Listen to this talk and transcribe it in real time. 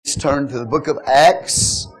turn to the book of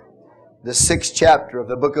Acts, the 6th chapter of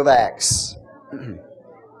the book of Acts.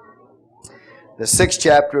 The 6th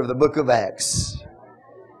chapter of the book of Acts.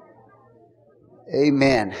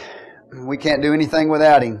 Amen. We can't do anything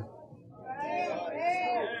without Him.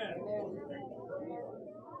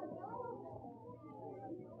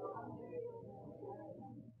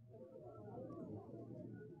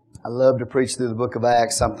 I love to preach through the book of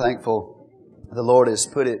Acts. I'm thankful the Lord has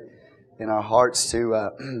put it in our hearts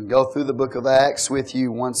to go through the book of Acts with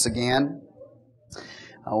you once again.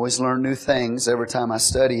 I always learn new things every time I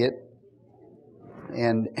study it.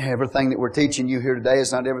 And everything that we're teaching you here today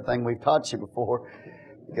is not everything we've taught you before,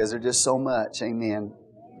 because there's just so much. Amen.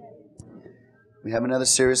 We have another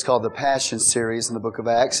series called the Passion Series in the book of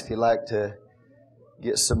Acts. If you'd like to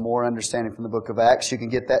get some more understanding from the book of Acts, you can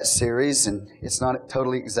get that series, and it's not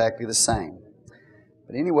totally exactly the same.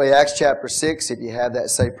 But anyway, Acts chapter 6, if you have that,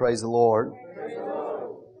 say praise the Lord. Praise the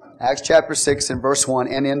Lord. Acts chapter 6 and verse 1,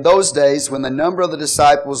 "And in those days, when the number of the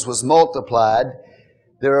disciples was multiplied,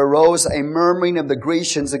 there arose a murmuring of the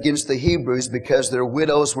Grecians against the Hebrews, because their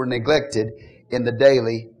widows were neglected in the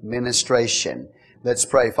daily ministration." Let's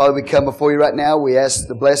pray. Father, we come before you right now. We ask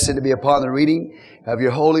the blessing to be upon the reading of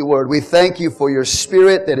your holy word. We thank you for your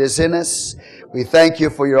Spirit that is in us. We thank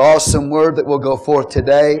you for your awesome word that will go forth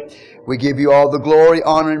today. We give you all the glory,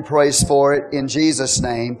 honor, and praise for it. In Jesus'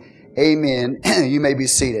 name, amen. You may be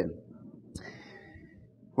seated.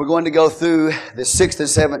 We're going to go through the 6th and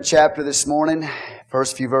 7th chapter this morning.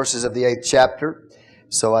 First few verses of the 8th chapter.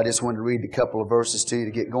 So I just wanted to read a couple of verses to you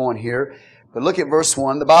to get going here. But look at verse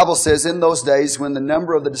 1. The Bible says, "In those days when the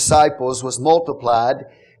number of the disciples was multiplied,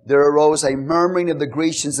 there arose a murmuring of the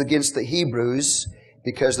Grecians against the Hebrews,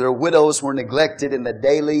 because their widows were neglected in the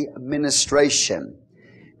daily ministration."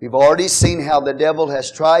 We've already seen how the devil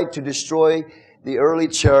has tried to destroy the early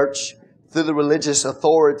church through the religious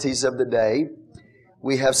authorities of the day.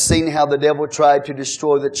 We have seen how the devil tried to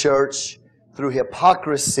destroy the church through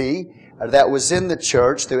hypocrisy that was in the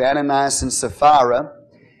church through Ananias and Sapphira.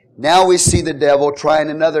 Now we see the devil trying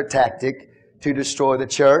another tactic to destroy the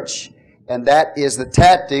church, and that is the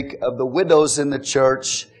tactic of the widows in the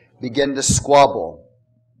church begin to squabble.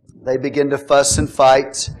 They begin to fuss and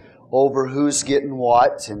fight over who's getting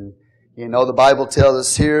what. And, you know, the Bible tells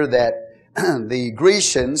us here that the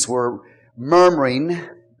Grecians were murmuring,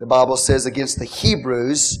 the Bible says, against the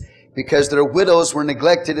Hebrews, because their widows were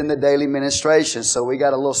neglected in the daily ministration. So we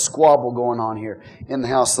got a little squabble going on here in the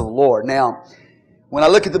house of the Lord. Now, when I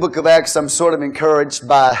look at the book of Acts, I'm sort of encouraged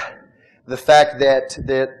by the fact that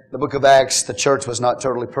the book of Acts, the church was not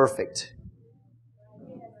totally perfect.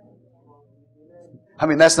 I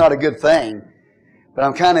mean, that's not a good thing. But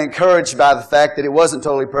I'm kind of encouraged by the fact that it wasn't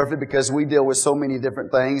totally perfect, because we deal with so many different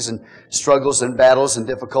things and struggles and battles and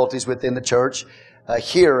difficulties within the church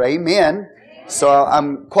here. Amen. So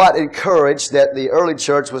I'm quite encouraged that the early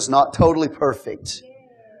church was not totally perfect,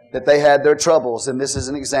 that they had their troubles, and this is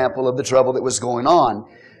an example of the trouble that was going on.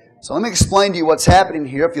 So let me explain to you what's happening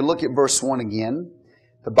here. If you look at verse 1 again,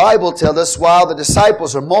 the Bible tells us while the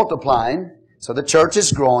disciples are multiplying, so the church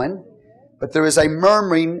is growing, but there is a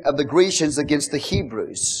murmuring of the Grecians against the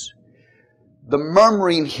Hebrews. The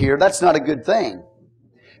murmuring here, that's not a good thing,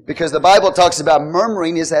 because the Bible talks about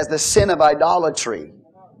murmuring is as the sin of idolatry.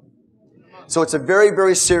 So it's a very,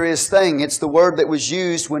 very serious thing. It's the word that was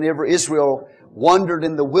used whenever Israel wandered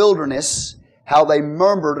in the wilderness, how they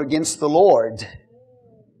murmured against the Lord.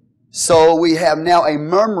 So we have now a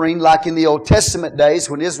murmuring, like in the Old Testament days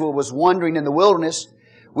when Israel was wandering in the wilderness.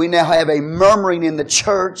 We now have a murmuring in the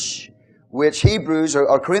church, which Hebrews,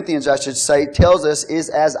 or Corinthians I should say, tells us is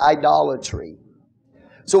as idolatry.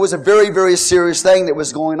 So it was a very, very serious thing that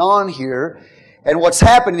was going on here. And what's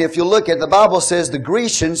happening, if you look at, the Bible says the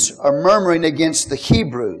Grecians are murmuring against the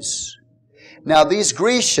Hebrews. Now these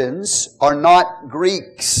Grecians are not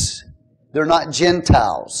Greeks. They're not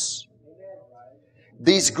Gentiles.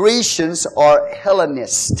 These Grecians are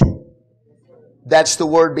Hellenists. That's the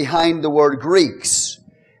word behind the word Greeks.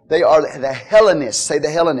 They are the Hellenists. Say the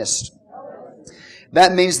Hellenists.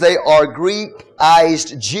 That means they are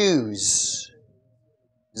Greek-ized Jews.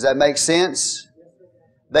 Does that make sense?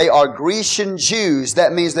 They are Grecian Jews.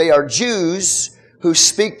 That means they are Jews who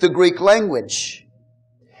speak the Greek language.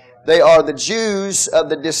 They are the Jews of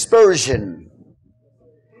the dispersion.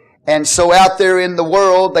 And so out there in the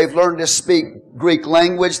world, they've learned to speak Greek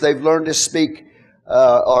language. They've learned to speak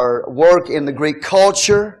or work in the Greek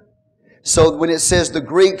culture. So when it says the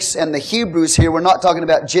Greeks and the Hebrews here, we're not talking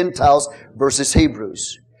about Gentiles versus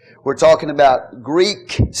Hebrews. We're talking about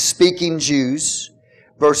Greek-speaking Jews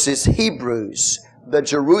versus Hebrews, the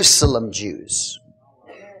Jerusalem Jews.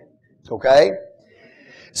 Okay?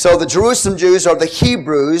 So the Jerusalem Jews are the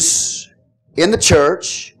Hebrews in the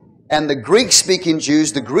church, and the Greek-speaking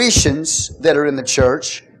Jews, the Grecians that are in the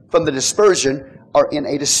church from the dispersion, are in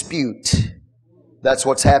a dispute. That's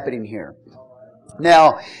what's happening here.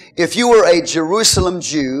 Now, if you were a Jerusalem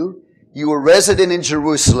Jew, you were resident in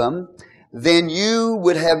Jerusalem, then you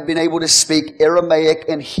would have been able to speak Aramaic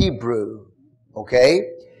and Hebrew. Okay?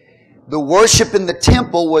 The worship in the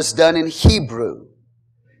temple was done in Hebrew.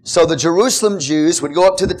 So the Jerusalem Jews would go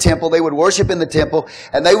up to the temple, they would worship in the temple,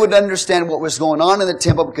 and they would understand what was going on in the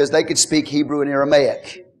temple because they could speak Hebrew and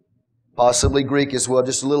Aramaic. Possibly Greek as well,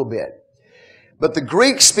 just a little bit. But the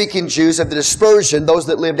Greek-speaking Jews of the dispersion, those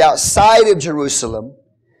that lived outside of Jerusalem,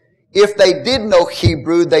 if they did know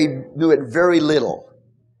Hebrew, they knew it very little.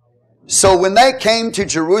 So when they came to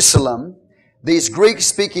Jerusalem, these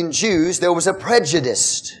Greek-speaking Jews, there was a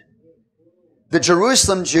prejudice. The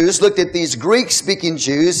Jerusalem Jews looked at these Greek-speaking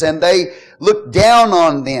Jews and they looked down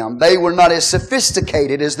on them. They were not as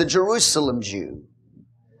sophisticated as the Jerusalem Jew.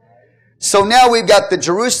 So now we've got the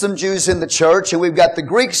Jerusalem Jews in the church and we've got the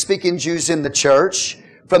Greek-speaking Jews in the church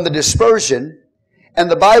from the dispersion. And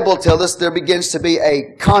the Bible tells us there begins to be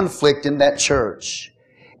a conflict in that church.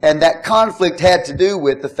 And that conflict had to do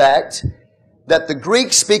with the fact that the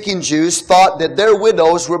Greek-speaking Jews thought that their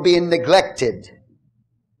widows were being neglected.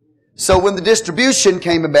 So when the distribution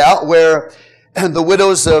came about, where the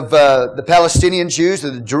widows of the Palestinian Jews,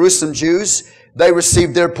 or the Jerusalem Jews, they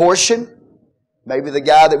received their portion. Maybe the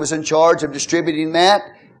guy that was in charge of distributing that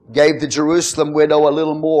gave the Jerusalem widow a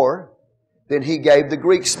little more than he gave the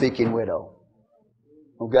Greek-speaking widow.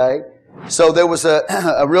 Okay? So there was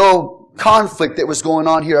a real conflict that was going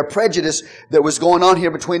on here, a prejudice that was going on here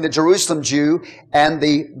between the Jerusalem Jew and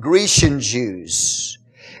the Grecian Jews.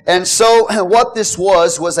 And so what this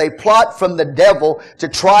was a plot from the devil to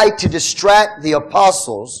try to distract the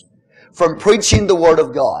apostles from preaching the Word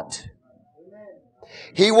of God.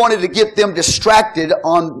 He wanted to get them distracted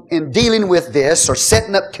in dealing with this, or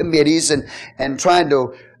setting up committees and trying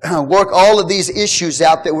to work all of these issues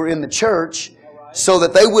out that were in the church so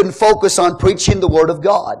that they wouldn't focus on preaching the Word of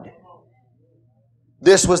God.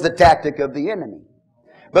 This was the tactic of the enemy.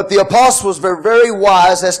 But the apostles were very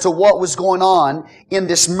wise as to what was going on in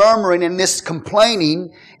this murmuring and this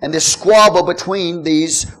complaining and this squabble between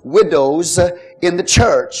these widows in the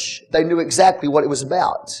church. They knew exactly what it was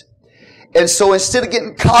about. And so instead of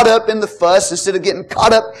getting caught up in the fuss, instead of getting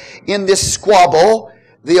caught up in this squabble,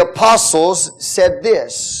 the apostles said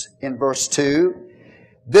this in verse 2.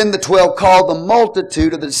 Then the 12 called the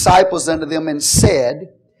multitude of the disciples unto them and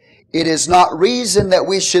said, it is not reason that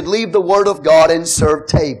we should leave the Word of God and serve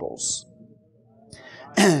tables.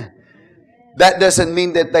 That doesn't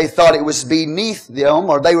mean that they thought it was beneath them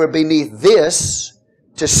or they were beneath this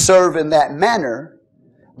to serve in that manner.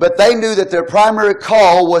 But they knew that their primary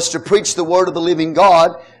call was to preach the Word of the living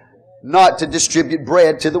God, not to distribute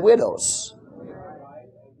bread to the widows.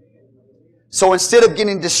 So instead of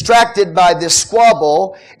getting distracted by this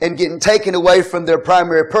squabble and getting taken away from their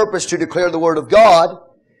primary purpose to declare the Word of God,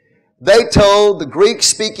 they told the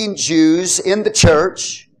Greek-speaking Jews in the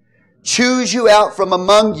church, choose you out from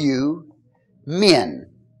among you men.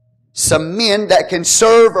 Some men that can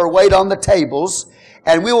serve or wait on the tables,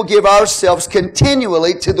 and we will give ourselves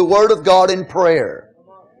continually to the Word of God in prayer.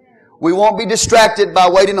 We won't be distracted by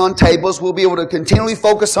waiting on tables. We'll be able to continually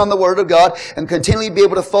focus on the Word of God and continually be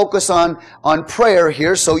able to focus on prayer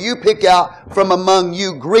here. So you pick out from among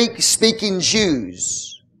you Greek-speaking Jews,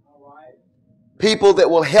 people that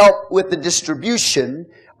will help with the distribution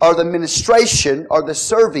or the ministration or the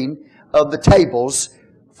serving of the tables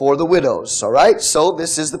for the widows. All right? So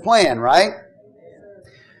this is the plan, right?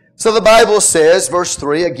 So the Bible says, verse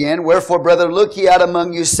 3 again, wherefore, brethren, look ye out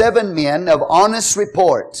among you 7 men of honest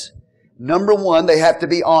report. Number 1, they have to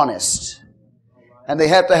be honest. And they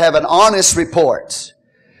have to have an honest report.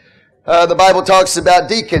 The Bible talks about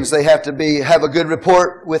deacons. They have to have a good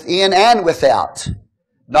report within and without.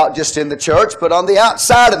 Not just in the church, but on the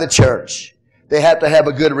outside of the church. They have to have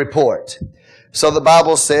a good report. So the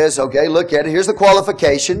Bible says, okay, look at it. Here's the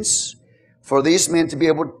qualifications for these men to be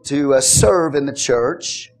able to serve in the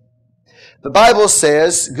church. The Bible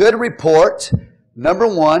says, good report, number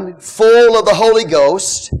 1, full of the Holy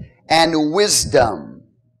Ghost and wisdom.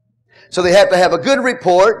 So they have to have a good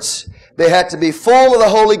report, they have to be full of the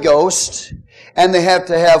Holy Ghost, and they have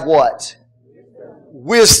to have what?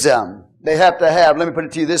 Wisdom. They have to have, let me put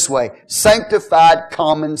it to you this way, sanctified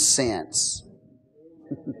common sense.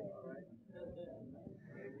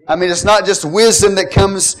 I mean, it's not just wisdom that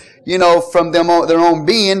comes, from their own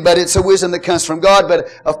being, but it's a wisdom that comes from God. But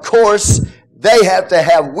of course, they have to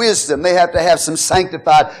have wisdom. They have to have some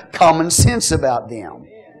sanctified common sense about them.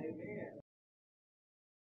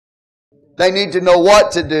 They need to know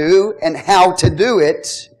what to do and how to do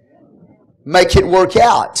it. Make it work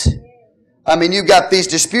out. I mean, you've got these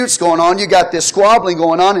disputes going on, you got this squabbling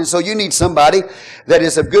going on, and so you need somebody that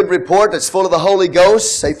is of good report, that's full of the Holy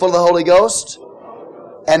Ghost. Say, full of the Holy Ghost.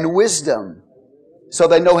 And wisdom. So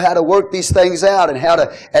they know how to work these things out and how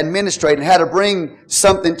to administrate and how to bring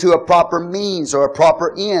something to a proper means or a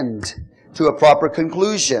proper end, to a proper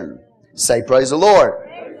conclusion. Say, praise the Lord.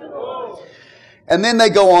 Praise the Lord. And then they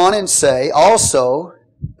go on and say, also,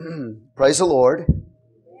 praise the Lord,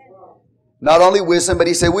 not only wisdom, but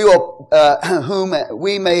he said, we will, whom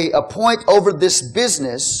we may appoint over this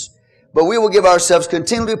business, but we will give ourselves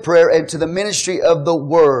continually to prayer and to the ministry of the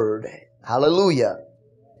Word. Hallelujah.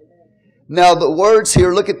 Now the words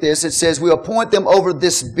here, look at this. It says, we appoint them over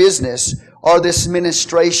this business or this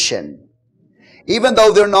ministration. Even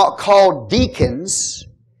though they're not called deacons,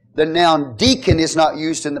 the noun deacon is not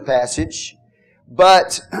used in the passage,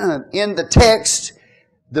 but in the text,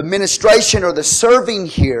 the ministration or the serving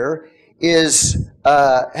here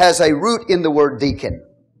has a root in the word deacon.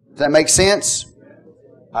 Does that make sense?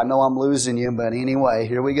 I know I'm losing you, but anyway,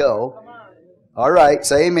 here we go. All right,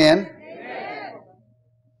 say amen. Amen.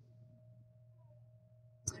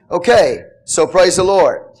 Okay, so praise the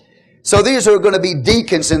Lord. So these are going to be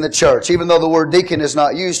deacons in the church, even though the word deacon is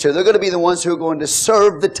not used here. They're going to be the ones who are going to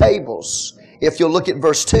serve the tables. If you'll look at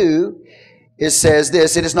verse 2, it says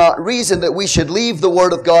this, it is not reason that we should leave the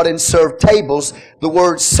Word of God and serve tables. The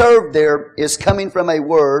word serve there is coming from a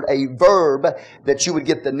word, a verb, that you would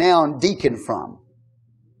get the noun deacon from.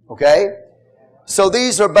 Okay? So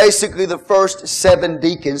these are basically the first 7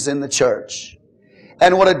 deacons in the church.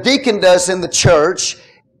 And what a deacon does in the church,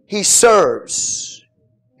 he serves.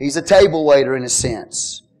 He's a table waiter in a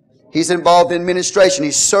sense. He's involved in ministration.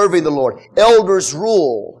 He's serving the Lord. Elders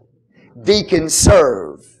rule. Deacons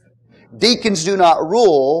serve. Deacons do not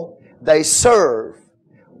rule, they serve.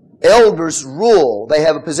 Elders rule. They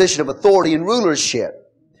have a position of authority and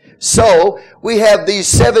rulership. So, we have these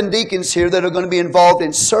 7 deacons here that are going to be involved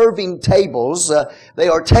in serving tables. They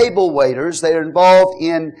are table waiters. They are involved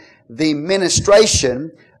in the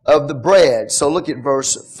ministration of the bread. So look at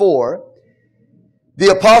verse 4. The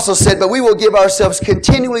apostle said, but we will give ourselves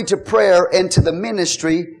continually to prayer and to the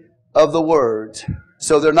ministry of the Word.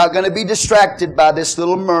 So they're not going to be distracted by this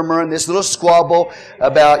little murmur and this little squabble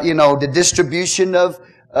about, the distribution of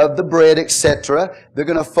the bread, etc. They're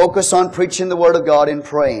going to focus on preaching the Word of God and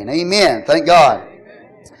praying. Amen. Thank God.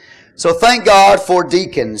 So thank God for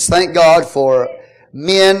deacons. Thank God for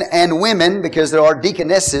men and women, because there are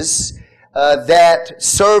deaconesses that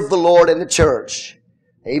serve the Lord in the church.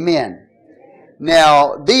 Amen.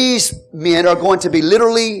 Now, these men are going to be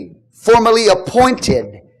literally, formally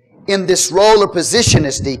appointed in this role or position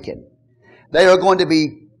as deacon. They are going to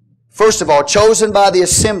be, first of all, chosen by the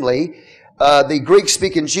assembly, the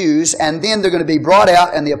Greek-speaking Jews, and then they're going to be brought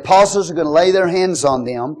out, and the apostles are going to lay their hands on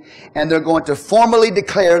them, and they're going to formally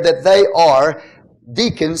declare that they are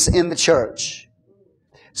deacons in the church,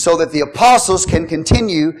 so that the apostles can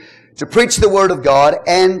continue to preach the Word of God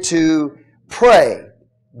and to pray.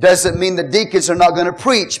 Doesn't mean the deacons are not going to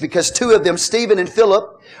preach, because 2 of them, Stephen and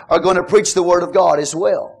Philip, are going to preach the Word of God as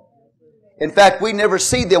well. In fact, we never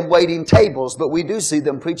see them waiting tables, but we do see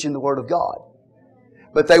them preaching the Word of God.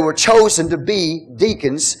 But they were chosen to be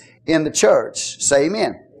deacons in the church. Say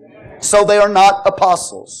amen. So they are not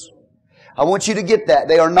apostles. I want you to get that.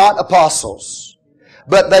 They are not apostles.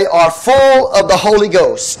 But they are full of the Holy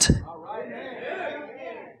Ghost.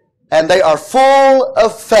 And they are full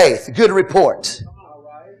of faith. Good report.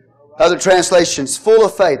 Other translations, full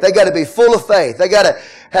of faith. They got to be full of faith. They got to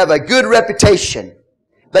have a good reputation.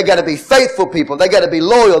 They got to be faithful people. They got to be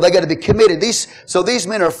loyal. They got to be committed. So these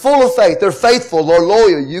men are full of faith. They're faithful. They're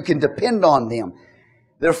loyal. You can depend on them.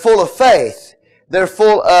 They're full of faith. They're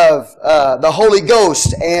full of the Holy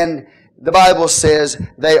Ghost. And the Bible says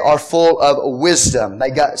they are full of wisdom.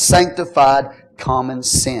 They got sanctified common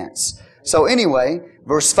sense. So anyway,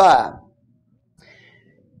 verse 5.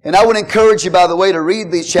 And I would encourage you, by the way, to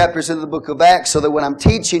read these chapters in the book of Acts so that when I'm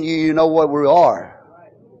teaching you, you know what we are.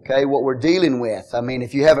 Okay, what we're dealing with. I mean,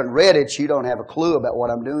 if you haven't read it, you don't have a clue about what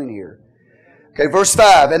I'm doing here. Okay, verse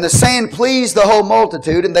 5. And the saying pleased the whole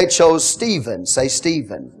multitude, and they chose Stephen. Say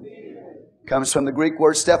Stephen. Comes from the Greek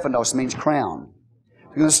word Stephanos, means crown.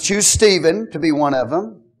 You're going to choose Stephen to be one of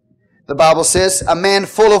them. The Bible says, a man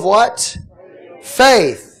full of what?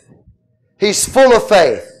 Faith. He's full of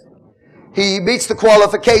faith. He meets the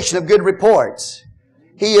qualification of good reports.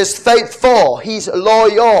 He is faithful. He's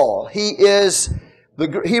loyal. He is...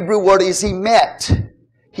 The Hebrew word is he met.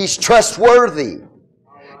 He's trustworthy.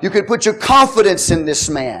 You can put your confidence in this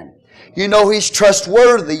man. You know He's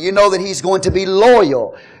trustworthy. You know that He's going to be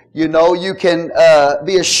loyal. You know you can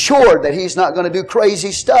be assured that He's not going to do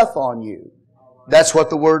crazy stuff on you. That's what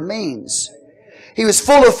the word means. He was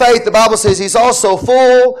full of faith. The Bible says He's also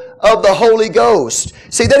full of the Holy Ghost.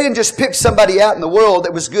 See, they didn't just pick somebody out in the world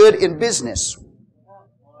that was good in business.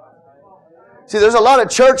 See, there's a lot of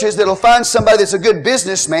churches that'll find somebody that's a good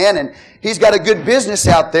businessman and he's got a good business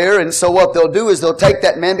out there, and so what they'll do is they'll take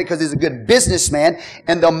that man because he's a good businessman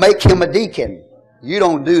and they'll make him a deacon. You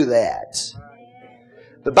don't do that.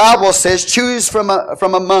 The Bible says, choose from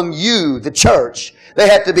among you, the church. They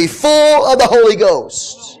have to be full of the Holy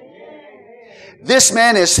Ghost. This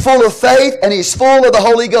man is full of faith and he's full of the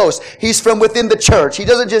Holy Ghost. He's from within the church. He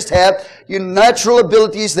doesn't just have natural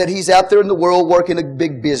abilities that he's out there in the world working a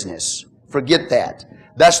big business. Forget that.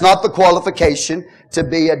 That's not the qualification to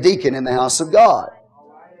be a deacon in the house of God.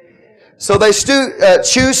 So they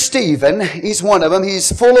choose Stephen. He's one of them.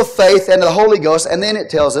 He's full of faith and the Holy Ghost. And then it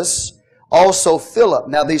tells us also Philip.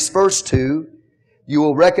 Now these first two, you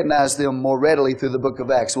will recognize them more readily through the book of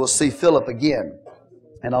Acts. We'll see Philip again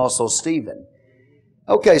and also Stephen.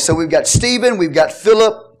 Okay, so we've got Stephen, we've got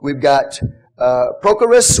Philip, we've got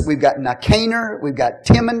Prochorus, we've got Nicanor, we've got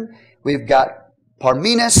Timon, we've got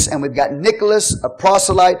Parmenas, and we've got Nicholas, a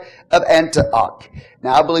proselyte of Antioch.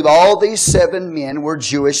 Now, I believe all these 7 men were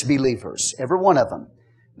Jewish believers, every one of them.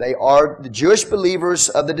 They are the Jewish believers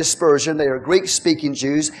of the dispersion. They are Greek-speaking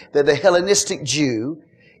Jews. They're the Hellenistic Jew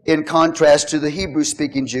in contrast to the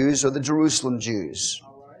Hebrew-speaking Jews or the Jerusalem Jews.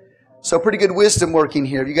 So pretty good wisdom working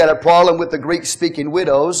here. If you got a problem with the Greek-speaking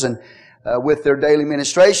widows and with their daily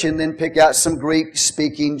ministration, then pick out some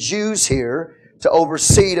Greek-speaking Jews here to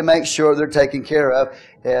oversee to make sure they're taken care of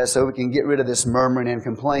so we can get rid of this murmuring and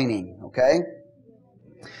complaining. Okay?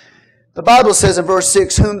 The Bible says in verse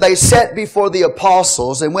 6, whom they set before the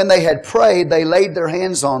apostles, and when they had prayed, they laid their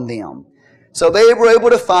hands on them. So they were able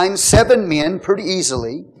to find 7 men pretty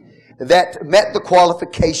easily that met the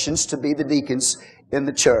qualifications to be the deacons in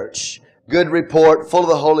the church. Good report, full of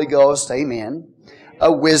the Holy Ghost, amen.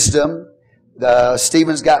 Wisdom.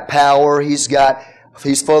 Stephen's got power. He's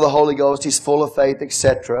full of the Holy Ghost. He's full of faith,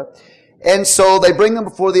 etc. And so they bring them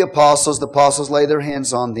before the apostles. The apostles lay their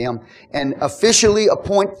hands on them and officially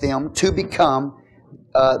appoint them to become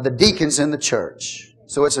the deacons in the church.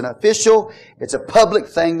 So it's an official, it's a public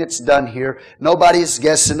thing that's done here. Nobody's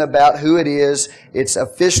guessing about who it is. It's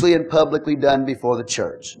officially and publicly done before the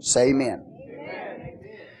church. Say amen.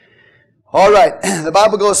 All right, the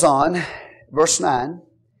Bible goes on, verse 9.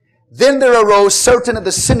 Then there arose certain of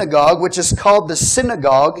the synagogue, which is called the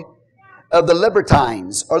synagogue of the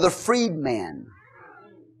Libertines, or the freedmen,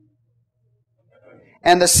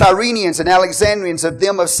 and the Cyrenians and Alexandrians of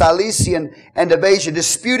them of Cilicia and of Asia,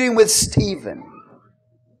 disputing with Stephen.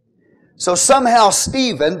 So somehow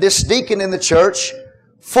Stephen, this deacon in the church,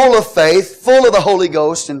 full of faith, full of the Holy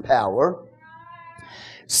Ghost and power,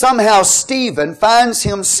 somehow Stephen finds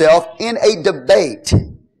himself in a debate.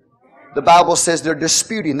 The Bible says they're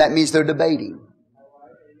disputing. That means they're debating.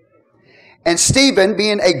 And Stephen,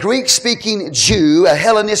 being a Greek-speaking Jew, a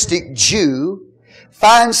Hellenistic Jew,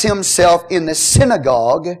 finds himself in the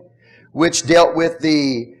synagogue, which dealt with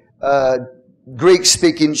the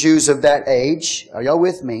Greek-speaking Jews of that age. Are y'all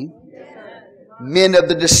with me? Men of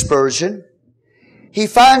the dispersion. He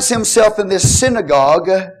finds himself in this synagogue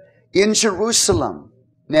in Jerusalem.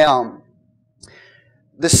 Now,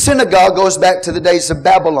 the synagogue goes back to the days of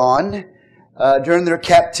Babylon during their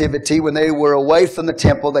captivity when they were away from the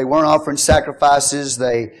temple. They weren't offering sacrifices.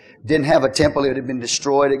 They didn't have a temple. It had been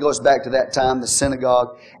destroyed. It goes back to that time, the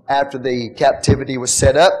synagogue, after the captivity was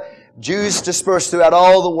set up. Jews dispersed throughout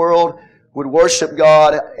all the world would worship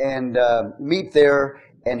God and meet there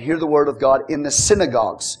and hear the Word of God in the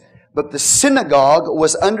synagogues. But the synagogue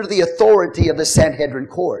was under the authority of the Sanhedrin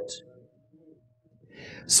court.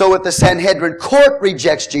 So if the Sanhedrin court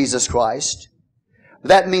rejects Jesus Christ,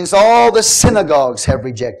 that means all the synagogues have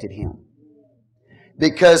rejected Him.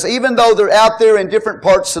 Because even though they're out there in different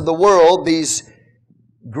parts of the world, these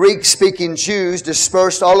Greek-speaking Jews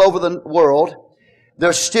dispersed all over the world,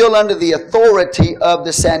 they're still under the authority of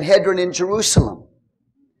the Sanhedrin in Jerusalem.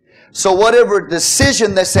 So whatever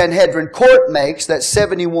decision the Sanhedrin court makes, that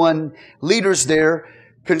 71 leaders there,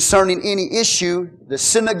 concerning any issue, the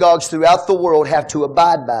synagogues throughout the world have to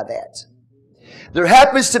abide by that. There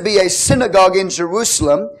happens to be a synagogue in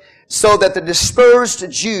Jerusalem so that the dispersed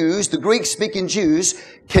Jews, the Greek-speaking Jews,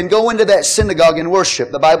 can go into that synagogue and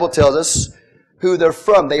worship. The Bible tells us who they're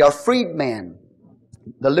from. They are freedmen.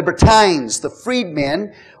 The Libertines, the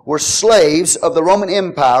freedmen, were slaves of the Roman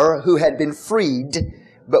Empire who had been freed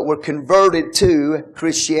but were converted to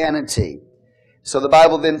Christianity. So the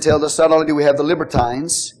Bible then tells us not only do we have the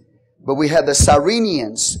Libertines, but we have the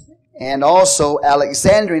Cyrenians and also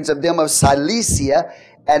Alexandrians, of them of Cilicia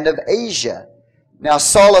and of Asia. Now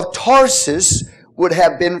Saul of Tarsus would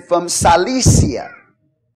have been from Cilicia.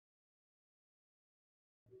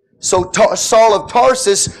 So Saul of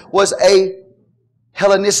Tarsus was a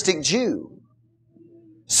Hellenistic Jew.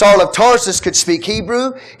 Saul of Tarsus could speak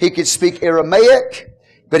Hebrew, he could speak Aramaic,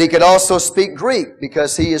 but he could also speak Greek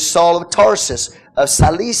because he is Saul of Tarsus of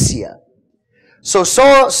Cilicia. So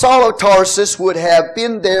Saul of Tarsus would have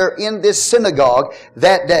been there in this synagogue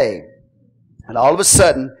that day. And all of a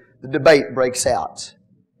sudden, the debate breaks out.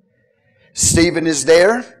 Stephen is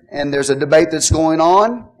there, and there's a debate that's going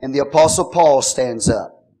on, and the Apostle Paul stands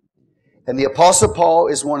up. And the Apostle Paul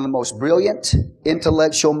is one of the most brilliant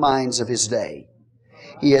intellectual minds of his day.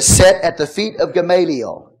 He is set at the feet of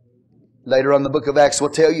Gamaliel. Later on in the book of Acts will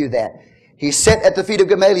tell you that. He sat at the feet of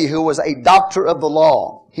Gamaliel, who was a doctor of the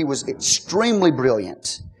law. He was extremely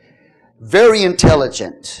brilliant, very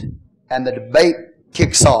intelligent, and the debate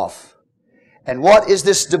kicks off. And what is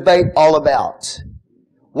this debate all about?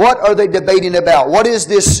 What are they debating about? What is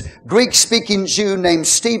this Greek-speaking Jew named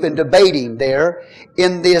Stephen debating there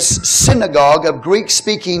in this synagogue of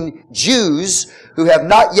Greek-speaking Jews who have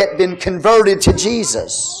not yet been converted to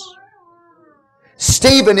Jesus?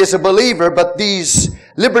 Stephen is a believer, but these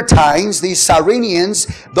Libertines, these Cyrenians,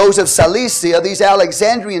 those of Cilicia, these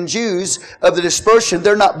Alexandrian Jews of the dispersion,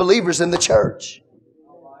 they're not believers in the church.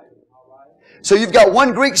 So you've got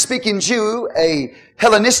one Greek-speaking Jew, a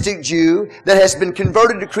Hellenistic Jew, that has been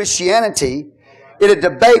converted to Christianity in a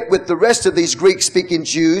debate with the rest of these Greek-speaking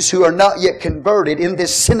Jews who are not yet converted in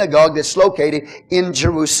this synagogue that's located in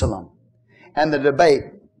Jerusalem. And the debate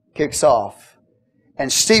kicks off.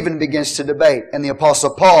 And Stephen begins to debate. And the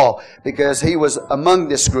Apostle Paul, because he was among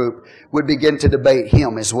this group, would begin to debate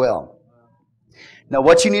him as well. Now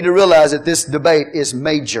what you need to realize that this debate is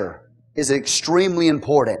major, is extremely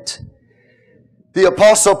important. The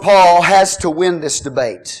Apostle Paul has to win this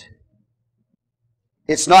debate.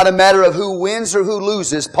 It's not a matter of who wins or who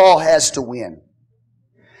loses. Paul has to win.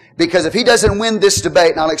 Because if he doesn't win this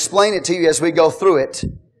debate, and I'll explain it to you as we go through it,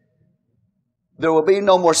 there will be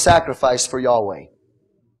no more sacrifice for Yahweh.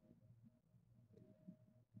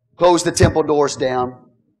 Close the temple doors down.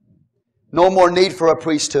 No more need for a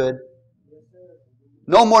priesthood.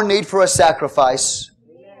 No more need for a sacrifice.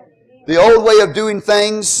 The old way of doing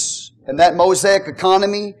things and that Mosaic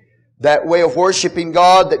economy, that way of worshiping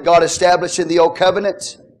God that God established in the Old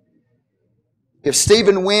Covenant, if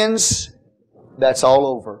Stephen wins, that's all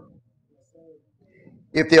over.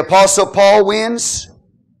 If the Apostle Paul wins,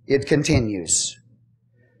 it continues.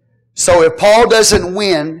 So if Paul doesn't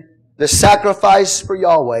win, the sacrifice for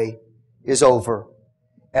Yahweh is over.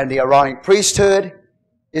 And the Aaronic priesthood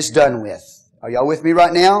is done with. Are y'all with me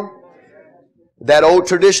right now? That old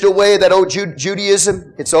traditional way, that old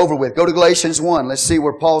Judaism, it's over with. Go to Galatians 1. Let's see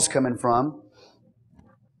where Paul's coming from.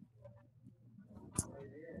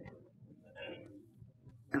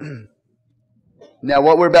 Now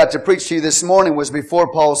what we're about to preach to you this morning was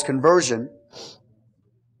before Paul's conversion.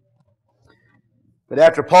 But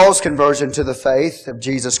after Paul's conversion to the faith of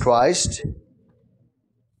Jesus Christ,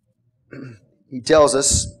 he tells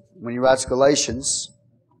us, when he writes Galatians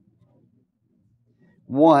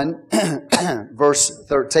 1, verse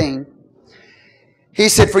 13, he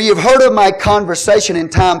said, "For you have heard of my conversation in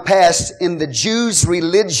time past in the Jews'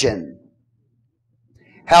 religion,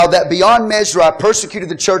 how that beyond measure I persecuted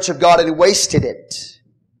the church of God and wasted it,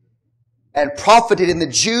 and profited in the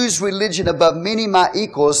Jews' religion above many my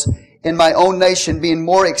equals in my own nation, being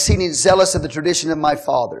more exceeding zealous of the tradition of my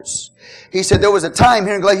fathers." He said there was a time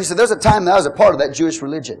here in Galatians, he said there's a time that I was a part of that Jewish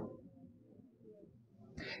religion.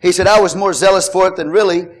 He said I was more zealous for it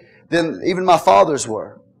than even my fathers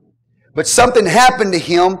were. But something happened to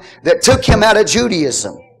him that took him out of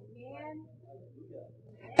Judaism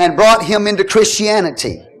and brought him into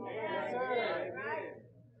Christianity.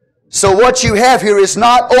 So what you have here is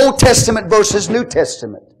not Old Testament versus New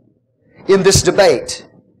Testament in this debate.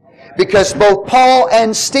 Because both Paul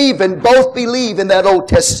and Stephen both believe in that Old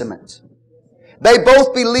Testament. They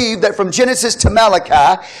both believe that from Genesis to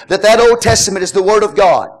Malachi, that Old Testament is the Word of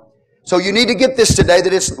God. So you need to get this today,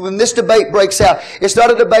 that when this debate breaks out, it's not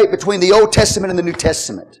a debate between the Old Testament and the New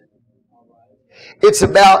Testament. It's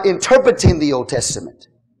about interpreting the Old Testament.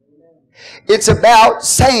 It's about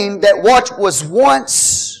saying that what was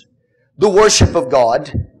once the worship of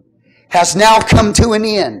God has now come to an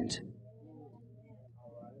end.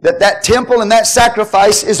 That temple and that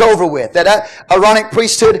sacrifice is over with. That Aaronic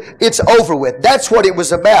priesthood, it's over with. That's what it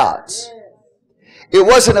was about. It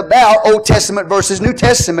wasn't about Old Testament versus New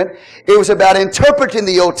Testament. It was about interpreting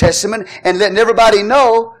the Old Testament and letting everybody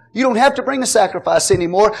know you don't have to bring a sacrifice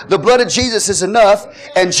anymore. The blood of Jesus is enough,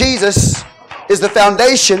 and Jesus is the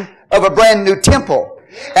foundation of a brand new temple.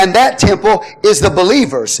 And that temple is the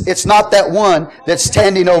believers. It's not that one that's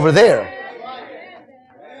standing over there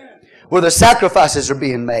where the sacrifices are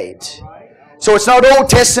being made. So it's not Old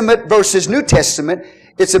Testament versus New Testament.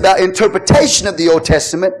 It's about interpretation of the Old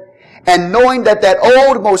Testament and knowing that that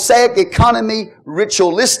old Mosaic economy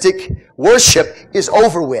ritualistic worship is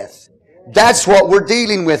over with. That's what we're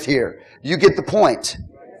dealing with here. You get the point.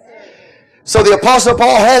 So the Apostle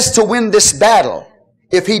Paul has to win this battle.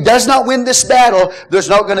 If he does not win this battle, there's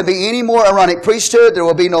not going to be any more Aaronic priesthood. There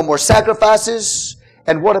will be no more sacrifices.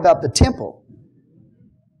 And what about the temple?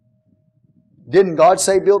 Didn't God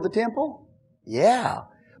say build the temple? Yeah.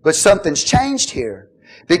 But something's changed here.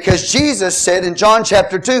 Because Jesus said in John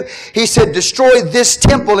chapter 2, He said, destroy this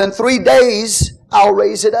temple in 3 days, I'll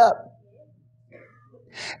raise it up.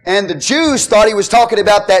 And the Jews thought He was talking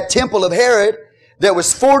about that temple of Herod that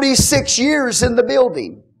was 46 years in the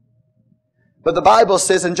building. But the Bible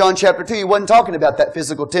says in John chapter 2, He wasn't talking about that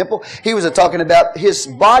physical temple. He was talking about His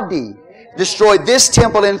body. Destroy this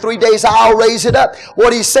temple in 3 days, I'll raise it up.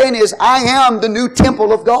 What He's saying is, I am the new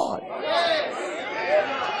temple of God.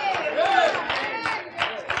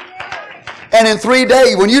 And in 3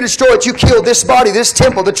 days, when you destroy it, you kill this body, this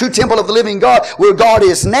temple, the true temple of the living God, where God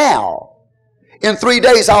is now. In 3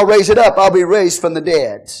 days, I'll raise it up. I'll be raised from the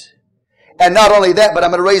dead. And not only that, but I'm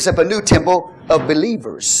going to raise up a new temple of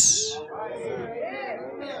believers.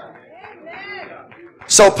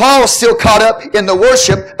 So Paul's still caught up in the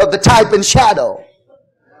worship of the type and shadow.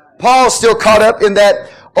 Paul's still caught up in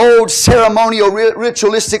that old ceremonial,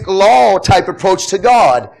 ritualistic law type approach to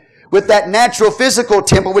God, with that natural physical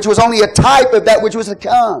temple, which was only a type of that which was to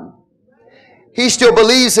come. He still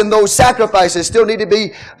believes in those sacrifices still need to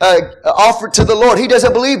be offered to the Lord. He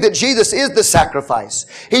doesn't believe that Jesus is the sacrifice.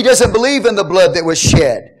 He doesn't believe in the blood that was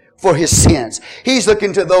shed for his sins. He's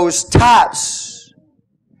looking to those types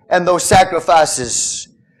and those sacrifices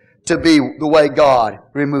to be the way God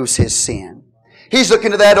removes his sin. He's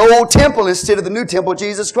looking to that old temple instead of the new temple,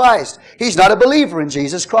 Jesus Christ. He's not a believer in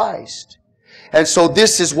Jesus Christ. And so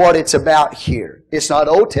this is what it's about here. It's not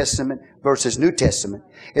Old Testament versus New Testament.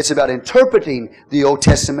 It's about interpreting the Old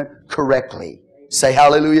Testament correctly. Say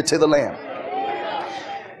hallelujah to the Lamb.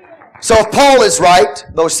 So if Paul is right,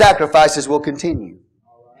 those sacrifices will continue.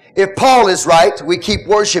 If Paul is right, we keep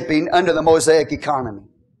worshiping under the Mosaic economy.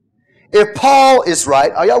 If Paul is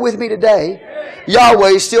right, are y'all with me today?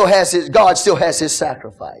 Yahweh still has God still has His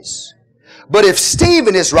sacrifice. But if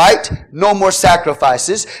Stephen is right, no more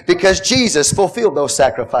sacrifices because Jesus fulfilled those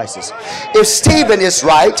sacrifices. If Stephen is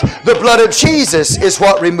right, the blood of Jesus is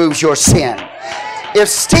what removes your sin. If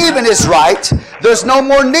Stephen is right, there's no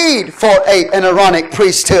more need for an Aaronic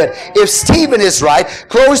priesthood. If Stephen is right,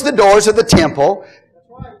 close the doors of the temple.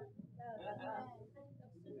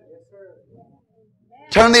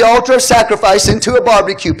 Turn the altar of sacrifice into a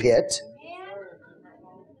barbecue pit.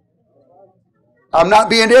 I'm not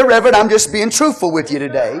being irreverent, I'm just being truthful with you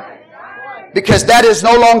today. Because that is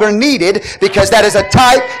no longer needed, because that is a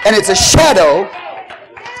type and it's a shadow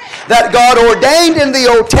that God ordained in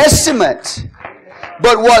the Old Testament.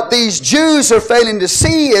 But what these Jews are failing to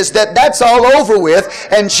see is that that's all over with,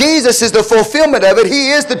 and Jesus is the fulfillment of it. He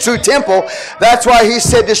is the true temple. That's why He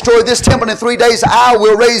said, destroy this temple in 3 days, I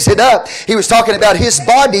will raise it up. He was talking about His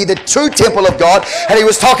body, the true temple of God, and He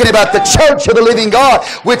was talking about the church of the living God,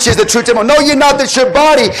 which is the true temple. Know ye not that your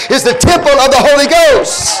body is the temple of the Holy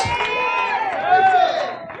Ghost?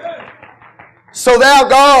 So thou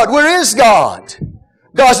God, where is God?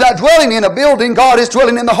 God's not dwelling in a building. God is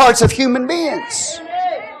dwelling in the hearts of human beings.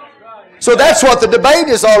 So that's what the debate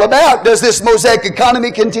is all about. Does this Mosaic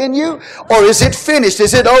economy continue? Or is it finished?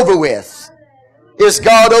 Is it over with? Is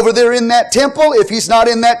God over there in that temple? If He's not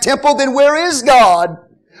in that temple, then where is God?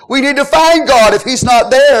 We need to find God if He's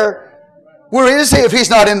not there. Where is He if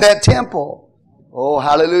He's not in that temple? Oh,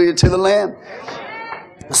 hallelujah to the Lamb.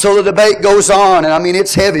 So the debate goes on, and I mean,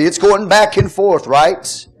 it's heavy. It's going back and forth, right?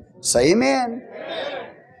 Say amen.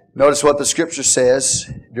 Notice what the Scripture says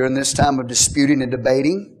during this time of disputing and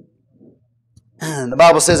debating. The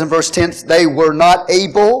Bible says in verse 10, they were not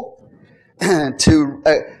able to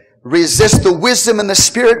resist the wisdom and the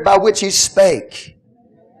Spirit by which He spake.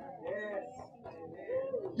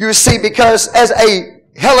 You see, because as a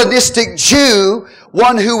Hellenistic Jew,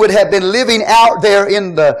 one who would have been living out there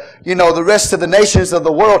in the rest of the nations of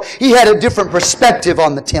the world, he had a different perspective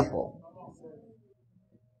on the temple.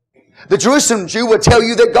 The Jerusalem Jew would tell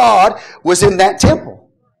you that God was in that temple.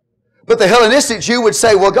 But the Hellenistic Jew would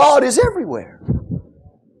say, well, God is everywhere.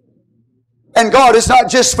 And God is not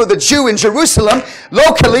just for the Jew in Jerusalem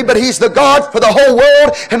locally, but He's the God for the whole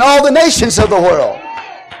world and all the nations of the world.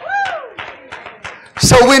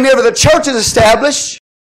 So whenever the church is established,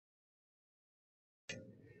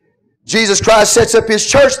 Jesus Christ sets up His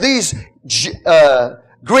church. These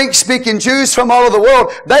Greek-speaking Jews from all over the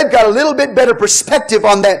world, they've got a little bit better perspective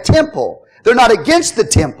on that temple. They're not against the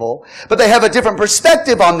temple, but they have a different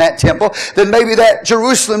perspective on that temple than maybe that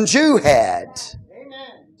Jerusalem Jew had.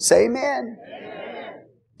 Amen. Say amen. Amen.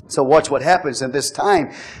 So watch what happens in this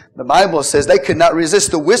time. The Bible says they could not resist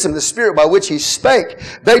the wisdom of the Spirit by which He spake.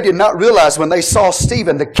 They did not realize when they saw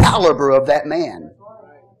Stephen the caliber of that man.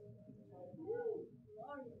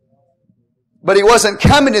 But he wasn't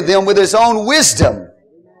coming to them with his own wisdom.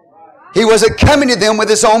 He wasn't coming to them with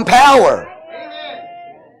his own power.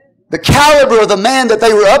 The caliber of the man that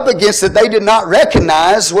they were up against that they did not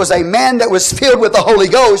recognize was a man that was filled with the Holy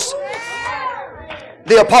Ghost.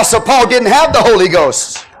 The Apostle Paul didn't have the Holy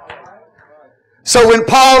Ghost. So when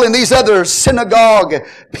Paul and these other synagogue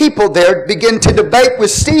people there begin to debate with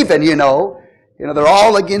Stephen, you know, they're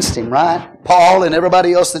all against him, right? Paul and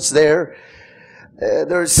everybody else that's there.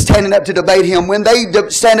 They're standing up to debate him. When they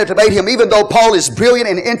stand up to debate him, even though Paul is brilliant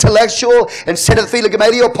and intellectual and set at the feet of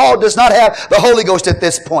Gamaliel, Paul does not have the Holy Ghost at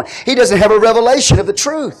this point. He doesn't have a revelation of the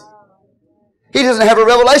truth. He doesn't have a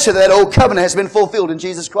revelation that old covenant has been fulfilled in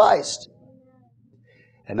Jesus Christ.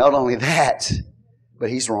 And not only that,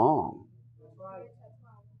 but he's wrong.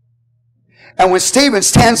 And when Stephen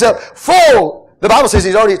stands up full, the Bible says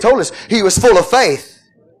he's already told us, he was full of faith.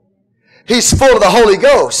 He's full of the Holy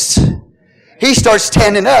Ghost. He starts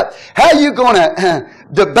standing up. How are you going to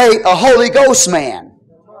debate a Holy Ghost man?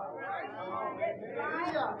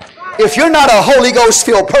 If you're not a Holy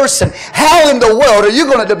Ghost-filled person, how in the world are you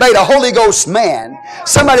going to debate a Holy Ghost man?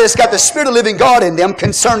 Somebody that's got the Spirit of the living God in them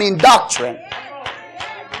concerning doctrine.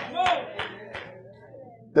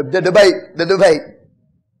 The debate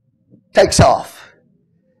takes off.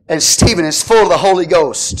 And Stephen is full of the Holy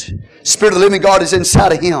Ghost. Spirit of the living God is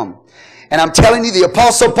inside of him. And I'm telling you, the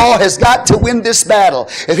Apostle Paul has got to win this battle.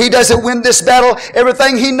 If he doesn't win this battle,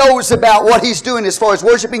 everything he knows about what he's doing as far as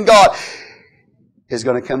worshiping God is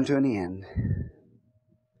going to come to an end.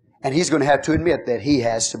 And he's going to have to admit that he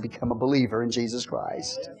has to become a believer in Jesus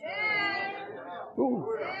Christ. Ooh.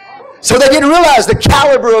 So they didn't realize the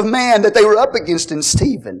caliber of man that they were up against in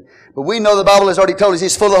Stephen. But we know the Bible has already told us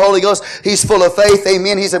he's full of the Holy Ghost. He's full of faith.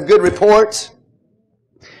 Amen. He's of good report.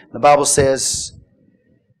 The Bible says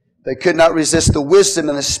they could not resist the wisdom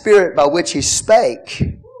and the Spirit by which he spake.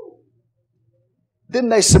 Then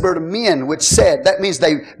they subverted men which said, that means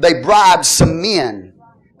they bribed some men.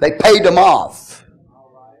 They paid them off.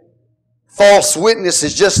 False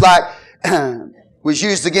witnesses, just like was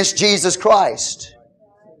used against Jesus Christ.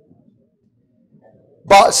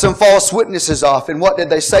 Bought some false witnesses off. And what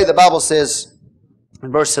did they say? The Bible says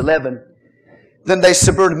in verse 11, then they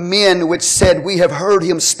subverted men which said, we have heard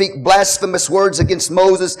him speak blasphemous words against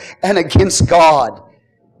Moses and against God.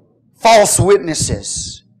 False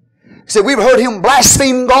witnesses. He said, we've heard him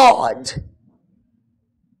blaspheme God.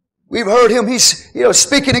 We've heard him, he's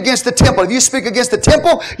speaking against the temple. If you speak against the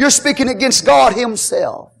temple, you're speaking against God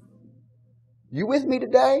himself. You with me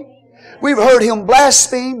today? We've heard him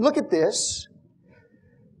blaspheme. Look at this.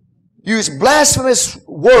 Use blasphemous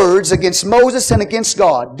words against Moses and against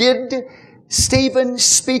God. Did Stephen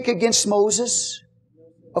speak against Moses?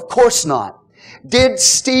 Of course not. Did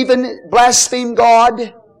Stephen blaspheme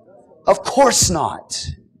God? Of course not.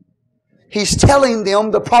 He's telling them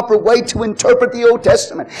the proper way to interpret the Old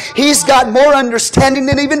Testament. He's got more understanding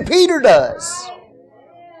than even Peter does.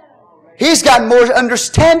 He's got more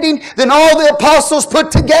understanding than all the apostles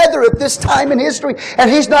put together at this time in history. And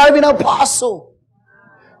he's not even an apostle.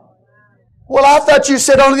 Well, I thought you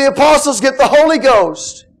said only the apostles get the Holy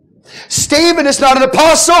Ghost. Stephen is not an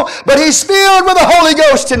apostle, but he's filled with the Holy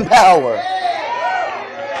Ghost and power.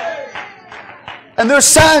 And there's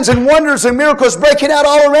signs and wonders and miracles breaking out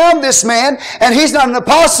all around this man. And he's not an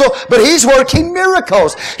apostle, but he's working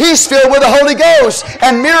miracles. He's filled with the Holy Ghost.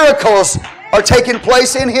 And miracles are taking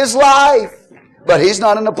place in his life. But he's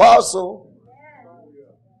not an apostle.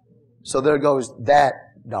 So there goes that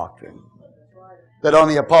doctrine. That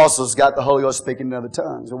only apostles got the Holy Ghost speaking in other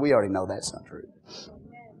tongues. Well, we already know that's not true.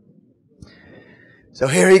 So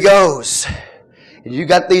here he goes. And you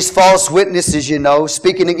got these false witnesses,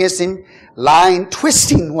 speaking against him, lying,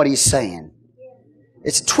 twisting what he's saying.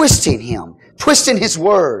 It's twisting him, twisting his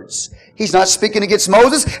words. He's not speaking against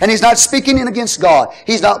Moses, and he's not speaking in against God.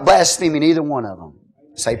 He's not blaspheming either one of them.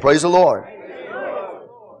 Say, praise the Lord.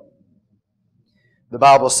 The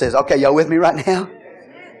Bible says, okay, y'all with me right now?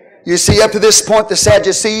 You see, up to this point, the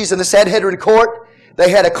Sadducees and the Sanhedrin court, they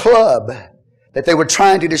had a club that they were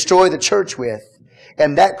trying to destroy the church with.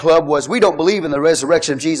 And that club was, we don't believe in the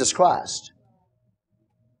resurrection of Jesus Christ.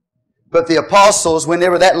 But the apostles,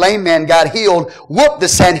 whenever that lame man got healed, whooped the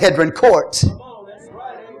Sanhedrin court.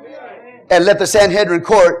 And let the Sanhedrin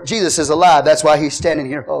court, Jesus is alive. That's why He's standing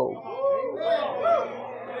here whole.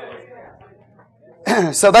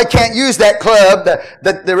 So they can't use that club.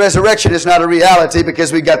 The resurrection is not a reality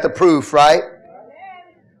because we got the proof, right?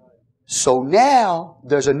 So now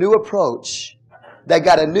there's a new approach. They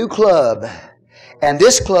got a new club. And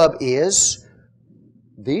this club is,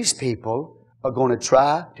 these people are going to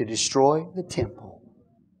try to destroy the temple.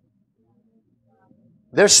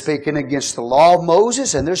 They're speaking against the law of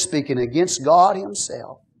Moses and they're speaking against God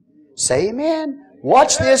Himself. Say amen.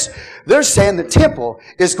 Watch this. They're saying the temple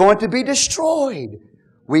is going to be destroyed.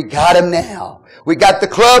 We got them now. We got the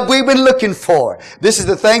club we've been looking for. This is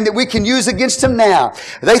the thing that we can use against them now.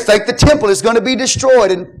 They think the temple is going to be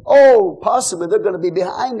destroyed and, possibly they're going to be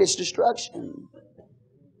behind its destruction.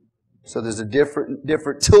 So there's a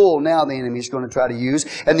different tool now the enemy is going to try to use.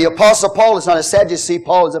 And the Apostle Paul is not a Sadducee.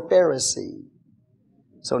 Paul is a Pharisee.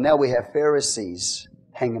 So now we have Pharisees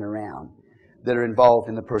hanging around that are involved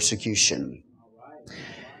in the persecution.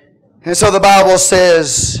 And so the Bible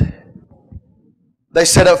says, they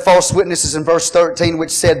set up false witnesses in verse 13,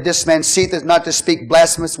 which said, this man ceaseth not to speak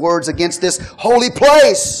blasphemous words against this holy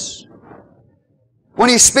place. When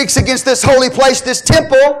he speaks against this holy place, this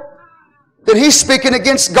temple, then he's speaking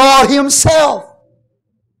against God Himself.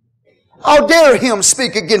 How dare him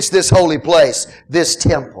speak against this holy place, this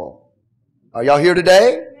temple? Are y'all here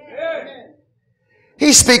today?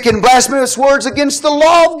 He's speaking blasphemous words against the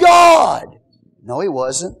law of God. No, he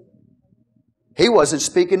wasn't. He wasn't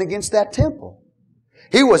speaking against that temple.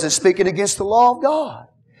 He wasn't speaking against the law of God.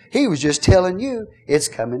 He was just telling you, it's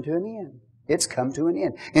coming to an end. It's come to an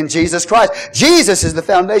end. In Jesus Christ. Jesus is the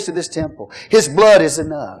foundation of this temple. His blood is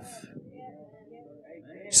enough.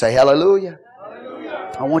 Say hallelujah.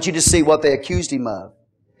 Hallelujah. I want you to see what they accused him of.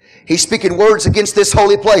 He's speaking words against this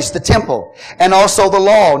holy place, the temple, and also the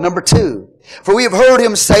law. Number 2. For we have heard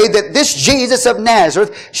him say that this Jesus of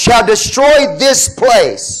Nazareth shall destroy this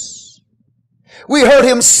place. We heard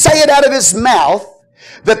him say it out of his mouth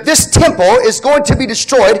that this temple is going to be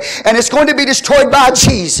destroyed, and it's going to be destroyed by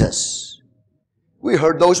Jesus. We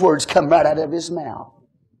heard those words come right out of his mouth.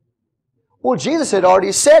 Well, Jesus had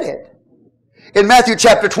already said it. In Matthew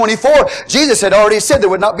chapter 24, Jesus had already said there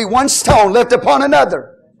would not be one stone left upon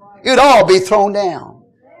another. It would all be thrown down.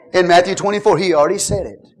 In Matthew 24, He already said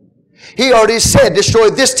it. He already said, destroy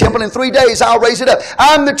this temple in 3 days, I'll raise it up.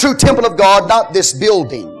 I'm the true temple of God, not this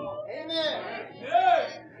building.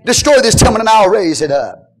 Destroy this temple and I'll raise it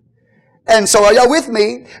up. And so are y'all with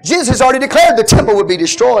me? Jesus has already declared the temple would be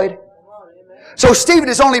destroyed. So Stephen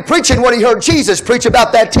is only preaching what he heard Jesus preach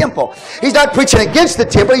about that temple. He's not preaching against the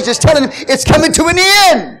temple. He's just telling him it's coming to an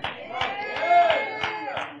end.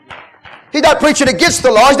 He's not preaching against the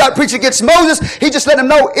law. He's not preaching against Moses. He just let him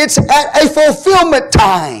know it's at a fulfillment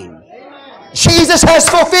time. Jesus has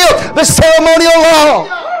fulfilled the ceremonial law.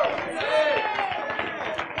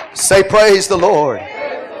 Say praise the Lord.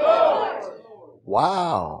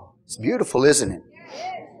 Wow. It's beautiful, isn't it?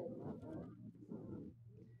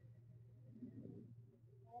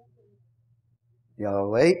 Y'all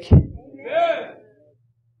awake?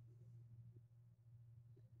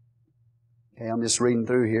 Okay, I'm just reading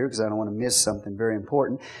through here because I don't want to miss something very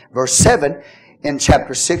important. Verse 7 in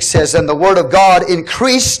chapter 6 says, and the word of God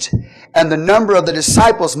increased, and the number of the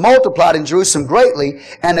disciples multiplied in Jerusalem greatly,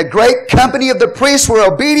 and a great company of the priests were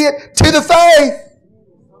obedient to the faith.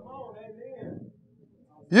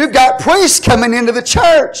 You've got priests coming into the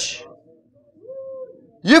church.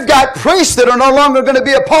 You've got priests that are no longer going to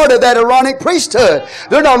be a part of that Aaronic priesthood.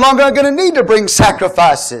 They're no longer going to need to bring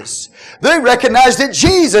sacrifices. They recognize that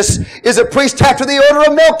Jesus is a priest after the order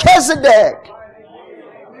of Melchizedek.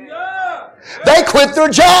 They quit their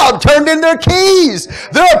job, turned in their keys.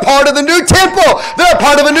 They're a part of the new temple. They're a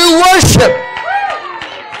part of a new worship.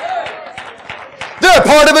 They're a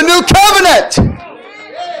part of a new covenant.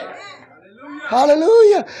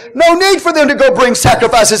 Hallelujah. No need for them to go bring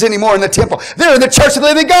sacrifices anymore in the temple. They're in the church of the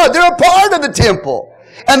living God. They're a part of the temple.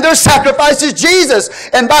 And their sacrifice is Jesus.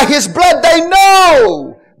 And by His blood they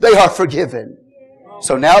know they are forgiven.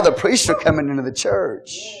 So now the priests are coming into the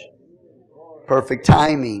church. Perfect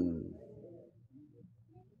timing.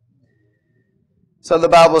 So the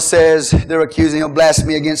Bible says they're accusing of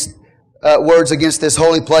blasphemy against words against this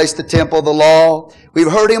holy place, the temple, the law.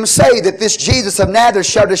 We've heard him say that this Jesus of Nazareth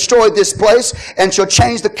shall destroy this place and shall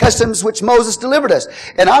change the customs which Moses delivered us.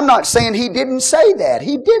 And I'm not saying he didn't say that.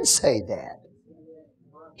 He did say that.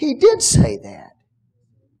 He did say that.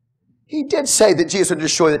 He did say that Jesus would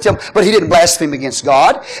destroy the temple, but he didn't blaspheme against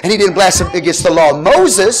God, and he didn't blaspheme against the law of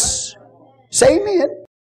Moses. Say amen.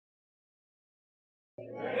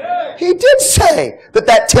 He did say that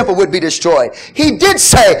that temple would be destroyed. He did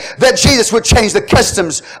say that Jesus would change the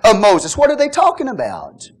customs of Moses. What are they talking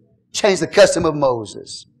about? Change the custom of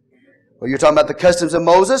Moses. Well, you're talking about the customs of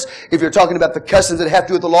Moses. If you're talking about the customs that have to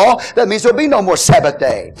do with the law, that means there'll be no more Sabbath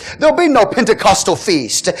day. There'll be no Pentecostal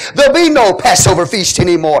feast. There'll be no Passover feast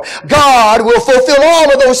anymore. God will fulfill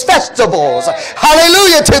all of those festivals.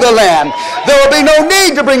 Hallelujah to the Lamb. There will be no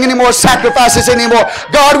need to bring any more sacrifices anymore.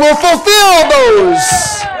 God will fulfill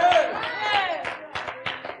those.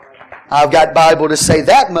 I've got Bible to say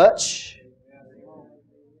that much.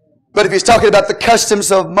 But if he's talking about the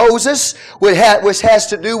customs of Moses, which has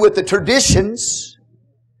to do with the traditions,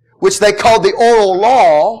 which they called the oral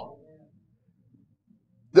law,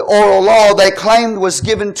 the oral law they claimed was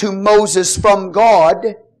given to Moses from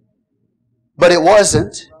God, but it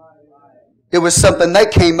wasn't. It was something they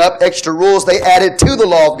came up, extra rules they added to the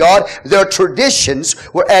law of God. Their traditions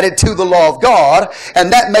were added to the law of God,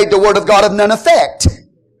 and that made the Word of God of none effect.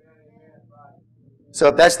 So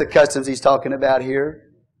if that's the customs he's talking about here,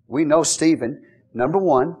 we know Stephen, number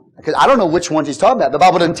one, because I don't know which ones he's talking about. The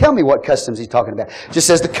Bible doesn't tell me what customs he's talking about. It just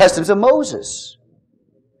says the customs of Moses.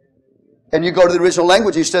 And you go to the original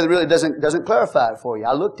language, you study, it really doesn't clarify it for you.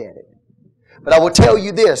 I looked at it. But I will tell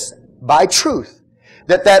you this, by truth,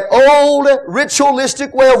 that old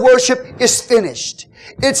ritualistic way of worship is finished.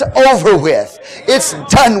 It's over with. It's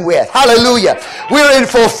done with. Hallelujah. We're in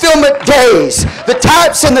fulfillment days. The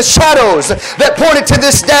types and the shadows that pointed to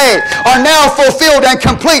this day are now fulfilled and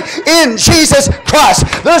complete in Jesus Christ.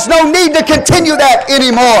 There's no need to continue that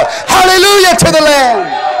anymore. Hallelujah to the Lamb.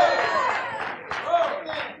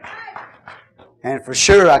 And for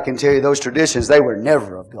sure I can tell you those traditions, they were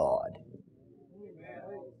never of God.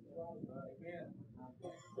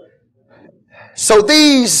 So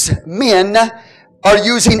these men are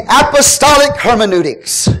using apostolic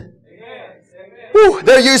hermeneutics. Whew,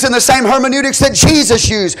 they're using the same hermeneutics that Jesus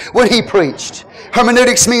used when He preached.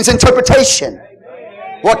 Hermeneutics means interpretation.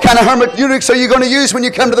 What kind of hermeneutics are you going to use when you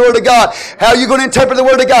come to the Word of God? How are you going to interpret the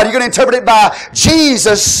Word of God? You're going to interpret it by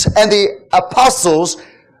Jesus and the apostles'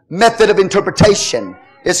 method of interpretation.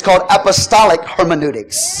 It's called apostolic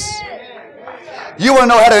hermeneutics. You want to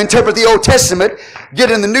know how to interpret the Old Testament,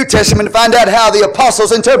 get in the New Testament and find out how the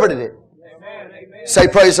apostles interpreted it. Amen. Say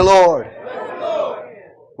praise the Lord. Praise the Lord.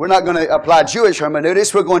 We're not going to apply Jewish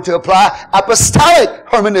hermeneutics. We're going to apply apostolic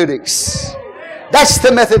hermeneutics. That's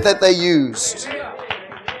the method that they used.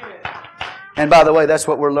 And by the way, that's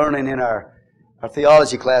what we're learning in our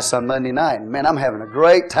theology class on Monday night. Man, I'm having a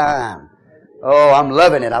great time. Oh, I'm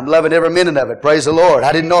loving it. I'm loving every minute of it. Praise the Lord.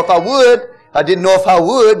 I didn't know if I would.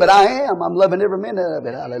 But I am. I'm loving every minute of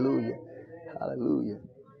it. Hallelujah. Hallelujah.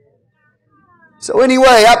 So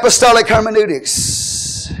anyway, apostolic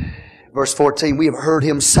hermeneutics. Verse 14, we have heard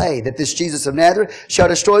him say that this Jesus of Nazareth shall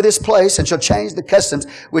destroy this place and shall change the customs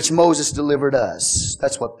which Moses delivered us.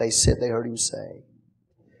 That's what they said. They heard him say.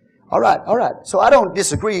 All right. So I don't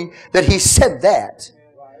disagree that he said that.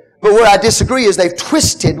 But where I disagree is they've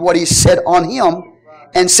twisted what he said on him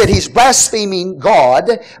and said he's blaspheming God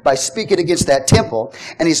by speaking against that temple.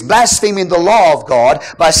 And he's blaspheming the law of God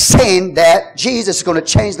by saying that Jesus is going to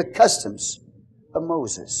change the customs of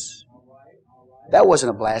Moses. That wasn't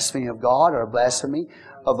a blasphemy of God or a blasphemy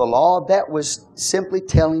of the law. That was simply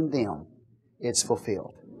telling them it's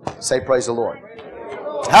fulfilled. Say praise the Lord.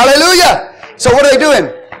 Hallelujah! So what are they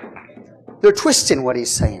doing? They're twisting what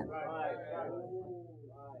he's saying.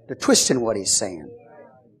 They're twisting what he's saying.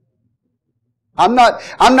 I'm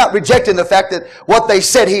not rejecting the fact that what they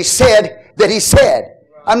said he said that he said.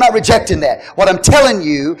 I'm not rejecting that. What I'm telling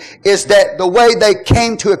you is that the way they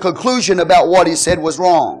came to a conclusion about what he said was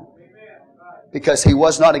wrong. Because he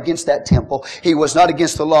was not against that temple. He was not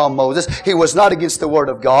against the law of Moses. He was not against the Word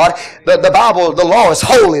of God. The Bible, the law is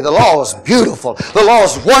holy. The law is beautiful. The law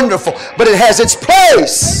is wonderful. But it has its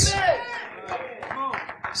place.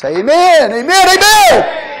 Say amen, amen,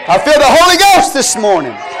 amen. I feel the Holy Ghost this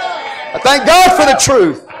morning. I thank God for the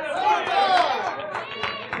truth.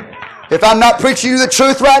 If I'm not preaching you the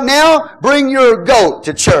truth right now, bring your goat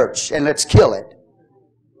to church and let's kill it.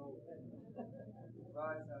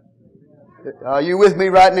 Are you with me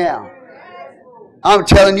right now? I'm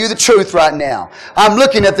telling you the truth right now. I'm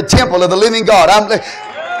looking at the temple of the living God.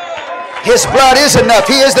 His blood is enough.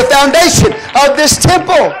 He is the foundation of this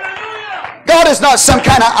temple. God is not some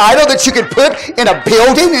kind of idol that you could put in a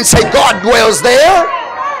building and say God dwells there.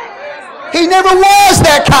 He never was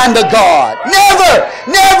that kind of God. Never.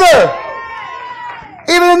 Never.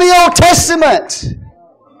 Even in the Old Testament.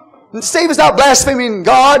 And Stephen's not blaspheming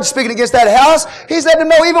God, speaking against that house. He's letting them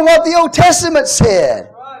know even what the Old Testament said.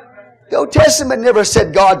 The Old Testament never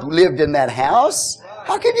said God lived in that house.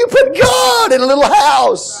 How can you put God in a little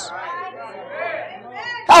house?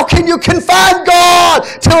 How can you confine God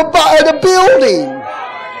to a building?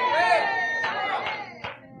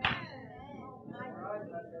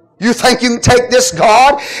 You think you can take this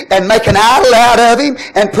God and make an idol out of Him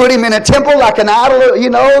and put Him in a temple like an idol,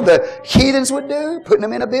 the heathens would do, putting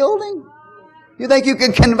Him in a building? You think you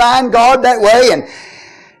can confine God that way and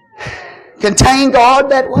contain God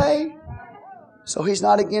that way? So He's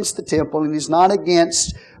not against the temple and He's not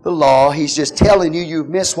against the law. He's just telling you you've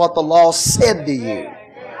missed what the law said to you.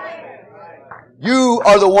 You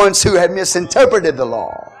are the ones who have misinterpreted the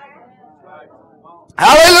law.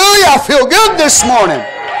 Hallelujah! I feel good this morning.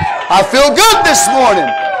 I feel good this morning.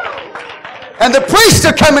 And the priests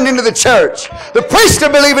are coming into the church. The priests are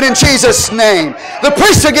believing in Jesus' name. The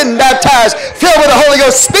priests are getting baptized, filled with the Holy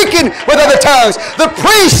Ghost, speaking with other tongues. The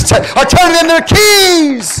priests are turning in their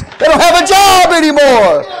keys. They don't have a job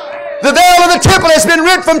anymore. The veil of the temple has been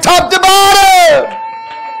rent from top to bottom.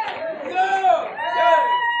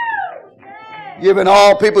 Giving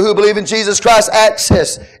all people who believe in Jesus Christ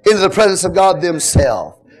access into the presence of God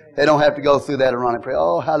themselves. They don't have to go through that ironic prayer.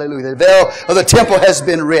 Oh, hallelujah. The veil of the temple has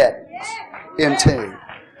been rent in two.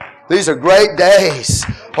 These are great days.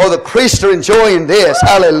 Oh, the priests are enjoying this.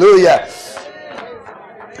 Hallelujah.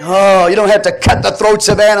 Oh, you don't have to cut the throats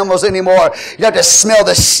of animals anymore. You don't have to smell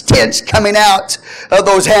the stench coming out of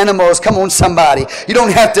those animals. Come on, somebody. You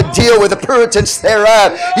don't have to deal with the Puritans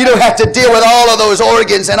thereof. You don't have to deal with all of those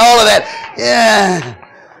organs and all of that. Yeah.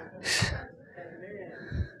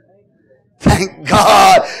 Thank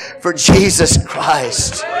God for Jesus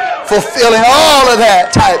Christ fulfilling all of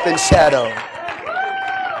that type and shadow.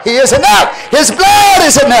 He is enough. His blood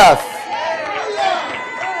is enough.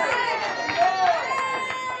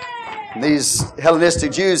 These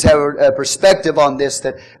Hellenistic Jews have a perspective on this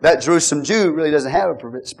that Jerusalem Jew really doesn't have a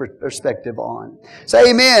perspective on. Say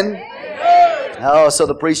amen. Amen. Oh, so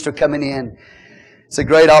the priests are coming in. It's a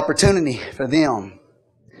great opportunity for them.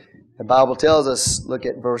 The Bible tells us, look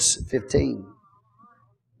at verse 15.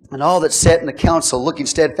 And all that sat in the council, looking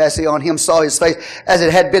steadfastly on Him, saw His face as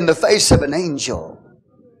it had been the face of an angel.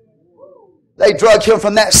 They drug Him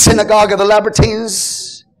from that synagogue of the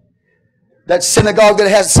Libertines, that synagogue that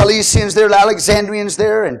has Cilicians there, Alexandrians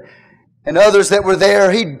there, and others that were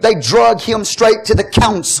there. They drug Him straight to the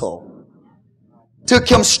council. Took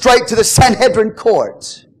Him straight to the Sanhedrin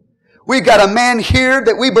court. We've got a man here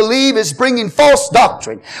that we believe is bringing false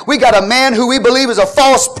doctrine. We got a man who we believe is a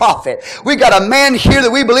false prophet. We got a man here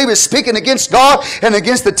that we believe is speaking against God and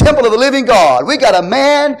against the temple of the living God. We got a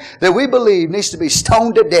man that we believe needs to be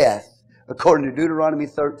stoned to death, according to Deuteronomy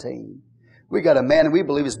 13. We got a man that we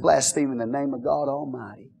believe is blaspheming the name of God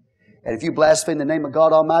Almighty. And if you blaspheme the name of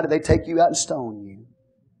God Almighty, they take you out and stone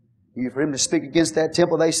you. For him to speak against that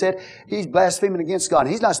temple, they said, he's blaspheming against God.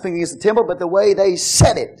 He's not speaking against the temple, but the way they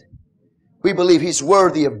said it. We believe he's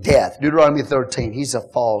worthy of death. Deuteronomy 13. He's a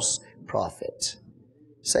false prophet.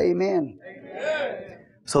 Say amen. Amen.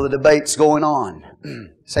 So the debate's going on.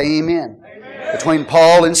 Say amen. Amen. Between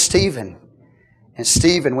Paul and Stephen. And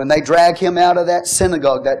Stephen, when they drag him out of that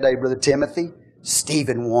synagogue that day, Brother Timothy,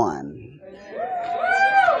 Stephen won.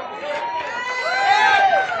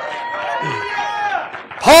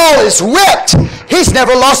 Paul is whipped. He's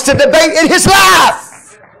never lost a debate in his life.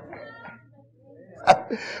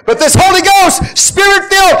 But this Holy Ghost,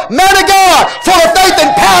 Spirit-filled man of God, full of faith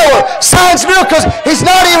and power, signs, miracles, he's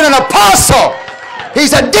not even an apostle.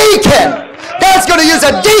 He's a deacon. God's going to use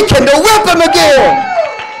a deacon to whip him again.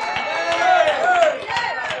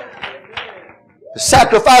 The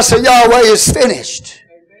sacrifice of Yahweh is finished.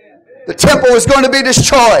 The temple is going to be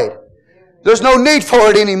destroyed. There's no need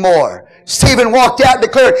for it anymore. Stephen walked out and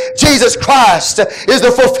declared, Jesus Christ is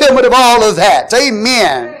the fulfillment of all of that.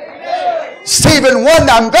 Amen. Stephen won.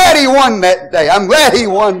 I'm glad he won that day. I'm glad he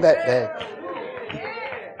won that day.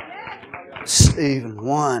 Stephen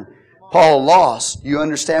won. Paul lost. You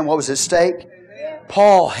understand what was at stake?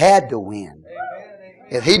 Paul had to win.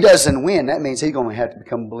 If he doesn't win, that means he's going to have to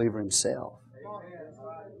become a believer himself.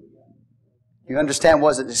 You understand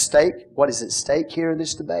what is at stake? What is at stake here in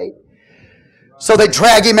this debate? So they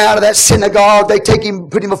drag him out of that synagogue. They take him,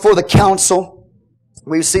 put him before the council.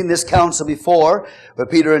 We've seen this council before, but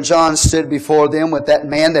Peter and John stood before them with that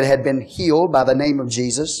man that had been healed by the name of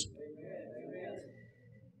Jesus.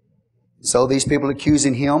 So these people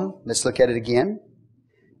accusing him, let's look at it again,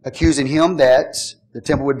 accusing him that the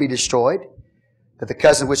temple would be destroyed, that the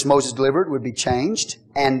covenant which Moses delivered would be changed,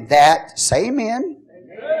 and that, say amen.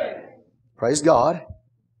 Amen. Praise God.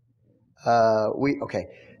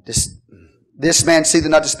 This man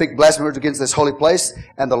seetheth not to speak blasphemy words against this holy place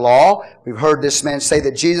and the law. We've heard this man say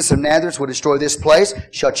that Jesus of Nazareth will destroy this place,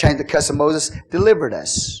 shall change the custom of Moses, delivered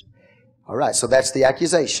us. All right, so that's the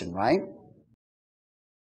accusation, right?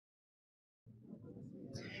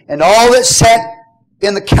 And all that sat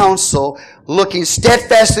in the council, looking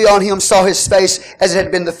steadfastly on him, saw his face as it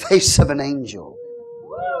had been the face of an angel.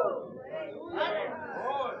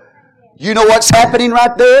 You know what's happening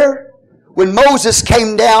right there? When Moses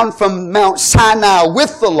came down from Mount Sinai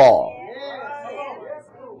with the law,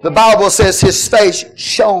 the Bible says his face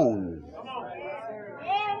shone.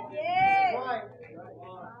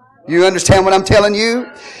 You understand what I'm telling you?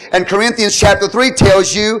 And Corinthians chapter 3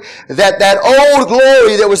 tells you that that old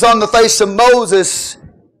glory that was on the face of Moses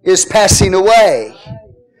is passing away.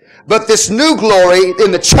 But this new glory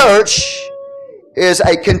in the church is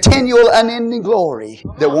a continual, unending glory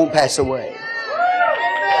that won't pass away.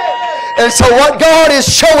 And so what God is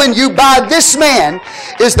showing you by this man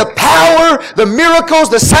is the power, the miracles,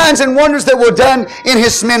 the signs and wonders that were done in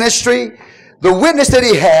his ministry, the witness that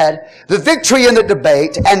he had, the victory in the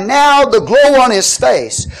debate, and now the glow on his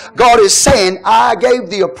face. God is saying, I gave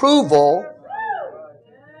the approval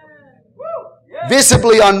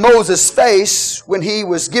visibly on Moses' face when he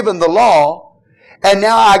was given the law, and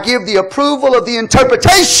now I give the approval of the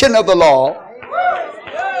interpretation of the law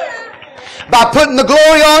by putting the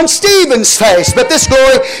glory on Stephen's face. But this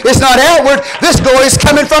glory is not outward. This glory is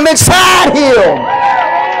coming from inside him.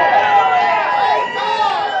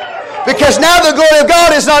 Because now the glory of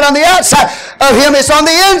God is not on the outside of him. It's on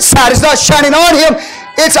the inside. It's not shining on him.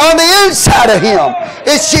 It's on the inside of him.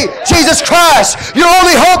 It's Jesus Christ, your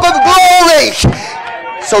only hope of glory.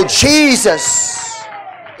 So Jesus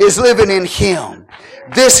is living in him.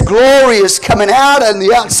 This glory is coming out on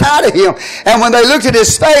the outside of him. And when they looked at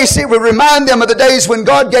his face, it would remind them of the days when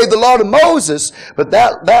God gave the law to Moses. But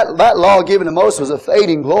that law given to Moses was a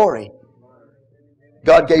fading glory.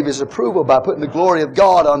 God gave his approval by putting the glory of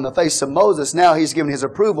God on the face of Moses. Now he's given his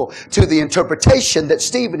approval to the interpretation that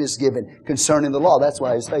Stephen is given concerning the law. That's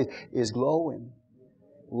why his face is glowing.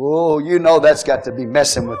 Whoa, you know that's got to be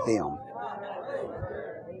messing with them.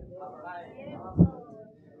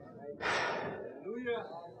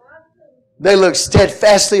 They looked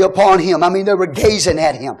steadfastly upon him. I mean, they were gazing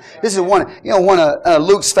at him. This is one of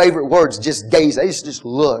Luke's favorite words, just gaze. They just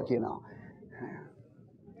look,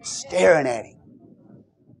 staring at him.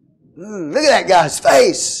 Look at that guy's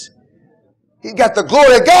face. He's got the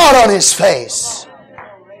glory of God on his face.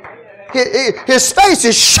 His face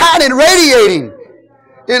is shining, radiating.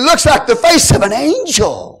 It looks like the face of an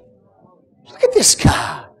angel. Look at this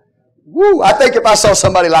guy. Woo! I think if I saw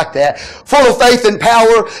somebody like that, full of faith and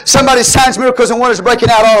power, somebody's signs, miracles, and wonders breaking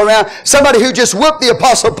out all around, somebody who just whooped the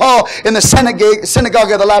Apostle Paul in the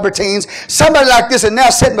synagogue of the Libertines, somebody like this is now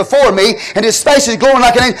sitting before me, and his face is glowing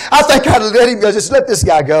like an angel. I think I'd let him go. Just let this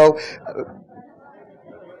guy go.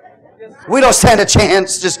 We don't stand a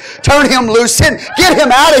chance. Just turn him loose and get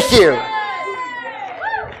him out of here.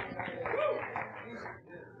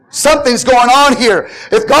 Something's going on here.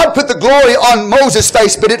 If God put the glory on Moses'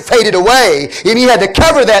 face, but it faded away, and he had to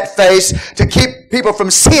cover that face to keep people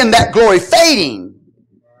from seeing that glory fading.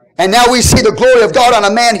 And now we see the glory of God on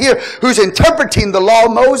a man here who's interpreting the law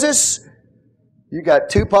of Moses. You got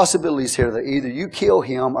two possibilities here. That either you kill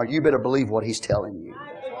him or you better believe what he's telling you.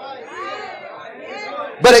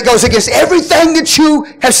 But it goes against everything that you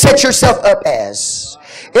have set yourself up as.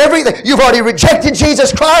 Everything. You've already rejected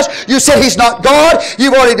Jesus Christ. You said He's not God.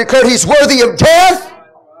 You've already declared He's worthy of death.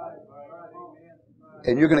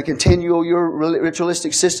 And you're going to continue your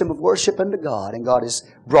ritualistic system of worship unto God. And God has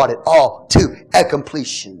brought it all to a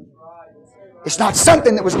completion. It's not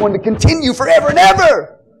something that was going to continue forever and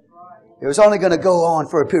ever. It was only going to go on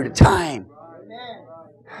for a period of time.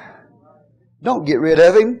 Don't get rid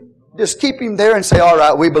of Him. Just keep Him there and say, all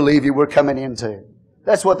right, we believe you. We're coming into it.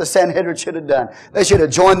 That's what the Sanhedrin should have done. They should have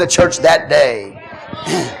joined the church that day.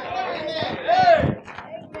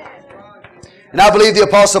 And I believe the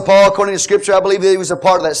Apostle Paul, according to Scripture, I believe that he was a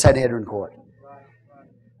part of that Sanhedrin court.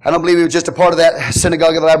 I don't believe he was just a part of that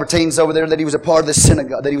synagogue of the Libertines over there, that he was a part of the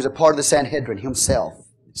synagogue, that he was a part of the Sanhedrin himself.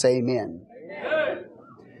 Say amen. Amen.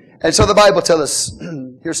 And so the Bible tells us,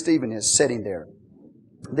 here Stephen is sitting there.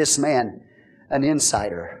 This man, an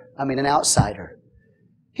outsider.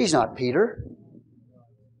 He's not Peter.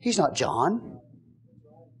 He's not John.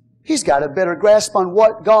 He's got a better grasp on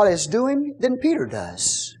what God is doing than Peter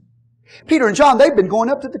does. Peter and John, they've been going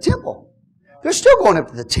up to the temple. They're still going up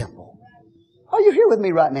to the temple. Are you here with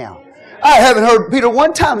me right now? I haven't heard Peter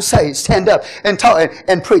one time stand up and talk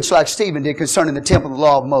and preach like Stephen did concerning the temple and the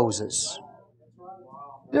law of Moses.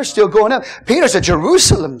 They're still going up. Peter's a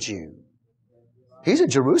Jerusalem Jew. He's a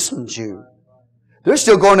Jerusalem Jew. They're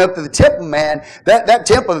still going up to the temple, man. That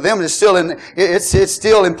temple to them is still it's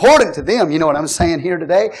still important to them. You know what I'm saying here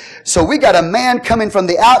today? So we got a man coming from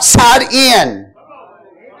the outside in.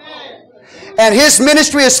 And his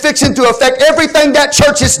ministry is fixing to affect everything that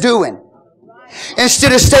church is doing.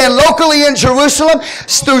 Instead of staying locally in Jerusalem,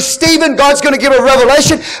 through Stephen, God's going to give a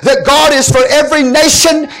revelation that God is for every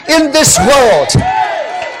nation in this world.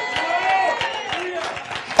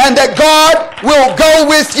 And that God will go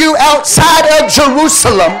with you outside of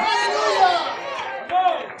Jerusalem.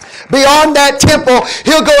 Beyond that temple,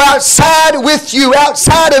 He'll go outside with you,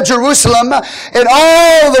 outside of Jerusalem, and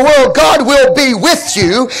all the world. God will be with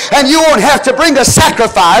you, and you won't have to bring a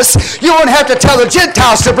sacrifice. You won't have to tell the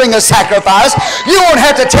Gentiles to bring a sacrifice. You won't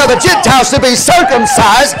have to tell the Gentiles to be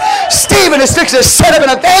circumcised. Stephen is fixing to set up an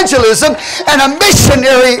evangelism and a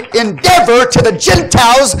missionary endeavor to the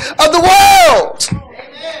Gentiles of the world.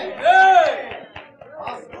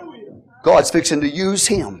 God's fixing to use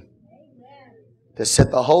him to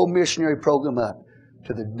set the whole missionary program up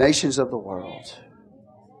to the nations of the world.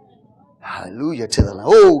 Hallelujah to the Lamb.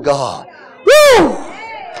 Oh God. Woo!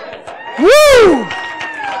 Woo!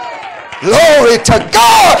 Glory to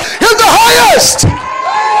God in the highest.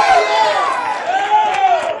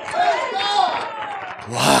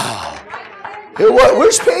 Wow.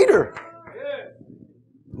 Where's Peter?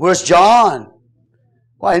 Where's John?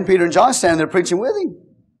 Why isn't Peter and John standing there preaching with him?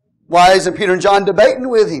 Why isn't Peter and John debating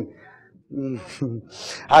with him?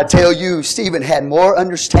 I tell you, Stephen had more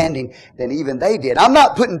understanding than even they did. I'm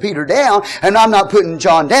not putting Peter down, and I'm not putting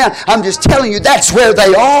John down. I'm just telling you that's where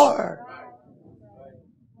they are.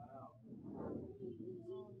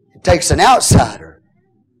 It takes an outsider.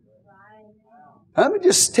 Let me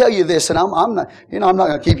just tell you this, and I'm not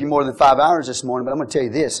going to keep you more than 5 hours this morning, but I'm going to tell you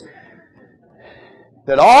this: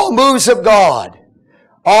 that all moves of God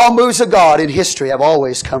in history have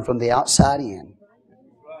always come from the outside in.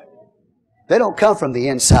 They don't come from the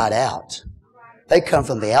inside out. They come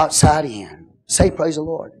from the outside in. Say, praise the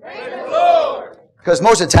Lord. Praise the Lord. Because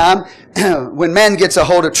most of the time, when man gets a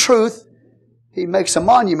hold of truth, he makes a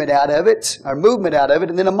monument out of it, or movement out of it,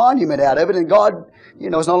 and then a monument out of it, and God,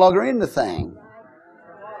 is no longer in the thing.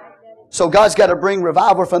 So God's got to bring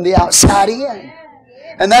revival from the outside in.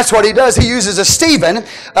 And that's what He does. He uses a Stephen,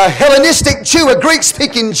 a Hellenistic Jew, a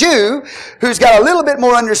Greek-speaking Jew, who's got a little bit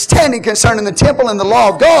more understanding concerning the temple and the law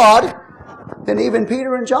of God than even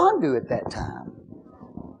Peter and John do at that time.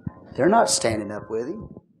 They're not standing up with Him.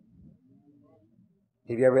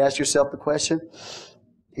 Have you ever asked yourself the question?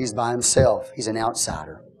 He's by Himself. He's an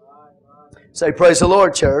outsider. Say, praise the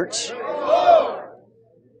Lord, church. Praise the Lord.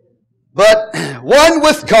 But one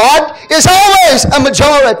with God is always a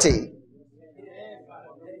majority.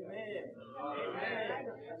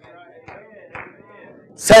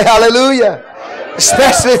 Say hallelujah.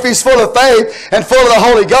 Especially if he's full of faith and full of the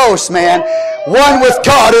Holy Ghost, man. One with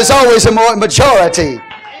God is always a majority.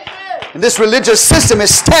 And this religious system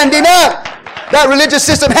is standing up. That religious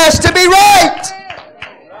system has to be right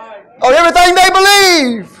on everything they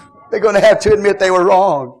believe. They're going to have to admit they were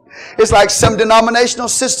wrong. It's like some denominational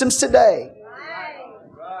systems today.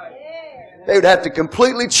 They would have to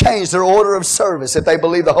completely change their order of service if they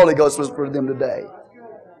believed the Holy Ghost was for them today.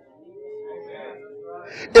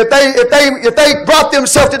 If they brought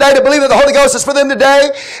themselves today to believe that the Holy Ghost is for them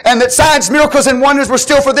today, and that signs, miracles, and wonders were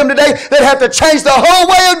still for them today, they'd have to change the whole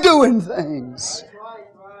way of doing things.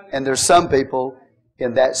 And there's some people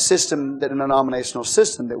in that system, that denominational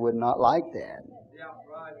system, that would not like that.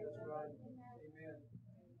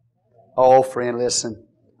 Oh, friend, listen.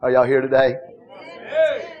 Are y'all here today?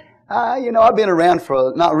 I've been around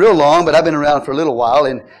for, not real long, but I've been around for a little while,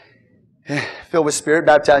 and filled with Spirit,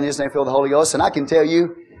 baptized in His name, filled with the Holy Ghost. And I can tell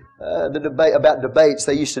you, the debate about debates,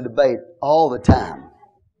 they used to debate all the time.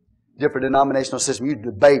 Different denominational system. You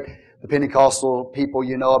debate the Pentecostal people,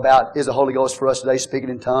 about, is the Holy Ghost for us today, speaking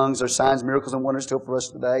in tongues, or signs, miracles, and wonders still for us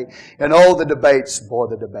today? And all the debates,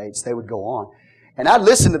 they would go on. And I'd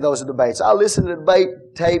listen to those debates. I listened to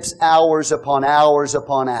debate tapes hours upon hours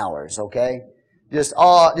upon hours, okay? Just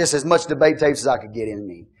as much debate tapes as I could get in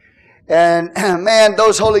me. And man,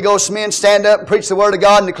 those Holy Ghost men stand up and preach the Word of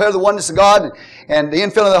God and declare the oneness of God and the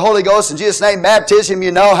infilling of the Holy Ghost in Jesus' name, baptism,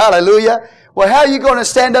 hallelujah. Well, how are you going to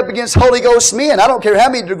stand up against Holy Ghost men? I don't care how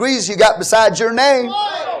many degrees you got beside your name.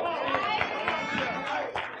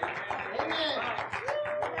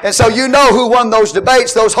 And so you know who won those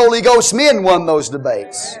debates. Those Holy Ghost men won those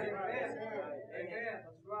debates.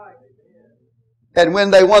 And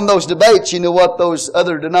when they won those debates, you know what those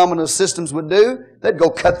other denominational systems would do? They'd go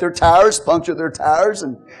cut their tires, puncture their tires,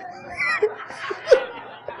 and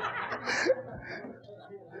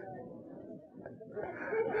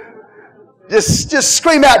just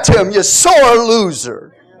scream out to him, you sore loser.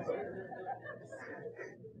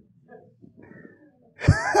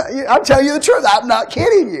 I'm telling you the truth. I'm not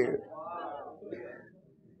kidding you.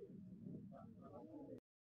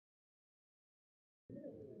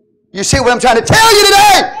 You see what I'm trying to tell you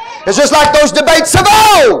today? It's just like those debates of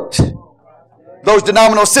old. Those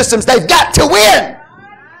denominational systems, they've got to win.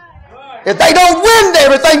 If they don't win,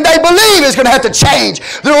 everything they believe is going to have to change.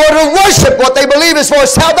 Their order of worship, what they believe as far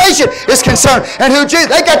as salvation is concerned, and who Jesus,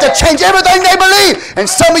 they got to change everything they believe. And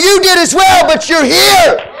some of you did as well, but you're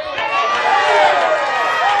here.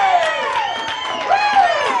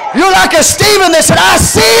 You're like a Stephen that said, I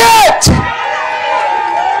see it.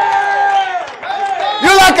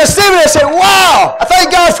 You're like a Stephen that said, wow, I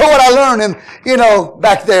thank God for what I learned in,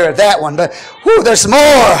 back there at that one. But there's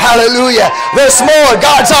more. Hallelujah. There's more.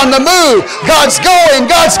 God's on the move. God's going.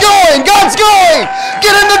 God's going. God's going.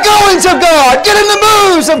 Get in the goings of God. Get in the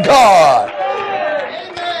moves of God.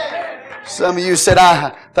 Some of you said,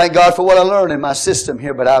 I thank God for what I learned in my system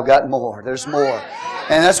here, but I've got more. There's more.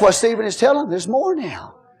 And that's what Stephen is telling. There's more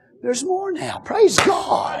now. There's more now. Praise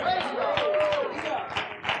God.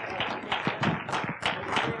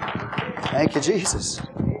 Thank you, Jesus.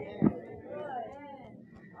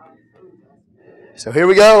 So here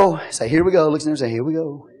we go. Say, here we go. Look at them and say, here we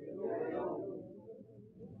go.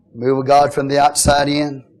 Move with God from the outside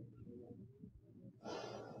in.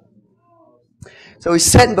 So he's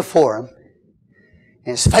sitting before him,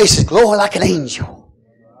 and his face is glowing like an angel.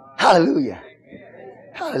 Hallelujah.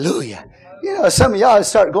 Hallelujah. Some of y'all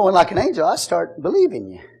start going like an angel, I start believing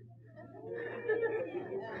you.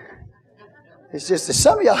 It's just that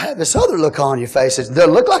some of y'all have this other look on your face. It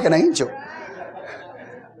doesn't look like an angel.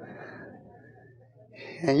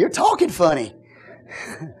 And you're talking funny.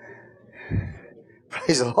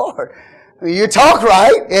 Praise the Lord. I mean, you talk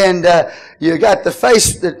right and you got the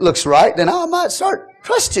face that looks right, then I might start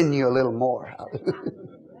trusting you a little more.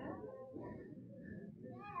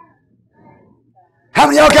 How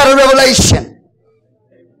many of y'all got a revelation?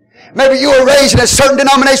 Maybe you were raised in a certain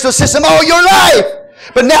denominational system all your life.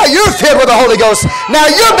 But now you're filled with the Holy Ghost. Now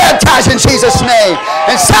you're baptized in Jesus' name.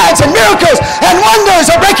 And signs and miracles and wonders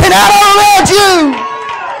are breaking out all around you.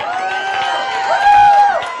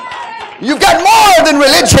 You've got more than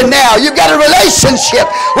religion now. You've got a relationship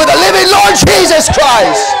with the living Lord Jesus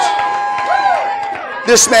Christ.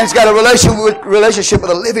 This man's got a relationship with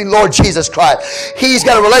the living Lord Jesus Christ. He's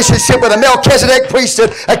got a relationship with a Melchizedek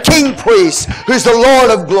priesthood, a king priest, who's the Lord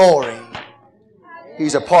of glory.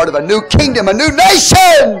 He's a part of a new kingdom, a new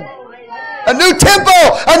nation, a new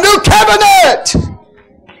temple, a new covenant.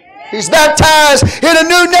 He's baptized in a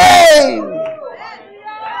new name.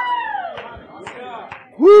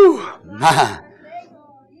 Woo!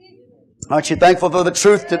 Aren't you thankful for the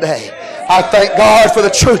truth today? I thank God for the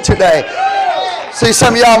truth today. See,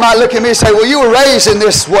 some of y'all might look at me and say, well, you were raised in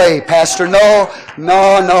this way, Pastor. No,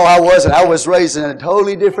 I wasn't. I was raised in a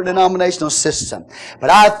totally different denominational system. But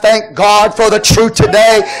I thank God for the truth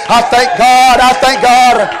today. I thank God.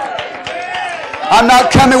 I'm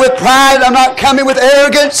not coming with pride. I'm not coming with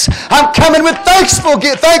arrogance. I'm coming with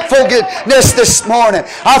thankfulness this morning.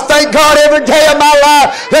 I thank God every day of my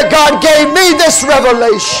life that God gave me this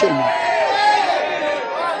revelation.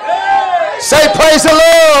 Say, praise the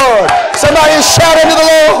Lord. Somebody shout unto the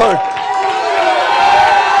Lord.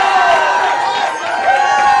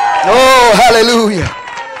 Oh, hallelujah.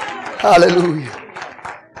 Hallelujah.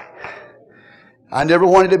 I never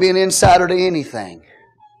wanted to be an insider to anything.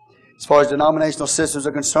 As far as denominational systems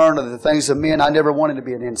are concerned, or the things of men, I never wanted to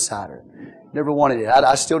be an insider. Never wanted it.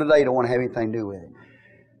 I still today don't want to have anything to do with it.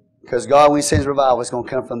 Because God, when He sends revival, it's going to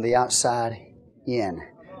come from the outside in.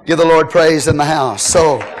 Give the Lord praise in the house.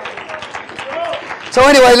 So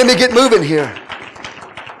anyway, let me get moving here.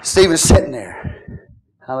 Stephen's sitting there.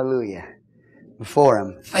 Hallelujah. Before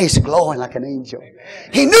him, face glowing like an angel.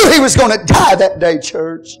 He knew he was going to die that day,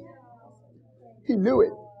 church. He knew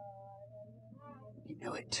it. He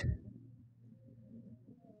knew it.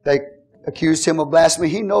 They accused him of blasphemy.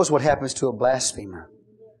 He knows what happens to a blasphemer.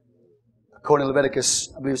 According to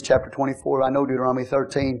Leviticus, I believe it's chapter 24, I know Deuteronomy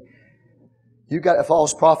 13. You got a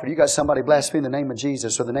false prophet. You got somebody blaspheming the name of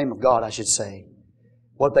Jesus, or the name of God, I should say.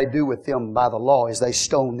 what they do with them by the law is they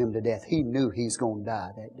stone them to death. He knew He's going to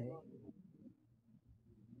die that day.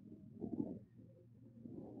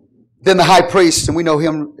 Then the high priest, and we know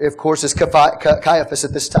him, of course, as Caiaphas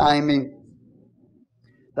at this time. Then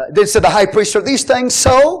said the high priest, "Are these things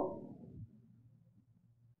so?"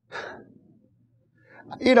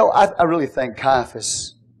 You know, I really think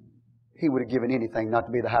Caiaphas, he would have given anything not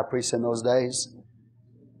to be the high priest in those days.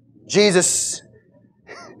 Jesus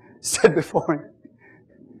stood before him.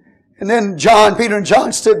 And then Peter and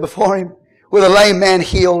John stood before him with a lame man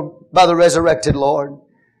healed by the resurrected Lord.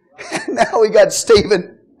 And now we got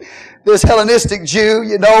Stephen, this Hellenistic Jew,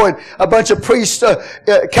 you know, and a bunch of priests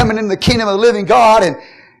coming into the kingdom of the living God. And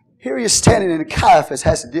here he is standing, and Caiaphas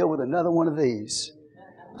has to deal with another one of these.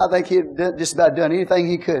 I think he had just about done anything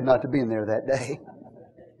he could not to be in there that day.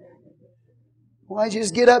 Why did you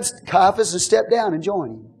just get up, Caiaphas, and step down and join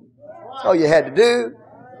him? That's all you had to do.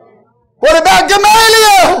 What about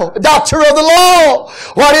Gamaliel, a doctor of the law?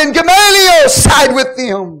 Why didn't Gamaliel side with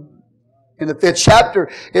them? In the 5th chapter,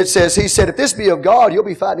 it says, he said, "If this be of God, you'll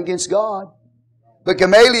be fighting against God." But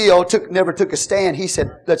Gamaliel never took a stand. He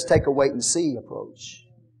said, "Let's take a wait and see approach.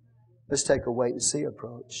 Let's take a wait and see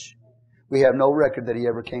approach." We have no record that he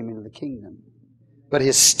ever came into the kingdom. But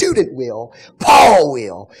his student will.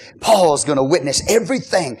 Paul's going to witness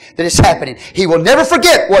everything that is happening. He will never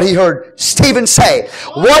forget what he heard Stephen say.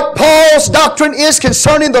 What Paul's doctrine is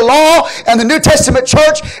concerning the law and the New Testament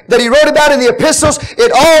church that he wrote about in the epistles,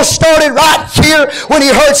 it all started right here when he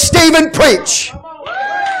heard Stephen preach.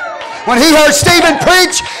 When he heard Stephen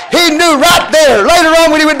preach, he knew right there, later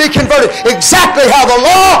on when he would be converted, exactly how the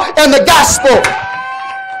law and the gospel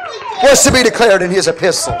was to be declared in his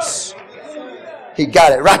epistles. He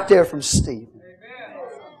got it right there from Stephen.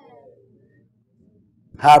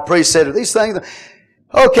 High priest said, "Are these things?"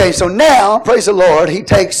 Okay, so now, praise the Lord, he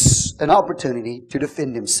takes an opportunity to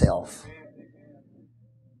defend himself.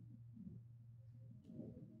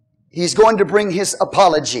 He's going to bring his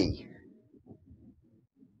apology.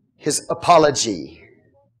 His apology.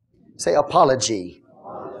 Say apology.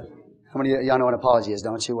 How many of y'all know what apology is,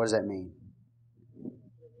 don't you? What does that mean?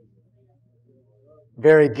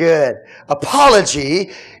 Very good.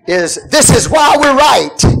 Apology is, this is why we're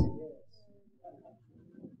right.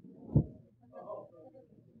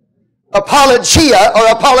 Apologia or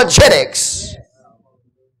apologetics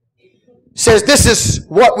says this is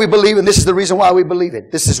what we believe and this is the reason why we believe it.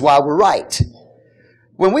 This is why we're right.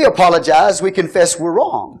 When we apologize, we confess we're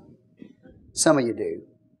wrong. Some of you do.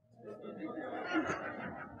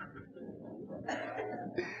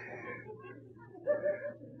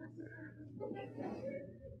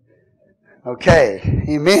 Okay,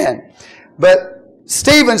 amen. But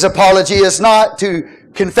Stephen's apology is not to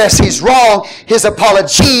confess he's wrong. His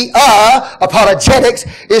apologia, apologetics,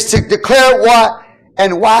 is to declare what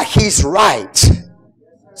and why he's right.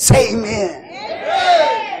 Say amen.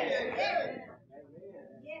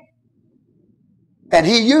 And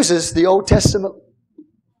he uses the Old Testament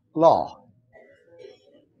law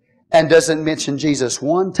and doesn't mention Jesus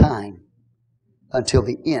one time until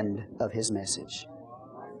the end of his message.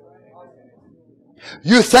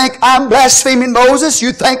 You think I'm blaspheming Moses?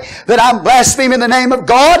 You think that I'm blaspheming the name of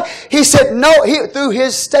God? He said, no, through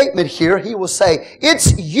his statement here, he will say,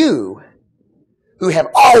 it's you who have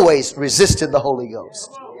always resisted the Holy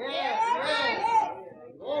Ghost.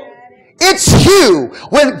 It's you,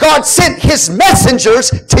 when God sent His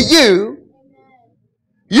messengers to you,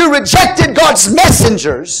 you rejected God's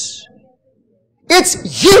messengers.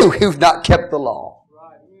 It's you who've not kept the law.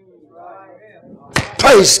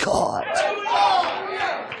 Praise God.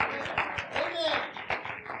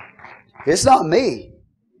 It's not me.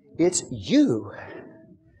 It's you.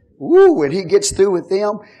 Ooh, when He gets through with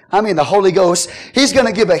them, the Holy Ghost, He's going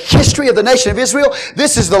to give a history of the nation of Israel.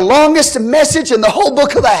 This is the longest message in the whole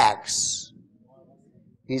book of Acts.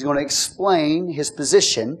 He's going to explain His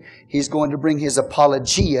position. He's going to bring His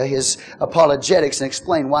apologia, His apologetics, and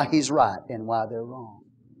explain why He's right and why they're wrong.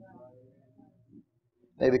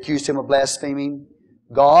 They've accused Him of blaspheming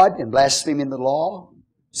God and blaspheming the law.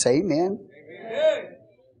 Say amen.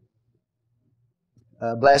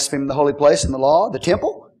 Blaspheming the holy place and the law, the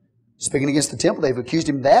temple. Speaking against the temple. They've accused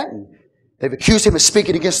Him of that. And they've accused Him of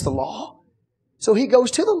speaking against the law. So He goes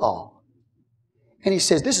to the law. And He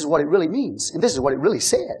says, this is what it really means. And this is what it really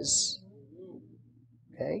says.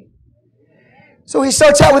 Okay? So He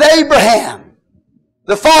starts out with Abraham,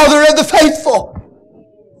 the father of the faithful.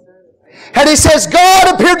 And He says,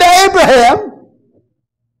 God appeared to Abraham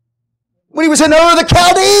when he was in Ur of the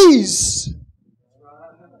Chaldees.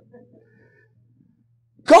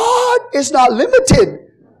 God is not limited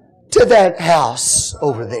to that house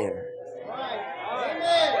over there.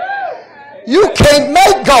 You can't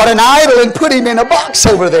make God an idol and put Him in a box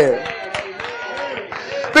over there.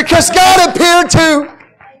 Because God appeared to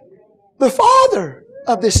the father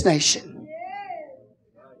of this nation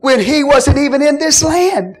when He wasn't even in this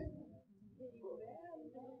land.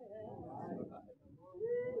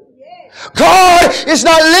 God is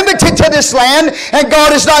not limited to this land, and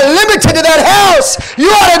God is not limited to that house. You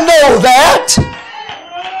ought to know that.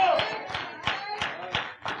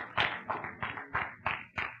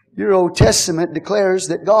 Your Old Testament declares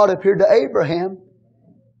that God appeared to Abraham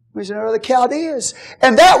who was in Ur of the Chaldees.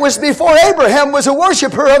 And that was before Abraham was a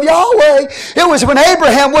worshiper of Yahweh. It was when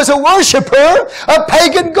Abraham was a worshiper of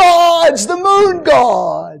pagan gods, the moon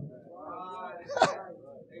god.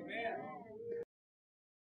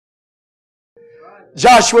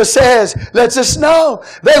 Joshua says, lets us know,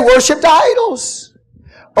 they worshipped idols.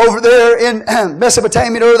 Over there in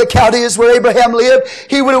Mesopotamia, or the Chaldees where Abraham lived,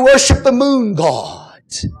 he would have worshipped the moon god.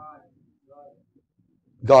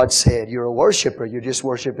 God said, you're a worshiper, you're just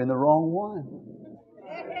worshiping the wrong one.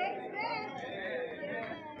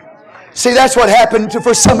 See, that's what happened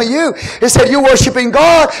for some of you. It said, you're worshiping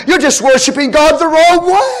God, you're just worshiping God the wrong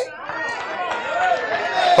way.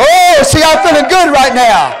 Oh, see, I'm feeling good right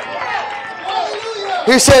now.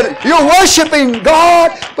 He said, you're worshiping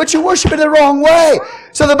God, but you're worshiping the wrong way.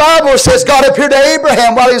 So the Bible says God appeared to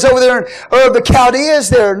Abraham while he was over there in Ur of the Chaldees.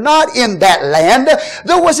 They're not in that land.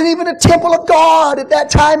 There wasn't even a temple of God at that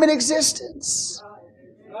time in existence.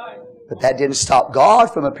 But that didn't stop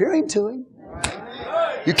God from appearing to him.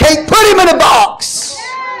 You can't put Him in a box.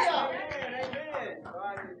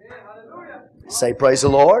 Say praise the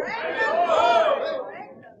Lord.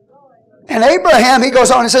 And Abraham, he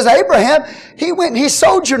goes on and says, Abraham, he went and he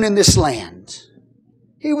sojourned in this land.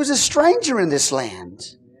 He was a stranger in this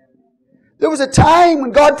land. There was a time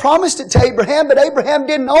when God promised it to Abraham, but Abraham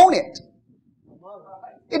didn't own it.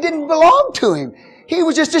 It didn't belong to him. He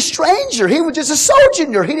was just a stranger. He was just a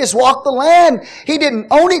sojourner. He just walked the land. He didn't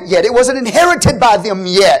own it yet. It wasn't inherited by them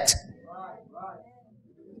yet.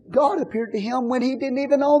 God appeared to him when he didn't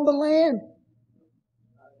even own the land.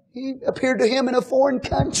 He appeared to him in a foreign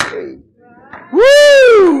country.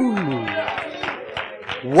 Woo!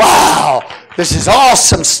 Wow! This is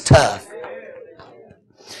awesome stuff.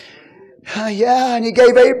 Yeah, and He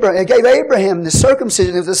gave Abraham the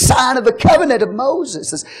circumcision. It was a sign of the covenant of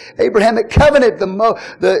Moses. This Abrahamic covenant,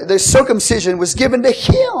 the circumcision was given to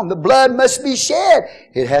him. The blood must be shed.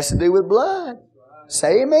 It has to do with blood.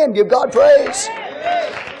 Say amen. Give God praise.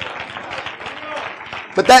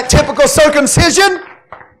 But that typical circumcision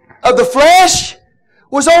of the flesh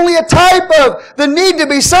was only a type of the need to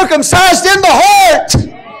be circumcised in the heart.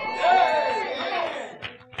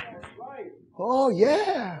 Oh,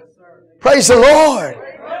 yeah. Praise the Lord.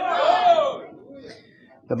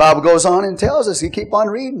 The Bible goes on and tells us, you keep on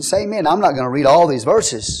reading, say amen. I'm not going to read all these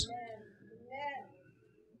verses.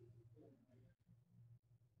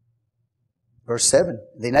 Verse 7.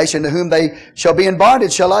 The nation to whom they shall be in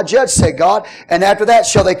bondage shall I judge, said God, and after that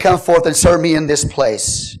shall they come forth and serve me in this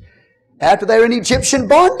place. After they're in Egyptian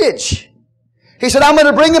bondage. He said, I'm going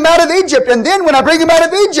to bring them out of Egypt. And then when I bring them out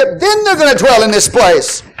of Egypt, then they're going to dwell in this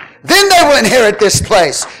place. Then they will inherit this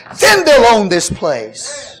place. Then they'll own this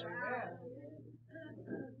place.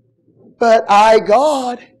 But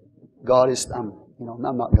God is, I'm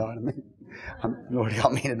not God. Lord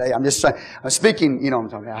help me today. I'm speaking, I'm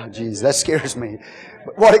talking, oh geez, that scares me.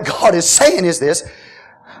 But what God is saying is this,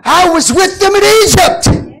 I was with them in Egypt.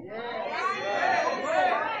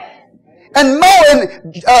 And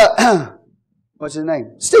what's his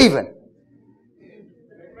name? Stephen.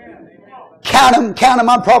 Count them.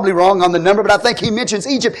 I'm probably wrong on the number, but I think he mentions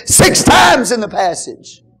Egypt 6 times in the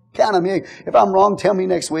passage. Count them. If I'm wrong, tell me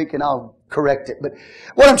next week and I'll correct it. But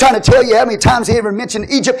what I'm trying to tell you, how many times he ever mentioned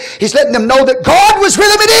Egypt, he's letting them know that God was with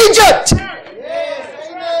them in Egypt.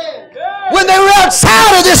 When they were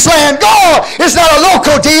outside of this land, God is not a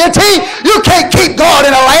local deity. You can't keep God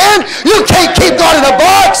in a land. You can't keep God in a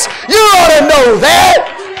box. You ought to know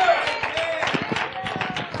that.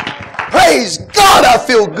 Praise God, I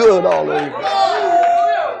feel good all over.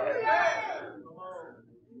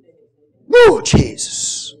 Oh,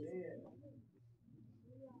 Jesus.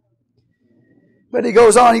 But he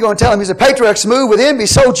goes on, he's going to tell him, he's a patriarch's move with envy,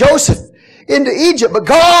 sold Joseph into Egypt, but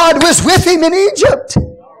God was with him in Egypt.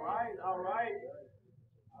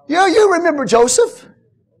 You remember Joseph?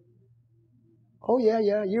 Oh, yeah.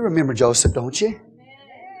 You remember Joseph, don't you?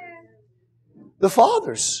 The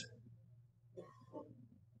fathers.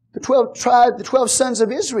 The 12 sons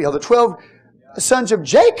of Israel, the 12 sons of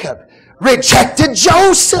Jacob rejected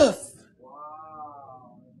Joseph.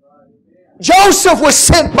 Joseph was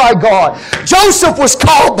sent by God. Joseph was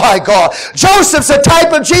called by God. Joseph's a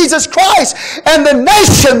type of Jesus Christ. And the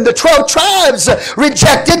nation, the 12 tribes,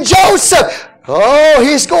 rejected Joseph. Oh,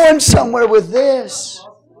 he's going somewhere with this.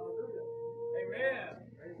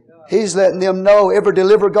 He's letting them know every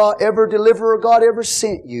deliverer God ever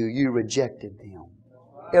sent you, you rejected them.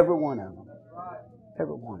 Every one of them.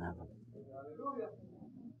 Every one of them.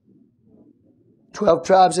 12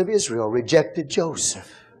 tribes of Israel rejected Joseph.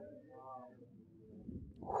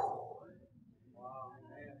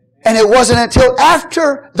 And it wasn't until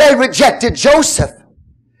after they rejected Joseph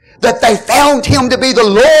that they found him to be the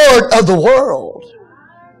Lord of the world.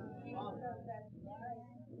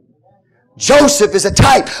 Joseph is a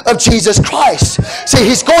type of Jesus Christ. See,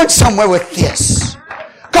 he's going somewhere with this.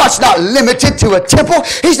 God's not limited to a temple.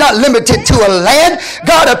 He's not limited to a land.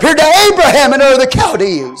 God appeared to Abraham and Ur the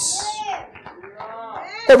Chaldees.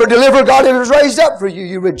 Every deliverer God ever raised up for you,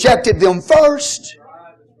 you rejected them first.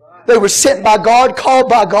 They were sent by God, called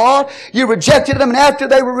by God. You rejected them, and after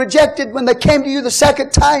they were rejected, when they came to you the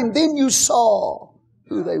second time, then you saw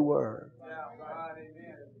who they were.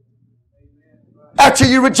 After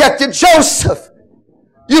you rejected Joseph,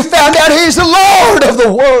 you found out He's the Lord of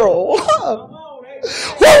the world.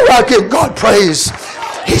 Well, I give God praise.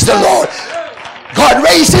 He's the Lord. God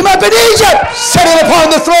raised Him up in Egypt, set Him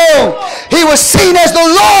upon the throne. He was seen as the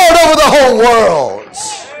Lord over the whole world.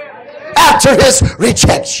 After His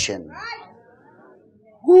rejection.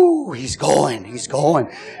 Woo, He's going.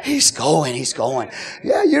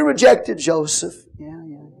 Yeah, you rejected Joseph. Yeah.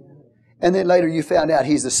 And then later you found out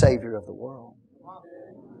He's the Savior of the world.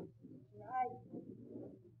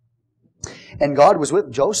 And God was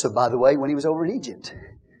with Joseph, by the way, when he was over in Egypt.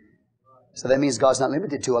 So that means God's not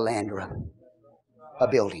limited to a land or a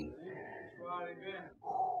building.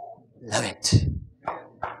 Love it.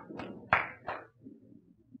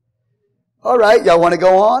 All right, y'all want to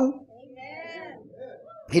go on?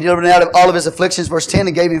 He delivered him out of all of his afflictions, verse 10,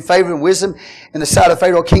 and gave him favor and wisdom in the sight of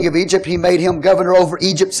Pharaoh, king of Egypt. He made him governor over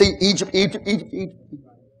Egypt. See, Egypt.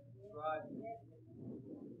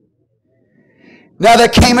 Now there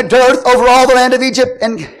came a dearth over all the land of Egypt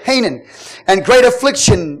and Canaan, and great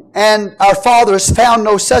affliction, and our fathers found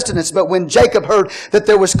no sustenance. But when Jacob heard that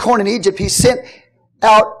there was corn in Egypt, he sent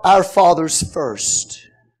out our fathers first.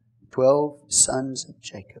 12 sons of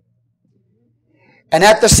Jacob. And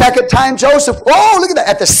at the second time, Joseph, oh, look at that,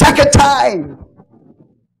 at the second time.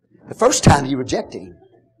 The first time you rejected him.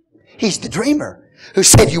 He's the dreamer who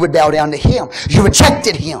said you would bow down to him. You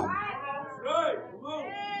rejected him.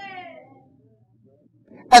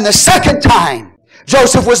 And the second time,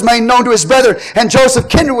 Joseph was made known to his brethren, and Joseph's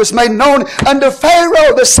kindred was made known unto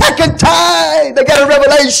Pharaoh. The second time, they got a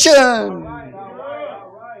revelation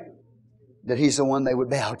that he's the one they would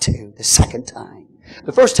bow to. The second time.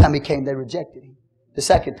 The first time he came, they rejected him. The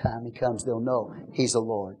second time he comes, they'll know he's the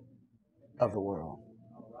Lord of the world.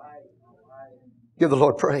 Give the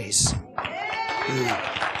Lord praise.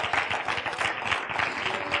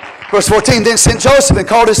 Verse 14, then sent Joseph and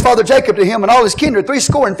called his father Jacob to him and all his kindred,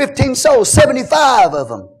 75 souls, 75 of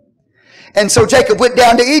them. And so Jacob went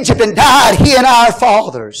down to Egypt and died, he and our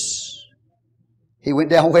fathers. He went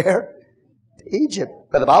down where? To Egypt.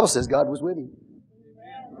 But the Bible says God was with him.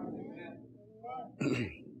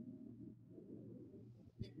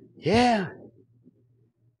 Yeah.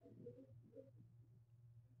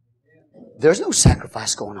 There's no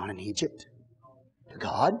sacrifice going on in Egypt to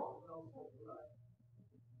God.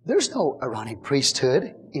 There's no Aaronic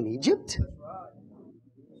priesthood in Egypt.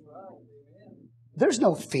 There's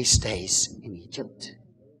no feast days in Egypt.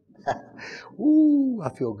 Ooh, I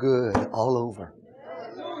feel good all over.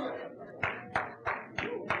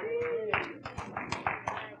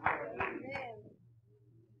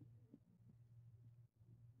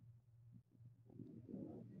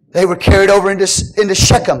 They were carried over into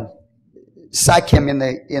Shechem. Sychem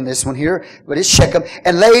in this one here, but it's Shechem,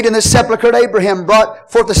 and laid in the sepulchre of Abraham,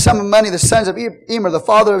 brought forth the sum of money, the sons of Emer, the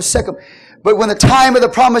father of Shechem. But when the time of the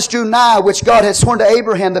promise drew nigh, which God had sworn to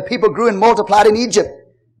Abraham, the people grew and multiplied in Egypt.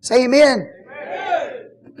 Say amen.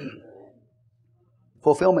 Amen.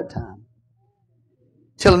 Fulfillment time.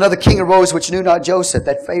 Till another king arose which knew not Joseph.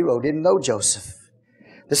 That Pharaoh didn't know Joseph.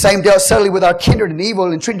 The same dealt subtly with our kindred and evil,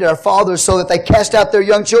 and treated our fathers so that they cast out their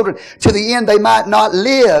young children to the end they might not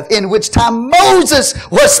live, in which time Moses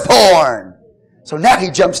was born. So now he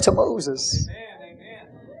jumps to Moses.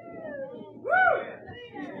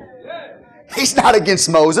 He's not against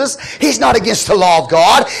Moses. He's not against the law of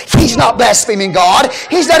God. He's not blaspheming God.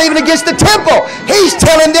 He's not even against the temple. He's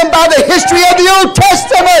telling them by the history of the Old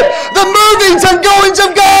Testament, the movings and goings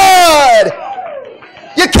of God.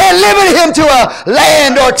 You can't limit Him to a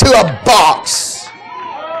land or to a box.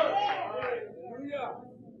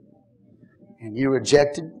 And you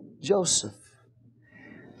rejected Joseph.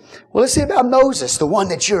 Well, let's see about Moses, the one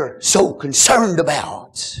that you're so concerned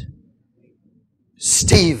about.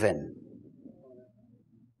 Stephen,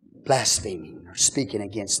 blaspheming or speaking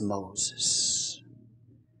against Moses.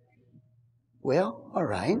 Well, all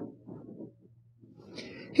right.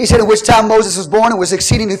 He said, at which time Moses was born and was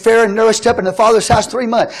exceedingly fair and nourished up in the father's house 3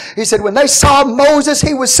 months. He said, when they saw Moses,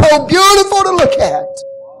 he was so beautiful to look at.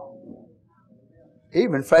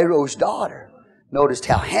 Even Pharaoh's daughter noticed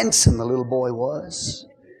how handsome the little boy was.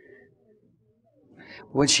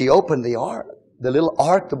 When she opened the ark, the little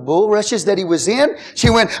ark, the bulrushes that he was in, she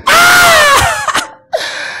went, ah!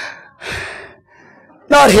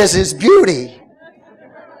 Not his beauty.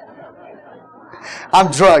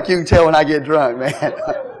 I'm drunk. You can tell when I get drunk, man.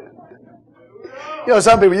 You know,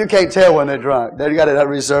 some people, you can't tell when they're drunk. They've got it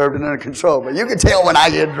reserved and under control. But you can tell when I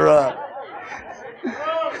get drunk.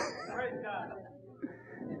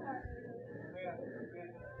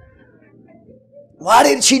 Why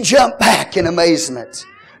did she jump back in amazement?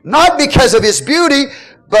 Not because of his beauty,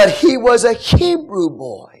 but he was a Hebrew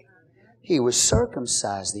boy. He was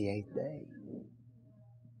circumcised the 8th day.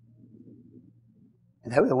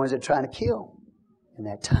 And they were the ones that were trying to kill in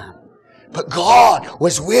that time. But God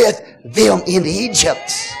was with them in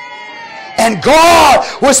Egypt. And God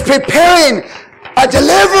was preparing a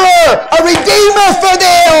deliverer, a redeemer for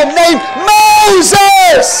them named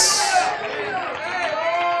Moses,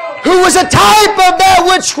 who was a type of that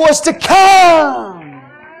which was to come.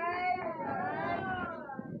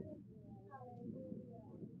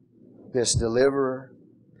 This deliverer.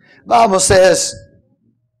 The Bible says,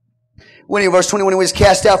 when in verse 20, when he was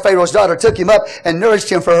cast out, Pharaoh's daughter took him up and nourished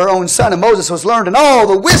him for her own son. And Moses was learned in all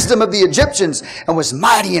the wisdom of the Egyptians and was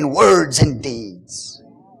mighty in words and deeds.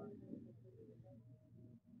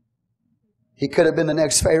 He could have been the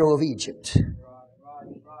next Pharaoh of Egypt.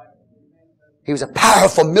 He was a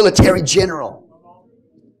powerful military general.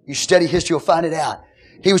 You study history, you'll find it out.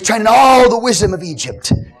 He was trained in all the wisdom of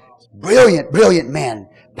Egypt. Brilliant, brilliant man.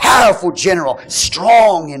 Powerful general.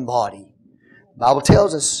 Strong in body. The Bible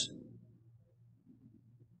tells us,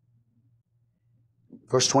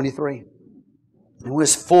 verse 23. And when he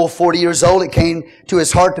was full 40 years old, it came to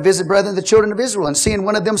his heart to visit brethren, the children of Israel. And seeing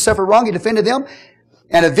one of them suffer wrong, he defended them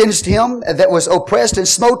and avenged him that was oppressed and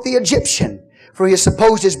smote the Egyptian. For he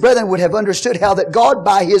supposed his brethren would have understood how that God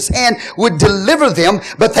by his hand would deliver them,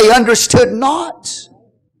 but they understood not.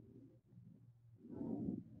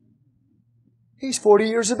 He's 40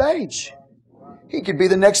 years of age. He could be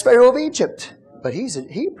the next Pharaoh of Egypt, but he's a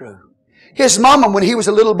Hebrew. His mama, when he was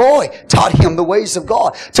a little boy, taught him the ways of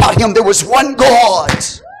God. Taught him there was one God.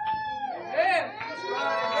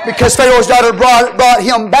 Because Pharaoh's daughter brought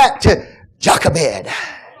him back to Jochebed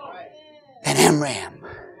and Amram.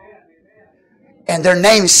 And their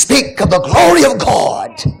names speak of the glory of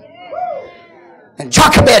God. And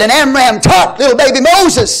Jochebed and Amram taught little baby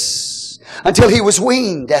Moses until he was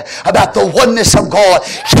weaned about the oneness of God.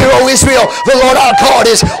 Hear, O Israel, the Lord our God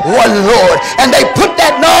is one Lord. And they put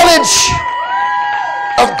that knowledge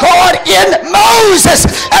of God in Moses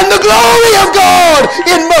and the glory of God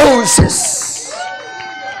in Moses.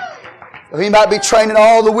 He might be trained in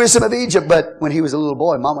all the wisdom of Egypt, but when he was a little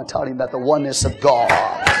boy, Mama taught him about the oneness of God.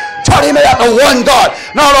 Taught him about the one God.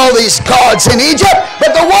 Not all these gods in Egypt,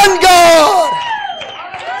 but the one God.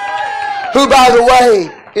 Who, by the way,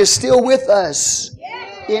 is still with us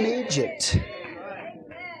in Egypt.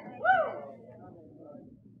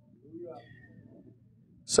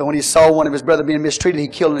 So when he saw one of his brothers being mistreated, he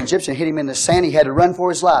killed an Egyptian, hit him in the sand. He had to run for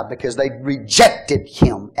his life because they rejected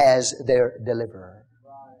him as their deliverer.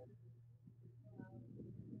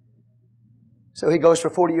 So he goes for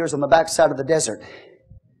 40 years on the backside of the desert.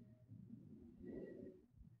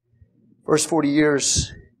 First 40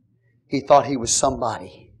 years, he thought he was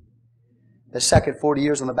somebody. The second 40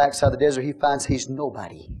 years on the backside of the desert, he finds he's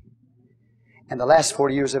nobody. And the last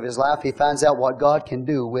 40 years of his life, he finds out what God can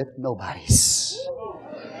do with nobodies.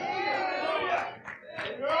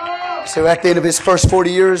 So at the end of his first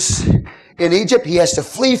 40 years in Egypt, he has to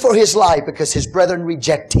flee for his life because his brethren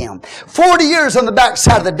reject him. 40 years on the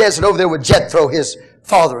backside of the desert over there with Jethro, his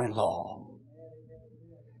father-in-law.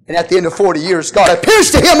 And at the end of 40 years, God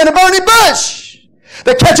appears to him in a burning bush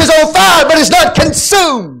that catches on fire but is not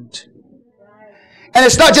consumed. And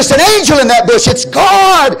it's not just an angel in that bush, it's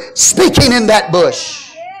God speaking in that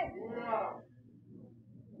bush.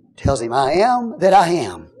 Tells him, I am that I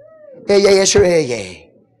am.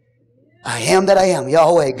 I am that I am,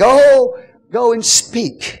 Yahweh. Go and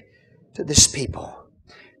speak to this people.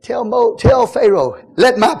 Tell Pharaoh,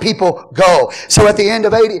 let my people go. So at the end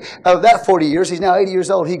of that 40 years, he's now 80 years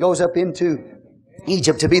old, he goes up into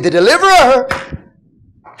Egypt to be the deliverer,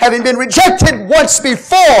 having been rejected once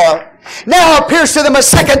before, now appears to them a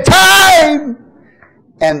second time.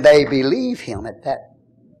 And they believe him at that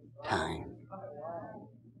time.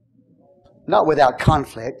 Not without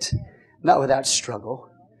conflict, not without struggle,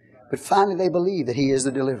 but finally they believe that he is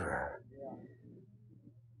the deliverer.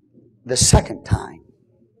 The second time.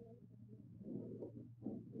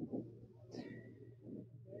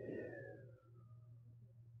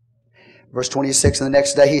 Verse 26, and the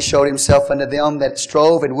next day he showed himself unto them that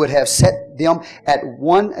strove and would have set them at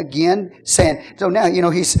one again, saying, so now,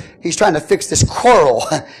 he's trying to fix this quarrel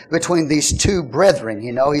between these two brethren,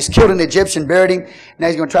 He's killed an Egyptian, buried him, now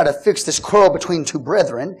he's going to try to fix this quarrel between two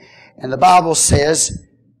brethren. And the Bible says,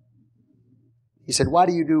 he said, why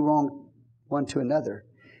do you do wrong one to another?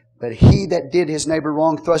 But he that did his neighbor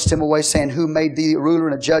wrong thrust him away, saying, who made thee a ruler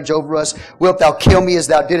and a judge over us? Wilt thou kill me as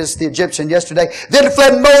thou didst the Egyptian yesterday? Then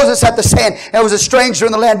fled Moses at the sand, and was a stranger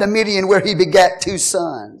in the land of Midian, where he begat 2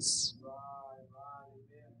 sons.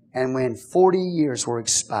 And when 40 years were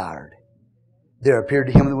expired, there appeared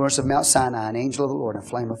to him in the wilderness of Mount Sinai an angel of the Lord in a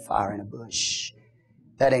flame of fire in a bush.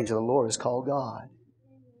 That angel of the Lord is called God.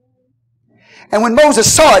 And when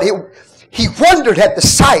Moses saw it, he wondered at the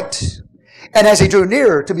sight. And as he drew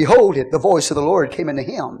nearer to behold it, the voice of the Lord came into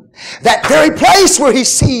him. That very place where he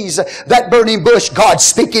sees that burning bush, God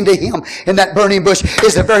speaking to him in that burning bush,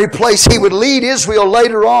 is the very place he would lead Israel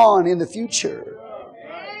later on in the future.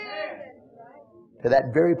 To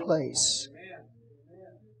that very place.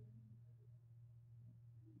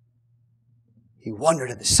 He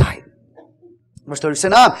wondered at the sight. Verse 30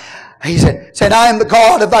 said, I am the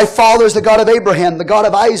God of thy fathers, the God of Abraham, the God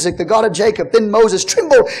of Isaac, the God of Jacob. Then Moses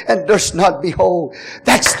trembled and durst not behold.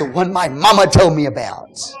 That's the one my mama told me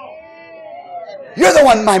about. You're the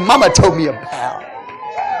one my mama told me about.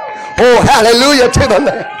 Oh, hallelujah to the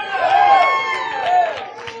Lamb.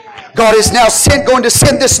 God is now going to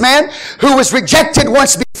send this man who was rejected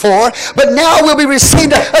once before, but now will be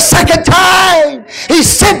received a second time. He's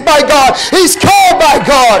sent by God. He's called by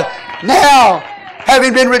God. Now,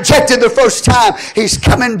 having been rejected the first time, he's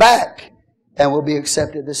coming back and will be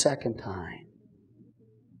accepted the second time.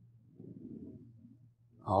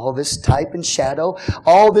 All this type and shadow,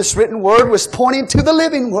 all this written word was pointing to the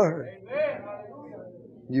living word.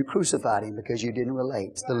 You crucified him because you didn't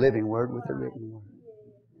relate the living word with the written word.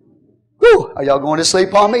 Whew, are y'all going to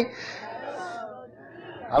sleep on me?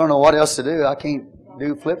 I don't know what else to do. I can't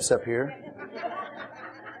do flips up here.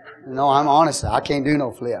 No, I'm honest. I can't do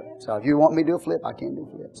no flip. So if you want me to do a flip, I can't do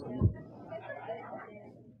flips.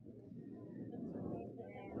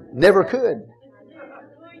 Never could.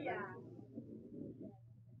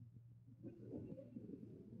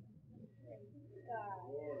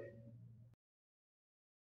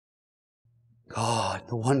 God,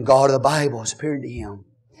 the one God of the Bible, has appeared to him.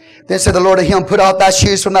 Then said the Lord to him, put off thy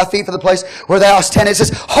shoes from thy feet, for the place where thou standest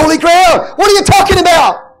is holy ground. What are you talking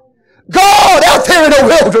about? God out there in a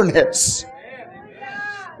wilderness.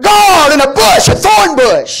 God in a bush, a thorn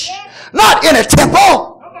bush. Not in a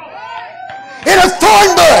temple. In a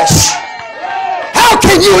thorn bush. How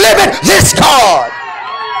can you limit this God?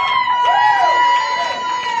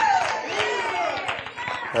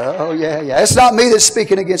 Oh, yeah. It's not me that's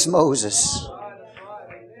speaking against Moses.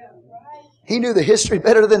 He knew the history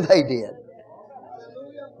better than they did.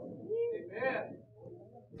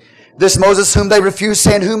 This Moses whom they refused,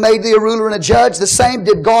 saying, who made thee a ruler and a judge? The same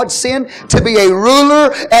did God send to be a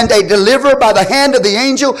ruler and a deliverer by the hand of the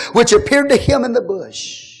angel which appeared to him in the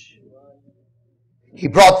bush. He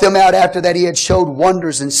brought them out after that he had showed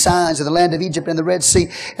wonders and signs in the land of Egypt and the Red Sea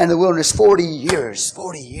and the wilderness 40 years.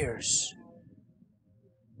 40 years.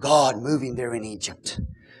 God moving there in Egypt.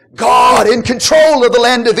 God in control of the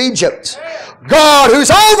land of Egypt. God who's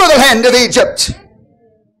over the land of Egypt.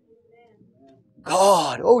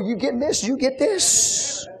 God, oh, you getting this? You get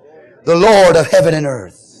this. The Lord of heaven and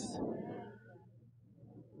earth.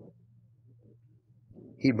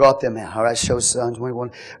 He brought them out. All right, shows Psalm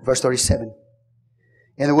 21, verse 37.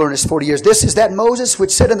 In the wilderness 40 years. This is that Moses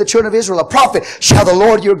which said unto the children of Israel, a prophet shall the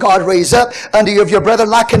Lord your God raise up unto you of your brethren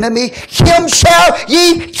like unto me. Him shall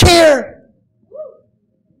ye hear.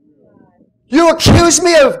 You accuse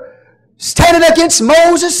me of standing against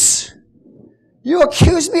Moses? You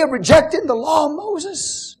accuse me of rejecting the law of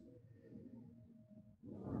Moses?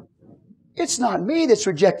 It's not me that's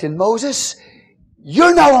rejecting Moses.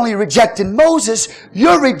 You're not only rejecting Moses,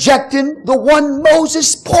 you're rejecting the one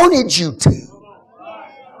Moses pointed you to.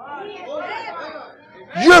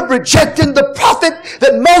 You're rejecting the prophet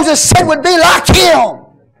that Moses said would be like him.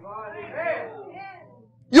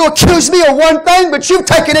 You accuse me of one thing, but you've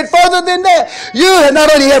taken it further than that. You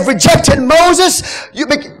not only have rejected Moses,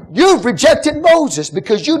 you've rejected Moses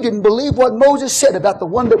because you didn't believe what Moses said about the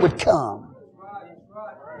one that would come.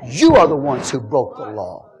 You are the ones who broke the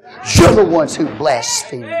law. You're the ones who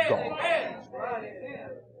blasphemed God.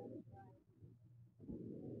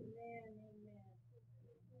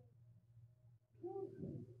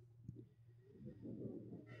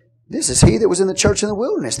 This is he that was in the church in the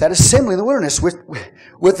wilderness, that assembly in the wilderness,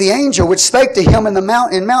 with the angel which spake to him in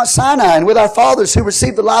Mount Sinai, and with our fathers who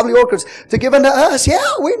received the lively oracles to give unto us. Yeah,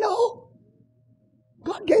 we know.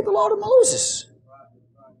 God gave the law to Moses.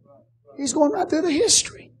 He's going right through the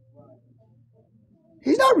history.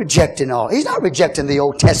 He's not rejecting He's not rejecting the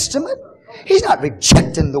Old Testament. He's not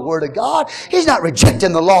rejecting the Word of God. He's not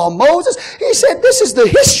rejecting the law of Moses. He said this is the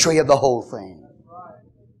history of the whole thing.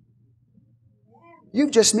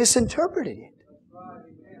 You've just misinterpreted it.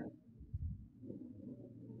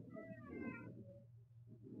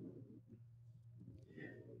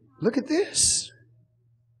 Look at this.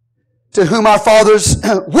 To whom our fathers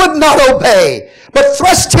would not obey, but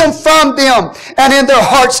thrust him from them, and in their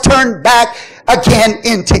hearts turned back again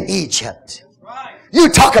into Egypt. You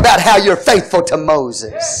talk about how you're faithful to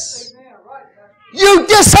Moses. You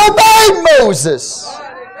disobeyed Moses.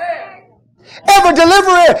 Every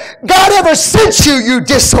deliverer God ever sent you, you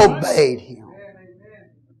disobeyed Him.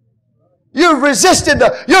 You resisted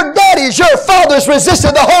your daddies, your fathers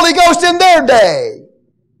resisted the Holy Ghost in their day.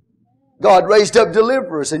 God raised up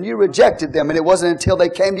deliverers and you rejected them, and it wasn't until they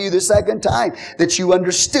came to you the second time that you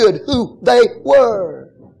understood who they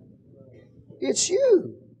were. It's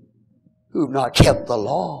you who've not kept the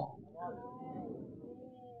law.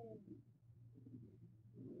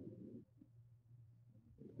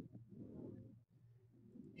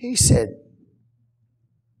 He said,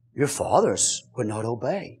 your fathers would not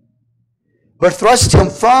obey, but thrust him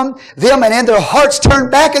from them, and in their hearts turned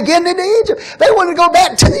back again into Egypt. They wanted to go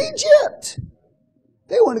back to Egypt.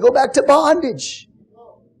 They wanted to go back to bondage.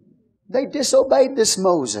 They disobeyed this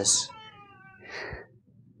Moses.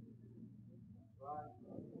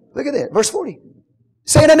 Look at that, verse 40.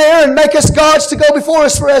 Saying unto Aaron, make us gods to go before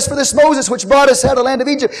us, for this Moses which brought us out of the land of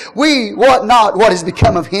Egypt. We wot not what is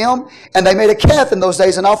become of him. And they made a calf in those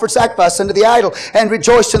days and offered sacrifice unto the idol and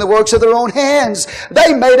rejoiced in the works of their own hands.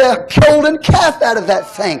 They made a golden calf out of that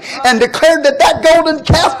thing and declared that that golden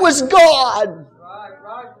calf was God.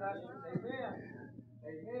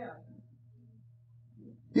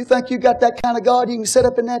 You think you got that kind of God you can set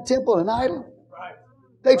up in that temple, an idol?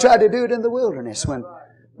 They tried to do it in the wilderness when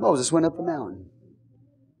Moses went up the mountain.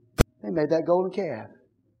 They made that golden calf.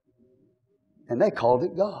 And they called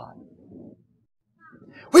it God.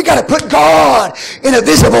 We've got to put God in a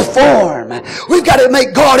visible form. We've got to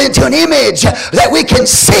make God into an image that we can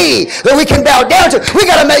see, that we can bow down to. We've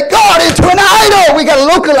got to make God into an idol. We've got to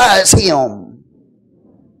localize Him.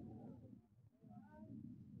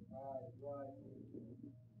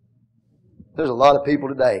 There's a lot of people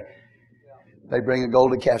today, they bring a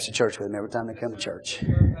golden calf to church with them every time they come to church.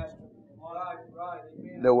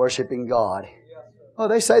 They're worshiping God. Oh,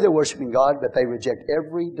 they say they're worshiping God, but they reject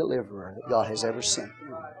every deliverer that God has ever sent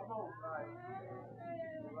them.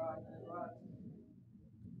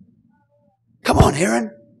 Come on,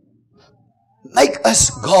 Aaron. Make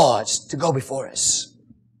us gods to go before us.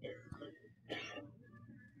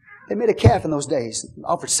 They made a calf in those days,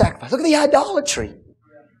 offered sacrifice. Look at the idolatry.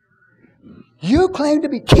 You claim to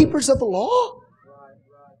be keepers of the law?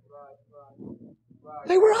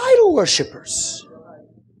 They were idol worshippers.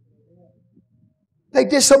 They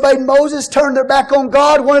disobeyed Moses, turned their back on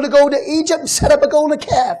God, wanted to go to Egypt and set up a golden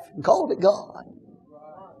calf and called it God.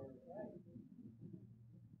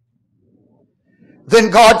 Then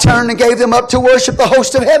God turned and gave them up to worship the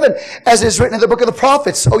host of heaven, as is written in the book of the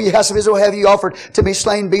prophets. O ye house of Israel, have ye offered to me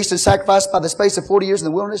slain beasts and sacrificed by the space of 40 years in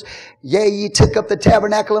the wilderness? Yea, ye took up the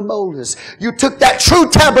tabernacle of Moses. You took that true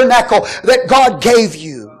tabernacle that God gave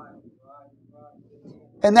you.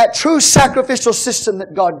 And that true sacrificial system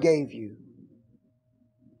that God gave you.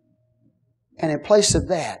 And in place of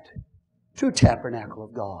that, true tabernacle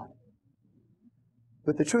of God.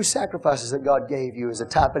 But the true sacrifices that God gave you is a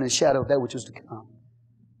type and a shadow of that which was to come.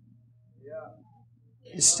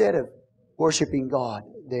 Instead of worshiping God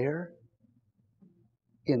there,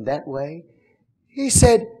 in that way, he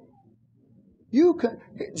said,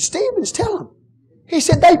 Stephen's telling him. He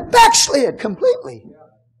said they backslid completely.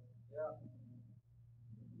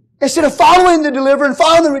 Instead of following the deliverer and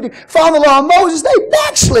following the law of Moses, they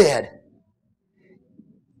backslid.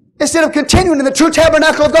 Instead of continuing in the true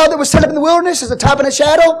tabernacle of God that was set up in the wilderness as a type and a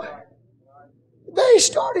shadow, they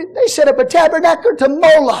set up a tabernacle to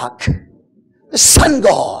Moloch, the sun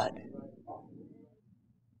god.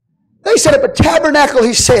 They set up a tabernacle,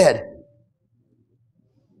 he said,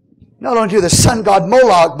 not only to the sun god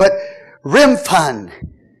Moloch, but Remphan.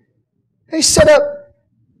 They set up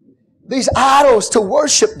these idols to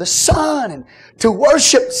worship the sun and to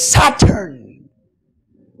worship Saturn.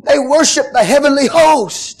 They worship the heavenly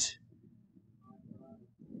host.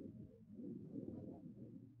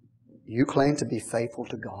 You claim to be faithful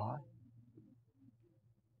to God?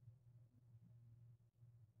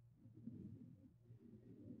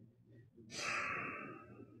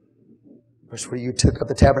 Verse where you took up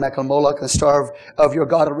the tabernacle of Moloch and the star of your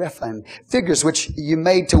god of Rephaim, figures which you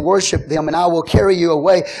made to worship them, and I will carry you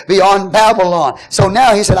away beyond Babylon. So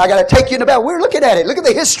now he said, I got to take you into Babylon. We're looking at it. Look at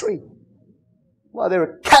the history. Well, they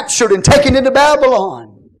were captured and taken into Babylon.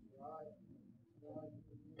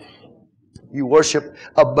 You worship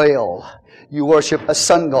a Baal. You worship a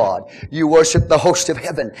sun god. You worship the host of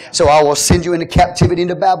heaven. So I will send you into captivity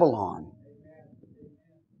into Babylon.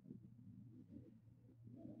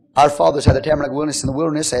 Our fathers had the tabernacle in the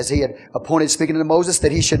wilderness, as he had appointed, speaking to Moses,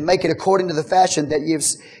 that he should make it according to the fashion that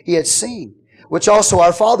he had seen. Which also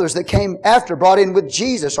our fathers that came after brought in with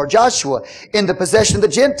Jesus, or Joshua, in the possession of the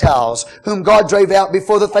Gentiles, whom God drave out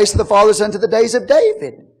before the face of the fathers unto the days of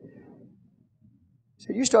David.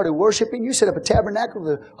 So you started worshiping, you set up a tabernacle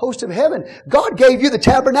of the host of heaven. God gave you the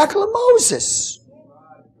tabernacle of Moses.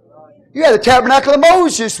 You had the tabernacle of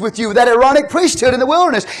Moses with you, that Aaronic priesthood in the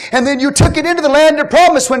wilderness. And then you took it into the land of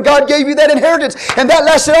promise when God gave you that inheritance. And that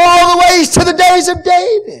lasted all the ways to the days of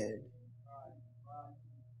David.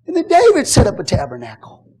 And then David set up a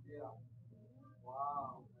tabernacle.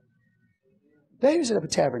 David set up a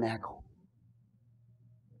tabernacle.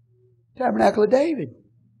 Tabernacle of David.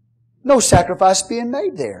 No sacrifice being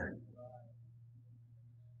made there.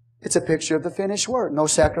 It's a picture of the finished work. No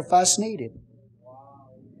sacrifice needed.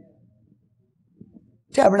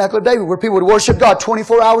 Tabernacle of David, where people would worship God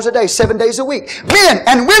 24 hours a day, 7 days a week. Men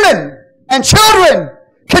and women and children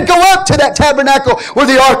could go up to that tabernacle where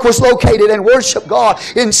the ark was located and worship God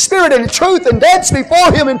in spirit and in truth and dance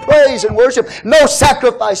before Him in praise and worship. No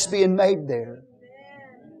sacrifice being made there.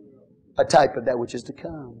 A type of that which is to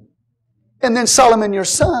come. And then Solomon, your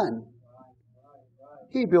son,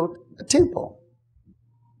 he built a temple.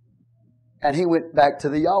 And he went back to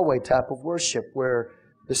the Yahweh type of worship where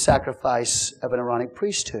the sacrifice of an Aaronic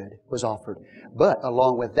priesthood was offered. But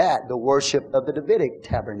along with that, the worship of the Davidic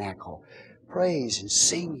tabernacle. Praise and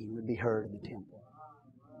singing would be heard in the temple.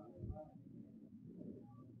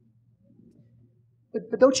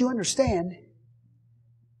 But don't you understand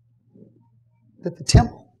that the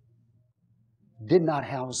temple did not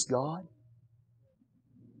house God?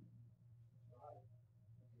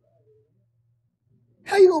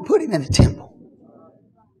 How are you going to put Him in the temple?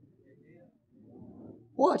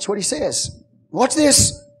 Watch what he says. Watch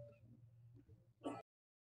this.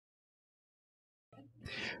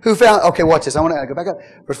 Who found, okay, watch this. I want to go back up.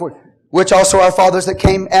 Verse 4. Which also our fathers that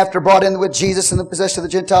came after brought in with Jesus in the possession of the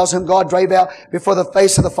Gentiles, whom God drave out before the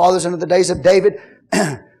face of the fathers under the days of David,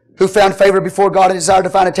 who found favor before God and desired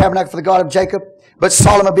to find a tabernacle for the God of Jacob. But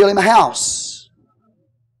Solomon built him a house.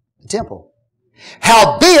 The temple.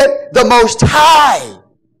 Howbeit the Most High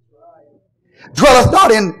dwelleth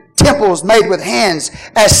not in temples made with hands,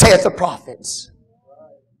 as saith the prophets.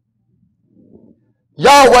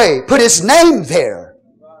 Yahweh put His name there.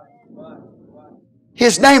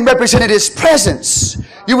 His name represented His presence.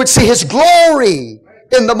 You would see His glory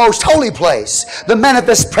in the most holy place, the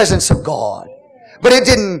manifest presence of God. But it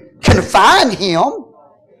didn't confine Him.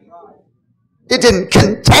 It didn't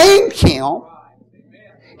contain Him.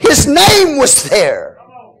 His name was there.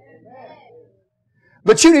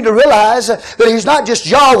 But you need to realize that He's not just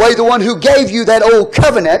Yahweh, the one who gave you that old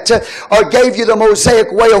covenant or gave you the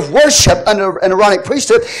Mosaic way of worship under an Aaronic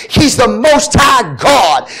priesthood. He's the Most High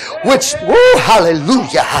God, which, whoa,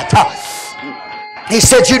 hallelujah. He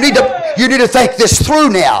said, you need to think this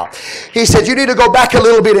through now. He said, you need to go back a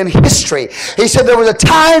little bit in history. He said, there was a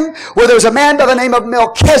time where there was a man by the name of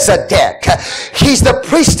Melchizedek. He's the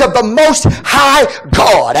priest of the Most High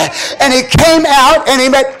God. And he came out and he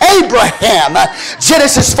met Abraham.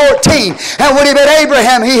 Genesis 14. And when he met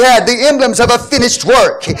Abraham, he had the emblems of a finished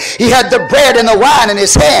work. He had the bread and the wine in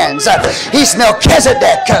his hands. He's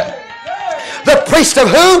Melchizedek. The priest of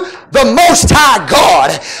who? The Most High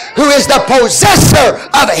God, who is the possessor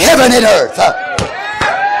of heaven and earth.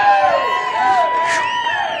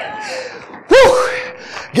 Whew.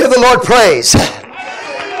 Give the Lord praise.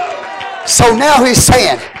 So now He's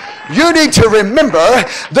saying, you need to remember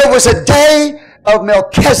there was a day of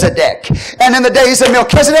Melchizedek. And in the days of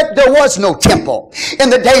Melchizedek, there was no temple. In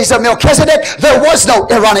the days of Melchizedek, there was no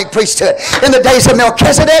Aaronic priesthood. In the days of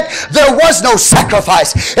Melchizedek, there was no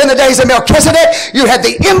sacrifice. In the days of Melchizedek, you had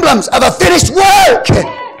the emblems of a finished work.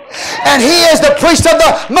 And He is the priest of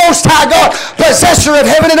the Most High God, possessor of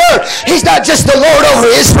heaven and earth. He's not just the Lord over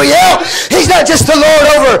Israel. He's not just the Lord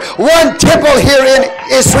over one temple here in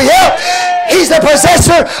Israel. He's the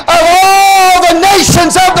possessor of all the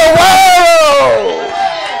nations of the world.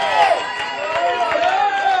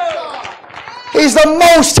 He's the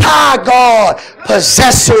Most High God,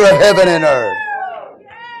 possessor of heaven and earth.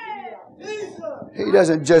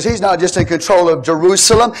 He's not just in control of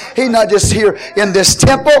Jerusalem. He's not just here in this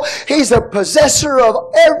temple. He's the possessor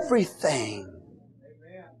of everything.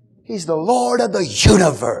 He's the Lord of the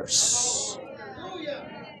universe.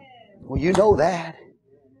 Well, you know that.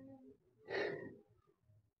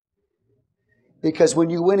 Because when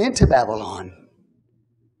you went into Babylon,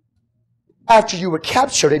 after you were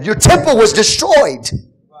captured and your temple was destroyed,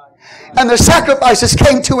 and the sacrifices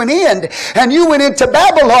came to an end, and you went into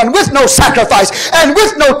Babylon with no sacrifice and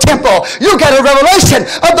with no temple, you got a revelation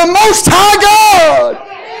of the Most High God.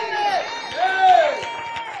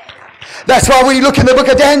 That's why when you look in the book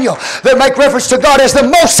of Daniel, they make reference to God as the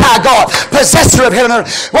Most High God, possessor of heaven and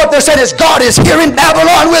earth. What they're saying is God is here in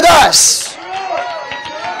Babylon with us.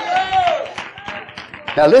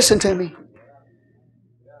 Now listen to me.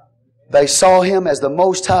 They saw Him as the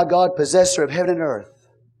Most High God, possessor of heaven and earth.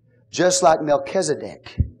 Just like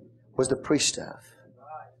Melchizedek was the priest of.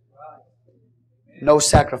 No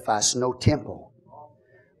sacrifice, no temple.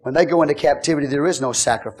 When they go into captivity, there is no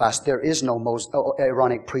sacrifice. There is no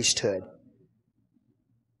Aaronic priesthood.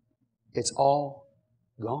 It's all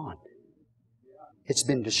gone. It's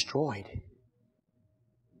been destroyed.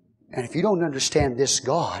 And if you don't understand this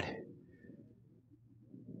God,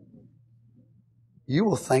 you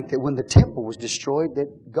will think that when the temple was destroyed,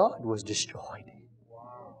 that God was destroyed.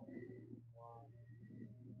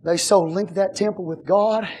 They so linked that temple with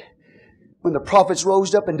God. When the prophets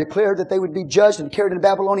rose up and declared that they would be judged and carried into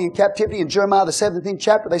Babylonian captivity in Jeremiah the 17th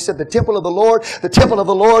chapter, they said, the temple of the Lord, the temple of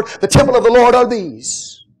the Lord, the temple of the Lord are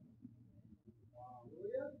these.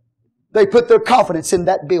 They put their confidence in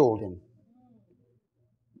that building.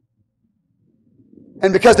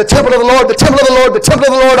 And because the temple of the Lord, the temple of the Lord, the temple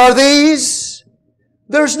of the Lord are these,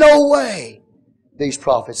 there's no way these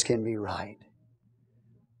prophets can be right.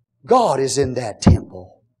 God is in that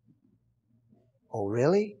temple. Oh,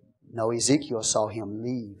 really? No, Ezekiel saw Him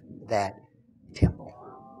leave that temple.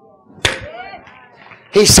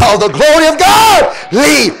 He saw the glory of God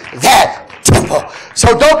leave that temple.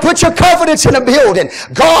 So don't put your confidence in a building.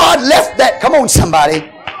 God left that. Come on,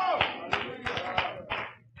 somebody.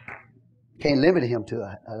 Can't limit Him to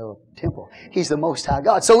a little temple. He's the Most High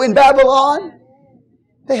God. So in Babylon,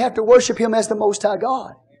 they have to worship Him as the Most High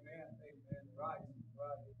God.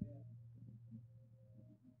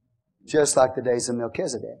 Just like the days of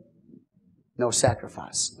Melchizedek. No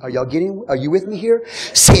sacrifice. Are you with me here?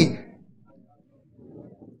 See,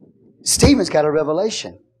 Stephen's got a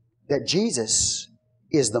revelation that Jesus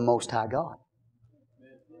is the Most High God.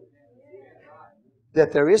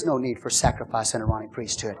 That there is no need for sacrifice and Aaronic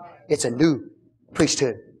priesthood. It's a new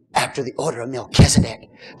priesthood after the order of Melchizedek,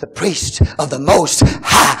 the priest of the Most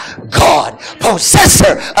High God,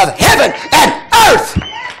 possessor of heaven and earth.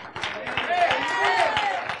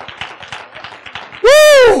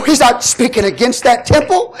 Woo! He's not speaking against that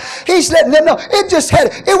temple. He's letting them know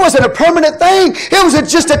it wasn't a permanent thing. It was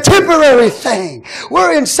just a temporary thing.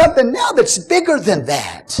 We're in something now that's bigger than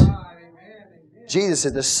that. Jesus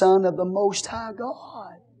is the Son of the Most High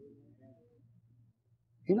God.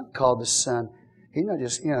 He's not called the Son. He's not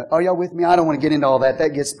just, are y'all with me? I don't want to get into all that. That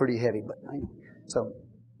gets pretty heavy. So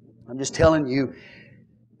I'm just telling you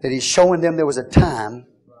that He's showing them there was a time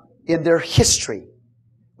in their history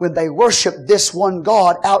when they worshiped this one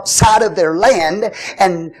God outside of their land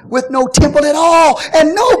and with no temple at all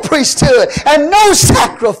and no priesthood and no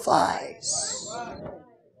sacrifice.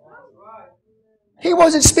 He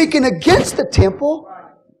wasn't speaking against the temple.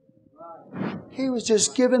 He was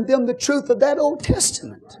just giving them the truth of that Old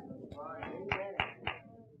Testament.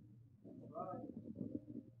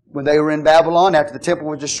 When they were in Babylon, after the temple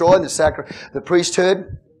was destroyed and the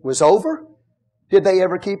priesthood was over, did they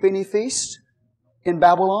ever keep any feast in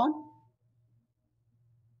Babylon?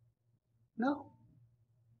 No.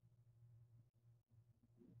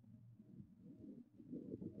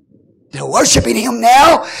 They're worshiping Him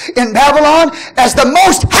now in Babylon as the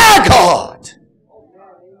Most High God.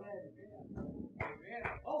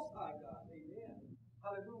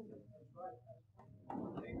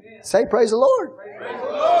 Say praise the Lord. Praise the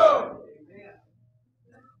Lord.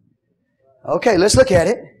 Okay, let's look at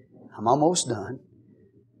it. I'm almost done.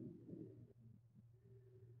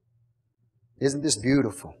 Isn't this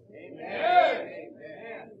beautiful?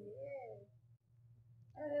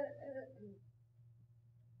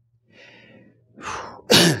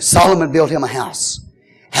 Solomon built him a house.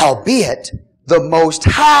 Howbeit, the Most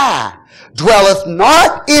High dwelleth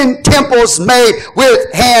not in temples made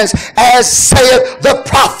with hands, as saith the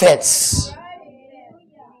prophets.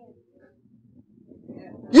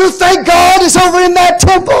 You think God is over in that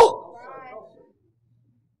temple?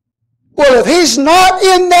 Well, if He's not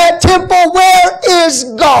in that temple, where is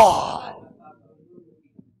God?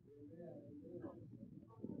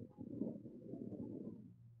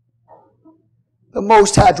 The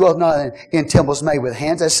Most High dwelleth not in temples made with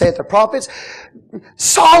hands, as saith the prophets.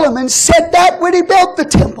 Solomon said that when he built the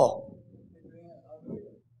temple.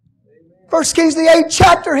 1 Kings the 8th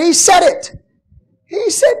chapter, he said it. He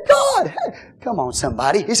said, God, come on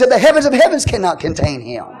somebody. He said, the heavens of heavens cannot contain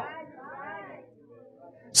Him.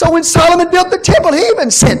 So when Solomon built the temple, he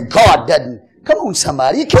even said, God doesn't. Come on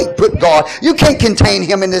somebody. You can't put God. You can't contain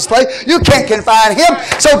Him in this place. You can't confine Him.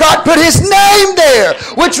 So God put His name there,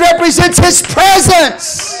 which represents His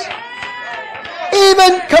presence.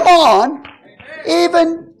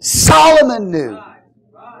 Even Solomon knew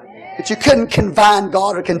that you couldn't confine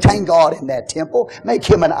God or contain God in that temple, make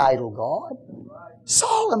Him an idol God.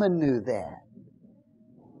 Solomon knew that.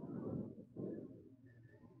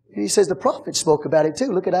 And he says the prophet spoke about it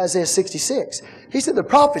too. Look at Isaiah 66. He said the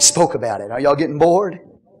prophet spoke about it. Are y'all getting bored?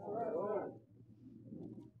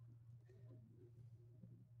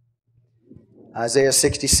 Isaiah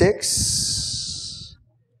 66.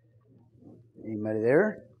 Anybody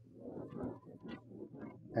there?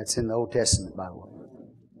 That's in the Old Testament, by the way.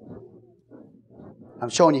 I'm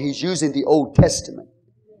showing you he's using the Old Testament.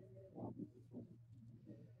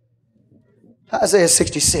 Isaiah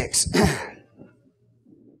 66.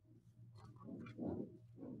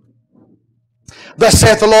 Thus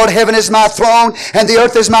saith the Lord, heaven is my throne, and the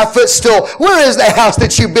earth is my footstool. Where is the house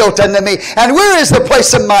that you built unto me? And where is the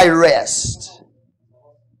place of my rest?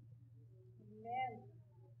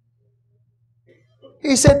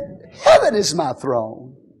 He said, heaven is my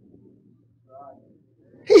throne.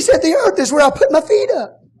 He said, the earth is where I put my feet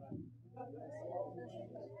up.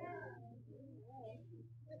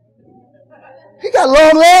 He got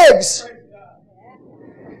long legs.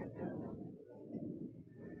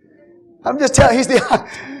 I'm just telling you,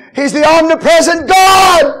 He's the omnipresent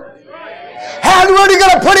God. How are you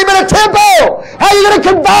going to put Him in a temple? How are you going to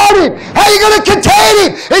confine Him? How are you going to contain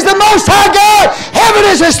Him? He's the Most High God. Heaven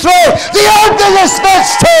is His throne. The earth is His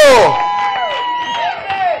footstool.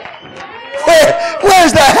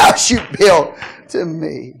 Where's the house you built to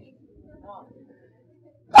me?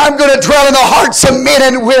 I'm going to dwell in the hearts of men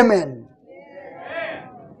and women.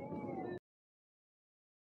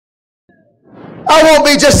 I won't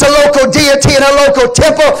be just a local deity in a local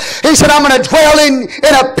temple. He said, I'm going to dwell in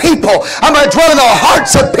a people. I'm going to dwell in the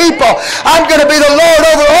hearts of people. I'm going to be the Lord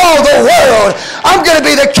over all the world. I'm going to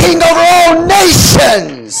be the King over all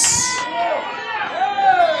nations.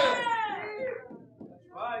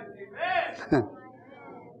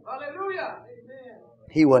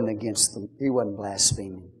 He wasn't against them. He wasn't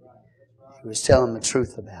blaspheming. He was telling the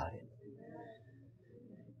truth about it.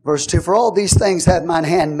 Verse 2, for all these things hath mine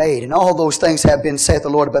hand made, and all those things have been, saith the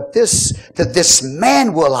Lord. But to this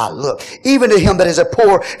man will I look, even to him that is a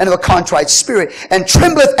poor and of a contrite spirit, and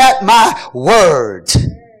trembleth at my word.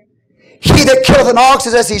 He that killeth an ox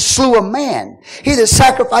as he slew a man. He that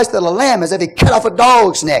sacrificeth a lamb as if he cut off a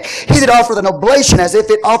dog's neck. He that offereth an oblation as if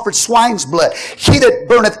it offered swine's blood. He that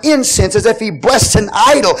burneth incense as if he blessed an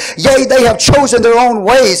idol. Yea, they have chosen their own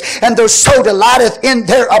ways, and their soul delighteth in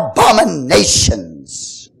their abominations.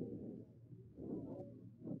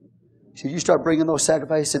 So you start bringing those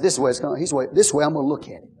sacrifices. He said, this is the way it's going. This way I'm going to look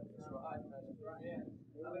at it.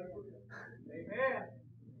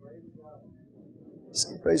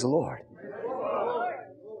 So, praise the Lord.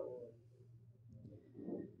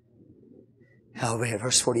 Hallelujah.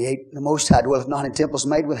 Verse 48, the Most High dwelleth not in temples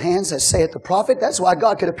made with hands, as saith the prophet. That's why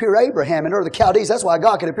God could appear to Abraham and Ur the Chaldees. That's why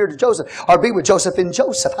God could appear to Joseph, or be with Joseph in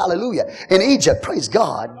Joseph. Hallelujah. In Egypt. Praise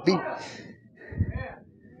God.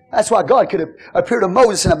 That's why God could appear to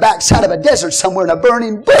Moses in the backside of a desert somewhere in a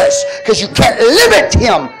burning bush, because you can't limit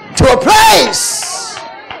Him to a place.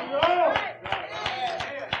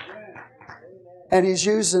 And He's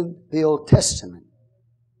using the Old Testament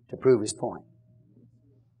to prove His point.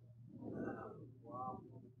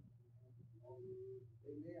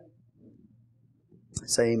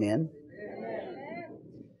 Say amen.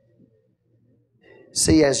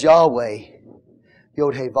 See, as Yahweh,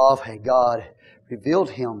 Yod-Heh, Vav-Heh, God, revealed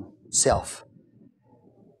Him himself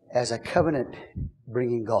as a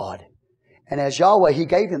covenant-bringing God. And as Yahweh, He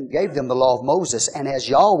gave them the law of Moses. And as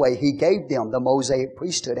Yahweh, He gave them the Mosaic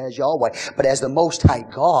priesthood as Yahweh. But as the Most High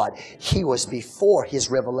God, He was before His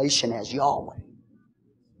revelation as Yahweh.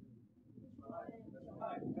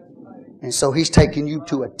 And so He's taken you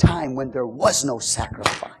to a time when there was no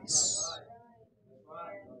sacrifice.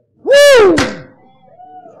 Woo!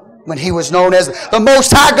 When He was known as the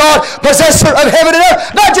Most High God, possessor of heaven and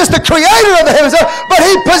earth. Not just the creator of the heavens and earth, but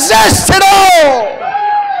He possessed it all.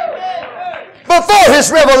 Before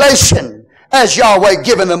His revelation as Yahweh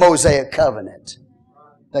given the Mosaic covenant,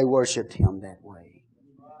 they worshipped Him that way.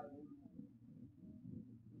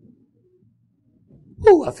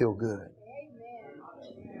 Ooh, I feel good.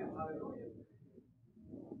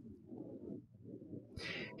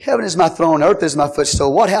 Heaven is my throne, earth is my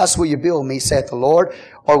footstool. What house will you build me, saith the Lord?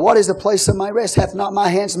 Or what is the place of my rest? Hath not my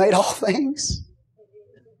hands made all things?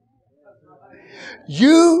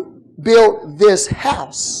 You built this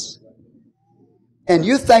house. And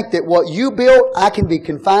you think that what you built, I can be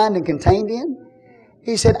confined and contained in?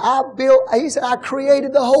 He said, I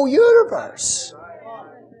created the whole universe.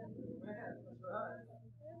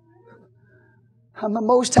 I'm the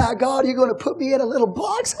Most High God. You're going to put me in a little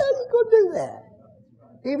box? How are you going to do that?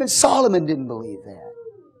 Even Solomon didn't believe that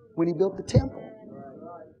when he built the temple.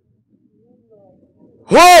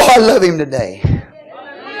 Oh, I love Him today.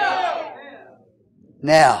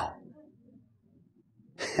 Now,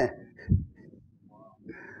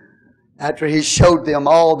 after He showed them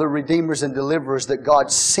all the redeemers and deliverers that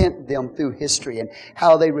God sent them through history and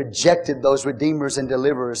how they rejected those redeemers and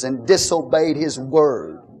deliverers and disobeyed His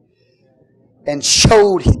word, and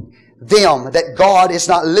showed them that God is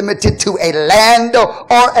not limited to a land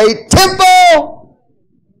or a temple,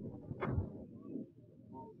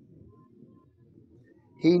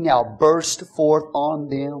 He now burst forth on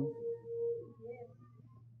them.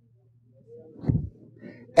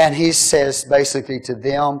 And He says basically to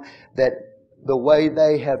them that the way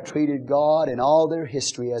they have treated God in all their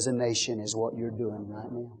history as a nation is what you're doing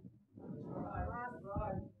right now.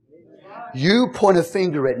 You point a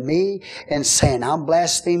finger at me and saying I'm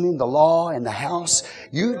blaspheming the law and the house.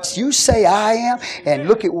 You say I am, and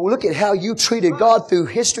look at how you treated God through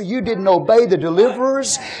history. You didn't obey the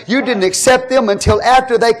deliverers. You didn't accept them until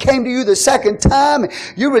after they came to you the second time.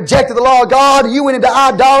 You rejected the law of God. You went into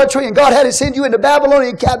idolatry, and God had to send you into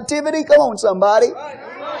Babylonian captivity. Come on, somebody.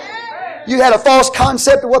 You had a false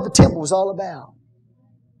concept of what the temple was all about.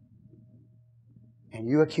 And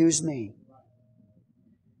you accused me.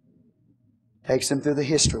 Takes them through the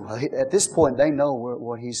history. Well, at this point, they know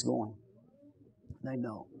what He's going. They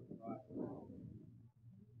know.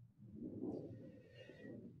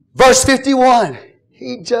 Verse 51.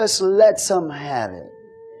 He just lets them have it.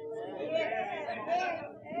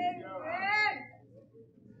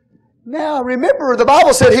 Now, remember, the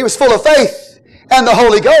Bible said He was full of faith and the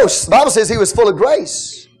Holy Ghost. The Bible says He was full of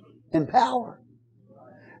grace and power.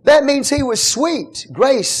 That means He was sweet,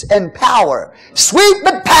 grace and power. Sweet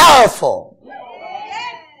but powerful.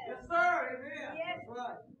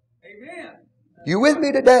 You with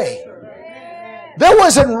me today? There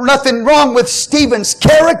wasn't nothing wrong with Stephen's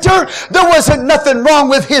character. There wasn't nothing wrong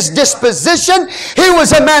with his disposition. He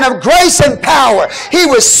was a man of grace and power. He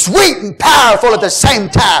was sweet and powerful at the same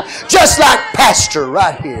time. Just like Pastor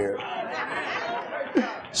right here.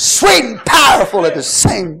 Sweet and powerful at the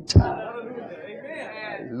same time.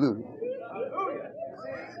 Hallelujah.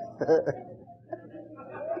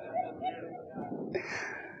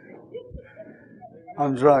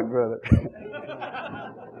 I'm drunk, brother.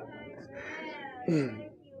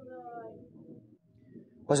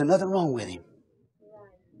 Wasn't nothing wrong with him.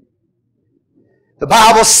 The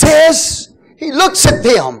Bible says He looks at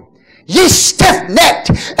them, ye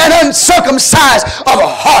stiff-necked and uncircumcised of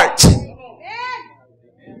heart.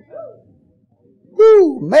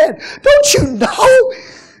 Ooh, man, don't you know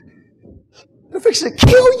they're fixing to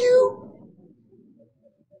kill you?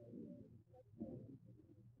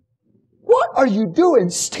 What are you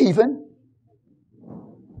doing, Stephen?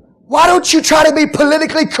 Why don't you try to be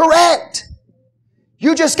politically correct?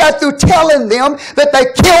 You just got through telling them that they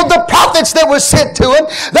killed the prophets that were sent to them.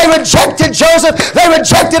 They rejected Joseph. They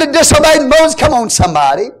rejected and disobeyed Moses. Come on,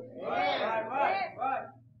 somebody.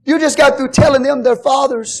 You just got through telling them their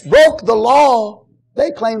fathers broke the law they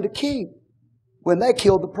claimed to keep when they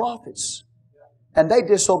killed the prophets. And they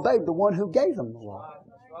disobeyed the one who gave them the law.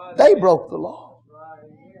 They broke the law.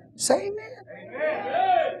 Say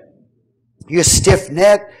amen. You're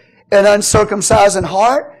stiff-necked and uncircumcised in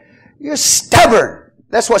heart. You're stubborn.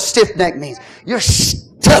 That's what stiff-necked means. You're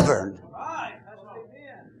stubborn.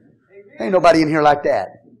 Ain't nobody in here like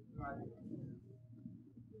that.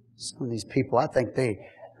 Some of these people,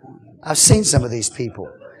 I've seen some of these people.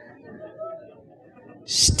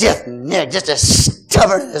 Stiff-necked, just as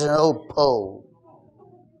stubborn as an old pole.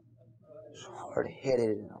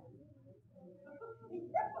 Hard-headed.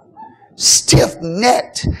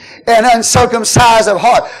 Stiff-necked and uncircumcised of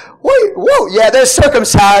heart. Wait, whoa, yeah, they're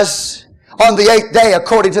circumcised on the 8th day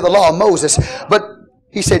according to the law of Moses. But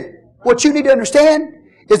he said, what you need to understand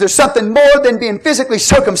is there's something more than being physically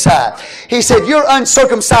circumcised. He said, you're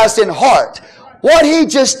uncircumcised in heart. What he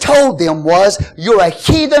just told them was, you're a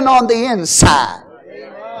heathen on the inside.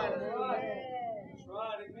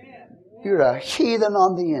 You're a heathen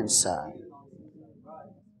on the inside.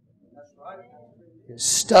 You're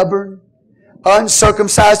stubborn,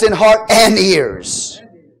 uncircumcised in heart and ears.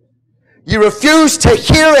 You refuse to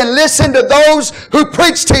hear and listen to those who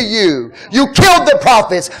preach to you. You killed the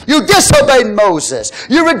prophets. You disobeyed Moses.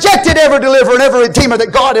 You rejected every deliverer and every redeemer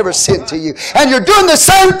that God ever sent to you. And you're doing the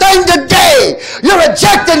same thing today. You're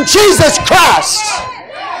rejecting Jesus Christ.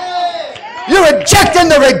 You're rejecting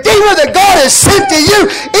the Redeemer that God has sent to you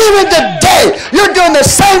even today. You're doing the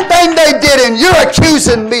same thing they did, and you're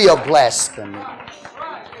accusing me of blasphemy.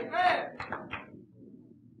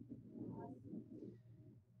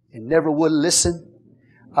 You never would listen.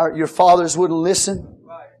 Your fathers wouldn't listen.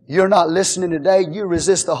 You're not listening today. You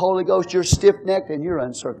resist the Holy Ghost. You're stiff-necked and you're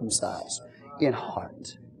uncircumcised in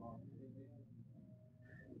heart.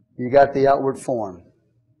 You got the outward form,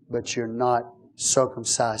 but you're not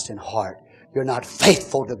circumcised in heart. You're not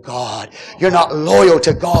faithful to God. You're not loyal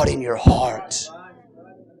to God in your heart.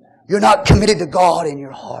 You're not committed to God in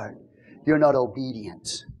your heart. You're not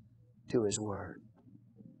obedient to His Word.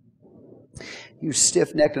 You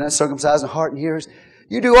stiff-necked and uncircumcised in heart and ears,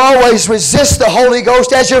 you do always resist the Holy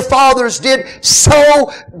Ghost as your fathers did,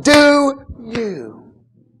 so do you.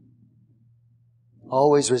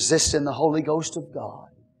 Always resisting the Holy Ghost of God.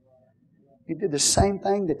 He did the same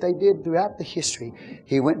thing that they did throughout the history.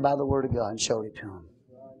 He went by the Word of God and showed it to them.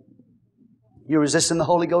 You're resisting the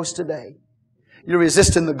Holy Ghost today. You're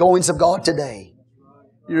resisting the goings of God today.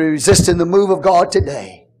 You're resisting the move of God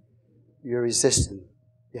today. You're resisting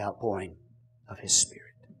the outpouring of His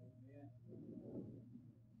Spirit.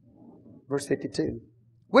 Verse 52.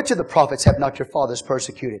 Which of the prophets have not your fathers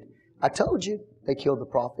persecuted? I told you they killed the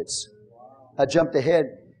prophets. I jumped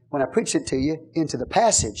ahead when I preached it to you into the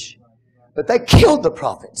passage. But they killed the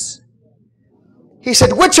prophets. He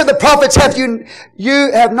said, which of the prophets have you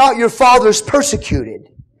have not your fathers persecuted?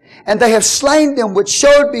 And they have slain them which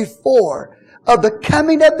showed before of the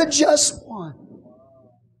coming of the just one.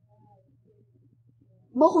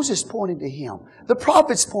 Moses pointed to Him. The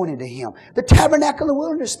prophets pointed to Him. The tabernacle in the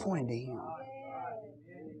wilderness pointed to Him.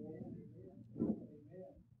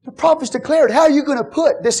 The prophets declared, how are you going to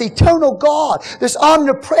put this eternal God, this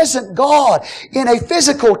omnipresent God, in a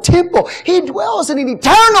physical temple? He dwells in an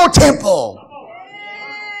eternal temple.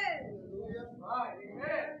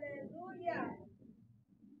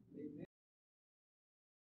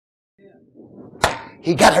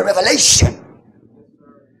 He got a revelation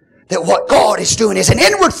that what God is doing is an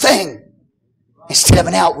inward thing instead of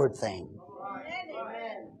an outward thing.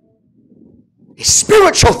 A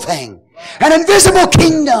spiritual thing. An invisible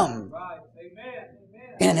kingdom.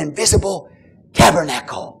 In an invisible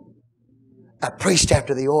tabernacle. A priest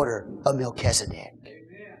after the order of Melchizedek.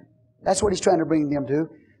 That's what He's trying to bring them to.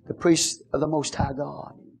 The priest of the Most High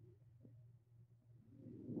God.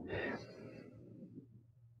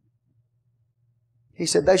 He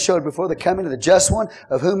said, they showed before the coming of the just one,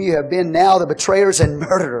 of whom you have been now the betrayers and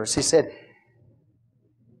murderers. He said,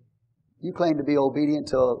 you claim to be obedient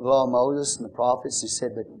to the law of Moses and the prophets. He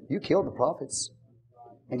said, but you killed the prophets.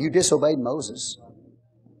 And you disobeyed Moses.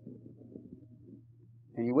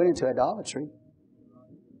 And you went into idolatry.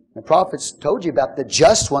 The prophets told you about the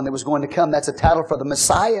just one that was going to come. That's a title for the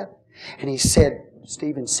Messiah. And he said,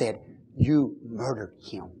 Stephen said, you murdered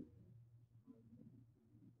Him.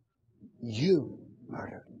 You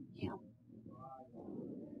murdered Him.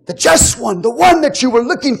 The just one, the one that you were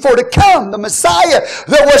looking for to come, the Messiah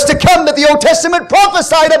that was to come that the Old Testament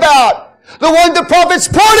prophesied about. The one the prophets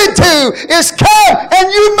pointed to is come,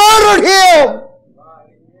 and you murdered Him.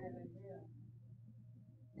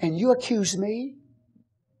 And you accuse me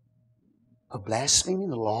of blaspheming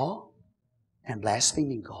the law and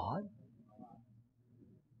blaspheming God?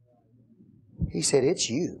 He said, it's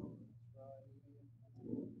you.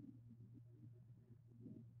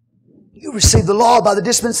 You received the law by the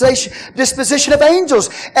disposition of angels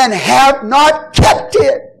and have not kept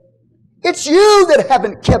it. It's you that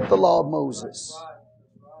haven't kept the law of Moses.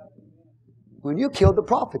 When you killed the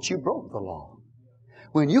prophets, you broke the law.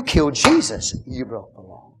 When you killed Jesus, you broke the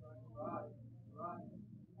law.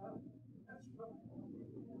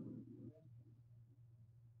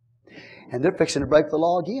 And they're fixing to break the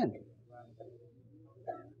law again.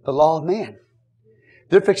 The law of man.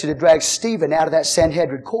 They're fixing to drag Stephen out of that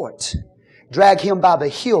Sanhedrin court. Drag him by the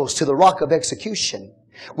heels to the rock of execution,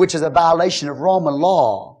 which is a violation of Roman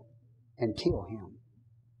law, and kill him.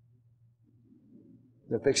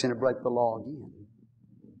 They're fixing to break the law again.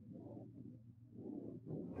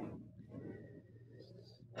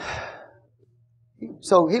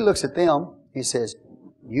 So he looks at them. He says,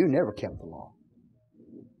 you never kept the law.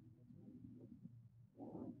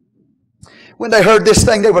 When they heard this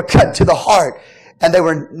thing, they were cut to the heart. And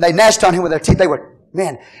they gnashed on him with their teeth. They were,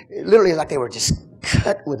 man, literally like they were just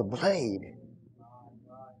cut with a blade.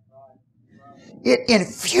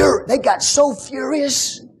 They got so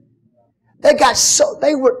furious. They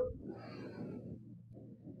were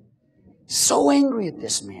so angry at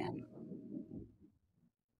this man.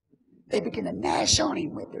 They began to gnash on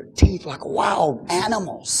him with their teeth like wild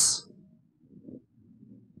animals.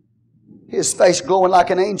 His face glowing like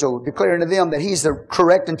an angel, declaring to them that he's the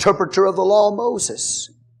correct interpreter of the law of Moses,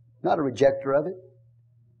 not a rejecter of it.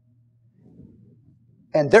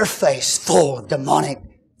 And their face full of demonic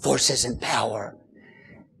forces and power,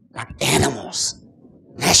 like animals,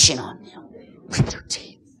 gnashing on them with their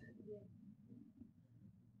teeth.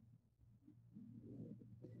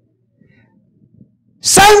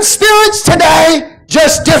 Same spirits today,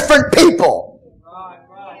 just different people.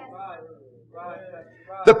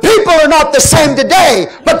 The people are not the same today,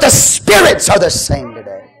 but the spirits are the same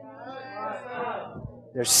today.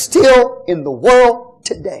 They're still in the world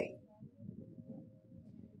today.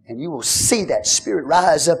 And you will see that spirit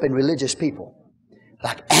rise up in religious people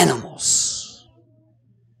like animals.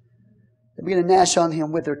 They begin to gnash on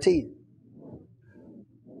him with their teeth.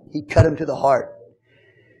 He cut him to the heart.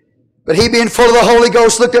 But he, being full of the Holy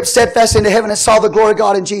Ghost, looked up steadfast into heaven and saw the glory of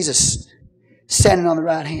God and Jesus standing on the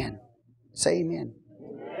right hand. Say amen.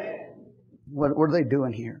 What are they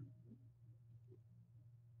doing here?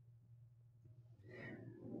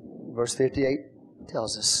 Verse 58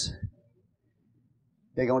 tells us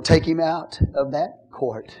they're going to take him out of that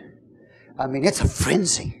court. I mean, it's a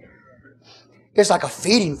frenzy. It's like a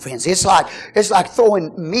feeding frenzy. It's like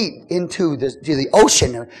throwing meat into the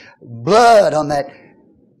ocean. Blood on that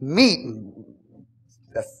meat.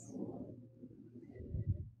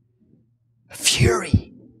 A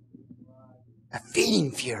fury. A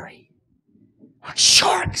feeding fury. Like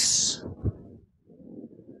sharks.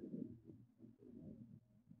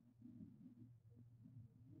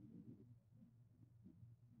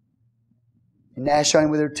 And gnash on him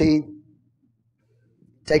with their teeth.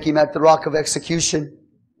 Take him at the rock of execution.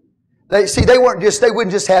 They wouldn't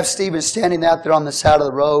just have Stephen standing out there on the side of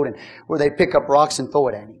the road and where they pick up rocks and throw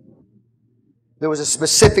it at him. There was a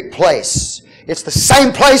specific place. It's the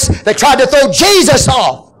same place they tried to throw Jesus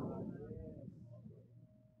off.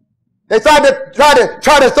 They tried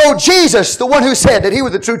to throw Jesus, the one who said that he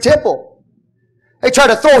was the true temple. They tried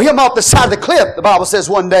to throw him off the side of the cliff, the Bible says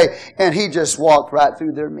one day, and he just walked right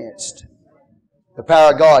through their midst. The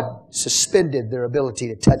power of God suspended their ability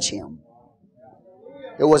to touch him.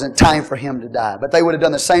 It wasn't time for him to die. But they would have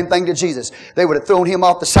done the same thing to Jesus. They would have thrown him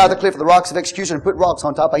off the side of the cliff of the rocks of execution and put rocks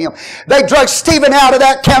on top of him. They dragged Stephen out of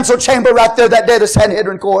that council chamber right there that day of the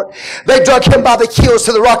Sanhedrin court. They dragged him by the heels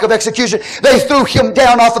to the rock of execution. They threw him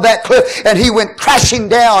down off of that cliff and he went crashing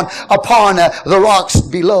down upon the rocks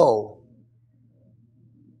below.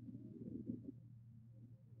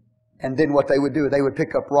 And then what they would do, they would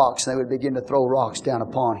pick up rocks and they would begin to throw rocks down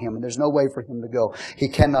upon him. And there's no way for him to go. He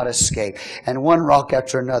cannot escape. And one rock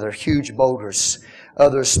after another, huge boulders,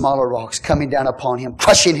 other smaller rocks coming down upon him,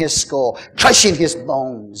 crushing his skull, crushing his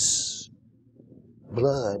bones.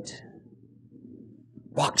 Blood.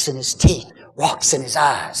 Rocks in his teeth, rocks in his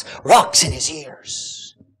eyes, rocks in his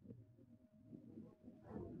ears.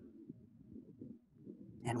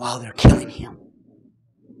 And while they're killing him,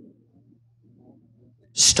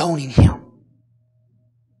 stoning him.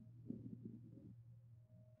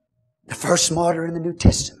 The first martyr in the New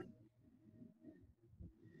Testament.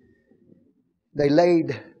 They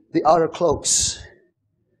laid the outer cloaks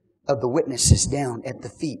of the witnesses down at the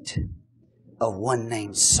feet of one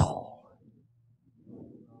named Saul.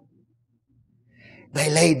 They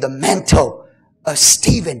laid the mantle of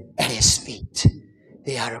Stephen at his feet,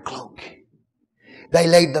 the outer cloak. They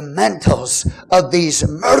laid the mantles of these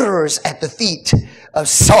murderers at the feet of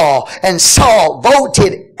Saul. And Saul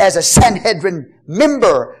voted as a Sanhedrin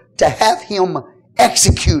member to have him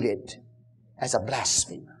executed as a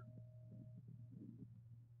blasphemer.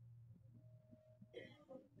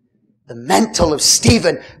 The mantle of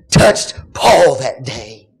Stephen touched Paul that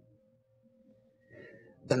day.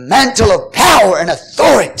 The mantle of power and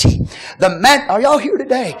authority. Are y'all here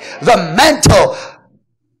today? The mantle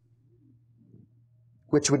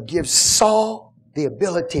which would give Saul the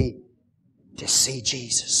ability to see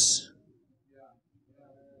Jesus.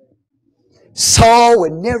 Saul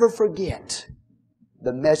would never forget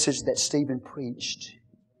the message that Stephen preached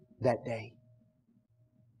that day.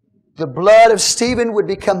 The blood of Stephen would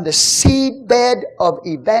become the seedbed of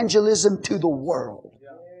evangelism to the world.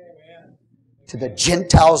 To the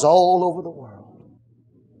Gentiles all over the world.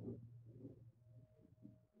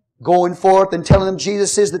 Going forth and telling them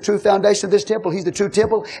Jesus is the true foundation of this temple. He's the true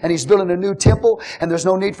temple, and He's building a new temple, and there's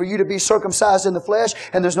no need for you to be circumcised in the flesh,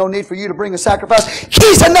 and there's no need for you to bring a sacrifice.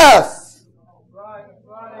 He's enough!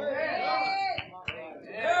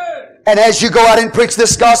 And as you go out and preach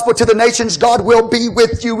this gospel to the nations, God will be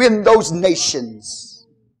with you in those nations.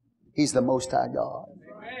 He's the Most High God.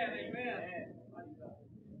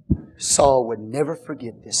 Saul would never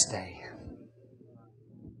forget this day.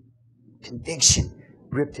 Conviction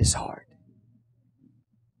gripped his heart.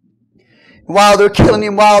 While they're killing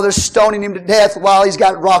him, while they're stoning him to death, while he's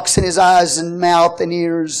got rocks in his eyes and mouth and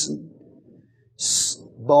ears, and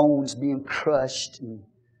bones being crushed.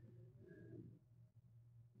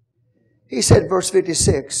 He said, verse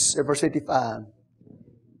 56, or verse 55,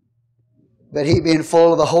 but he being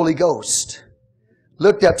full of the Holy Ghost,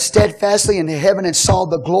 looked up steadfastly into heaven and saw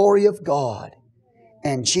the glory of God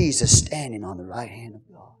and Jesus standing on the right hand of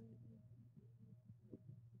God.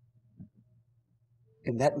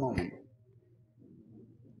 In that moment,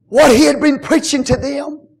 what he had been preaching to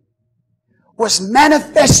them was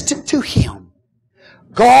manifested to him.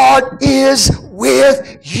 God is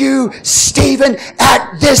with you, Stephen,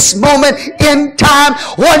 at this moment in time.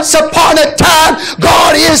 Once upon a time,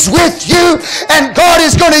 God is with you, and God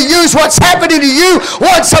is going to use what's happening to you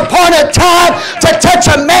once upon a time to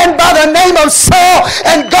touch a man by the name of Saul.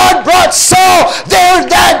 And God brought Saul there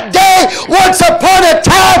that day once upon a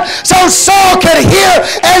time so Saul could hear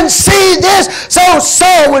and see this, so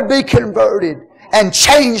Saul would be converted and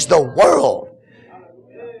change the world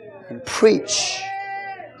and preach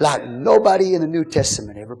like nobody in the New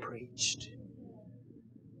Testament ever preached.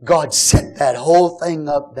 God set that whole thing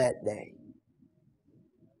up that day.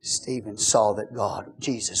 Stephen saw that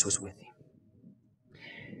Jesus was with him.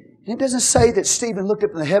 And it doesn't say that Stephen looked up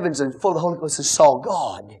in the heavens and full of the Holy Ghost and saw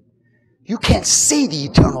God. You can't see the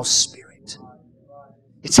eternal Spirit.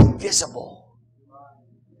 It's invisible.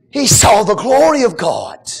 He saw the glory of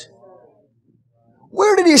God.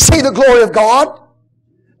 Where did he see the glory of God?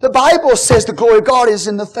 The Bible says the glory of God is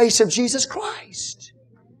in the face of Jesus Christ.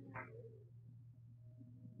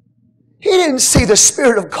 He didn't see the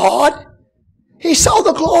Spirit of God. He saw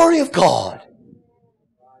the glory of God.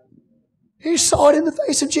 He saw it in the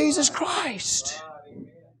face of Jesus Christ.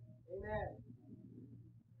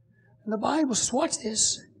 And the Bible says, watch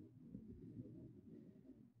this.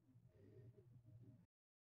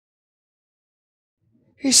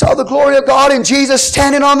 He saw the glory of God and Jesus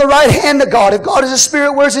standing on the right hand of God. If God is a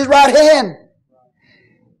Spirit, where's His right hand?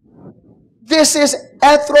 This is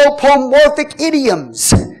anthropomorphic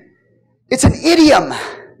idioms. It's an idiom.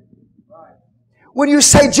 When you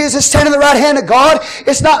say Jesus standing on the right hand of God,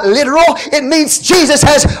 it's not literal. It means Jesus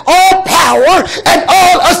has all power and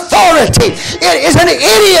all authority. It is an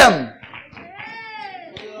idiom.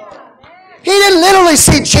 He didn't literally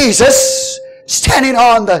see Jesus standing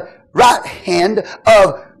on the right hand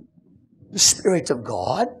of the Spirit of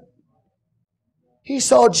God. He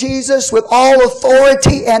saw Jesus with all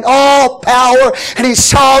authority and all power, and he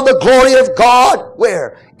saw the glory of God.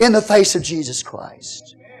 Where? In the face of Jesus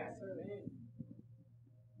Christ.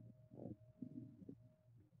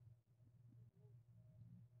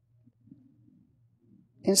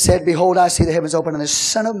 And said, behold, I see the heavens open and the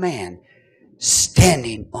Son of Man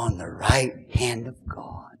standing on the right hand of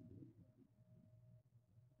God.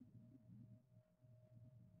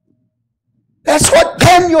 That's what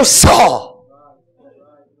Daniel saw.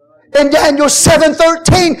 In Daniel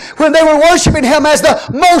 7:13, when they were worshiping Him as the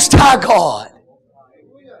Most High God.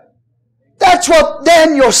 That's what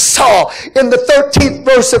Daniel saw in the 13th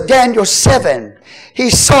verse of Daniel 7.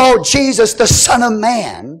 He saw Jesus, the Son of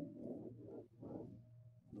Man.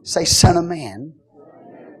 Say, Son of Man.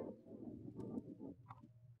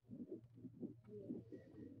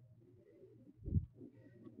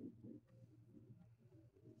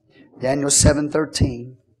 Daniel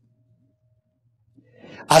 7:13.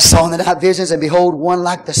 I saw in the night visions, and behold, one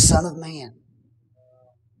like the Son of Man.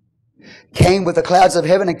 came with the clouds of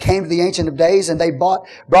heaven and came to the Ancient of Days, and they brought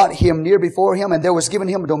him near before him, and there was given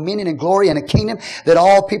him dominion and glory and a kingdom that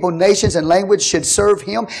all people, nations, and language should serve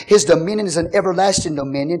him. His dominion is an everlasting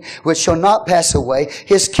dominion which shall not pass away.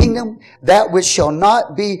 His kingdom, that which shall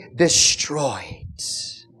not be destroyed.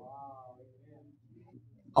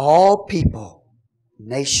 All people,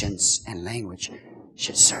 nations, and language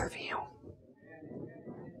should serve him.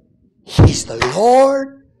 He's the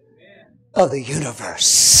Lord of the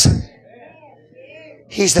universe.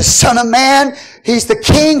 He's the Son of Man. He's the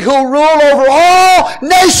King who will rule over all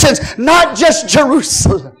nations, not just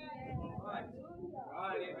Jerusalem.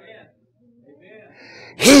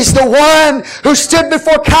 He's the one who stood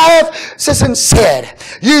before Caiaphas and said,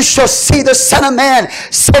 "You shall see the Son of Man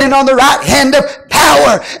sitting on the right hand of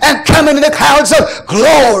power and coming in the clouds of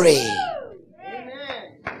glory."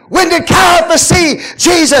 When did Caiaphas see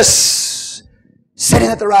Jesus sitting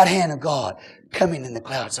at the right hand of God, coming in the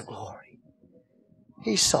clouds of glory?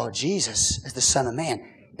 He saw Jesus as the Son of Man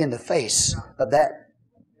in the face of that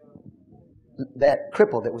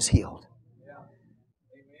cripple that was healed.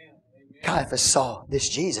 Caiaphas saw this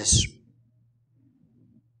Jesus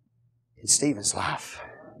in Stephen's life.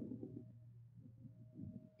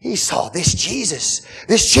 He saw this Jesus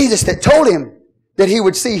that told him that he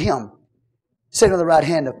would see him sitting on the right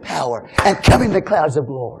hand of power and coming in the clouds of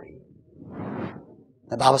glory.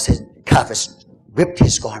 The Bible says Caiaphas ripped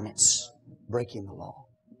his garments, breaking the law.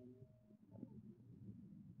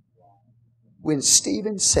 When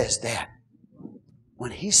Stephen says that,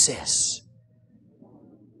 when he says,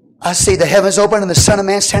 "I see the heavens open and the Son of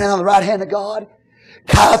Man standing on the right hand of God,"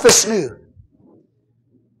 Caiaphas knew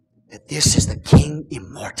that this is the King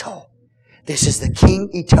immortal. This is the King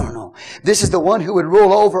eternal. This is the one who would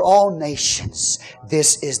rule over all nations.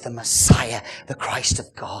 This is the Messiah, the Christ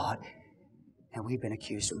of God. And we've been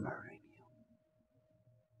accused of murdering him.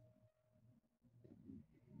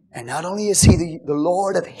 And not only is he the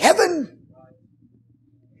Lord of heaven,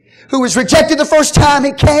 who was rejected the first time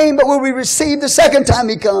he came, but will be received the second time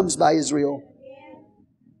he comes by Israel.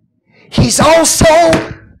 He's also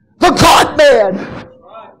the God-man.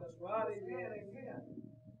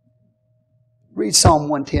 Read Psalm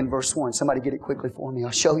 110 verse 1. Somebody get it quickly for me.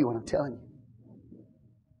 I'll show you what I'm telling you.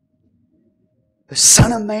 The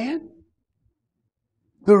Son of Man,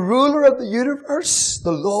 the ruler of the universe,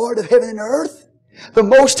 the Lord of heaven and earth, the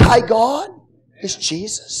Most High God is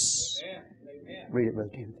Jesus. Read it,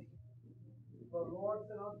 Brother Timothy.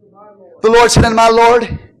 The Lord said unto my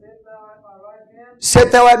Lord,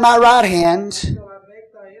 "Sit thou at my right hand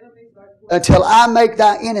until I make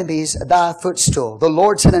thy enemies thy footstool." The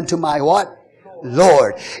Lord said unto my what?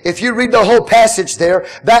 Lord. If you read the whole passage there,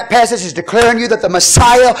 that passage is declaring you that the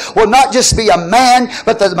Messiah will not just be a man,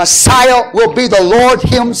 but the Messiah will be the Lord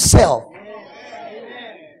Himself.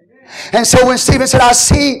 And so when Stephen said, "I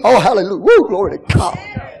see," oh hallelujah, woo, glory to God.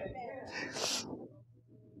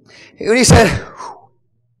 When he said,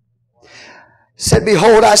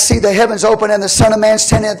 "Behold, I see the heavens open and the Son of Man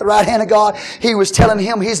standing at the right hand of God," he was telling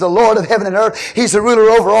him He's the Lord of heaven and earth. He's the ruler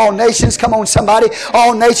over all nations. Come on, somebody.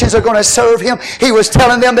 All nations are going to serve Him. He was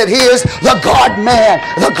telling them that He is the God-man.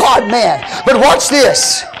 The God-man. But watch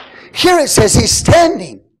this. Here it says He's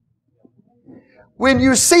standing. When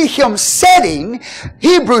you see Him sitting,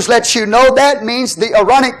 Hebrews lets you know that means the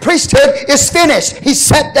Aaronic priesthood is finished. He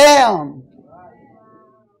sat down.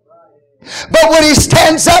 But when He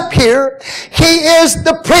stands up here, He is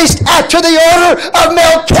the priest after the order of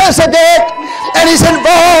Melchizedek, and He's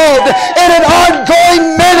involved in an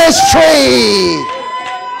ongoing ministry.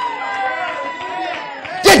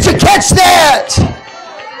 Did you catch that?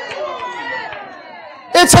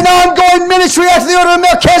 It's an ongoing ministry after the order of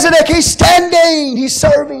Melchizedek. He's standing, He's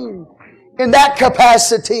serving in that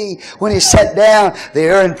capacity. When He sat down, the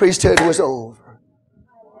Aaron priesthood was over.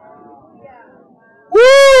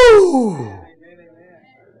 Woo!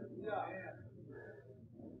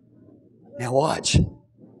 Now watch.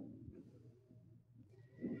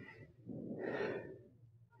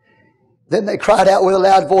 Then they cried out with a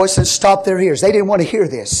loud voice and stopped their ears. They didn't want to hear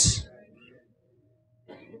this.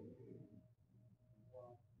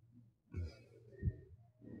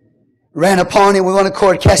 Ran upon him with one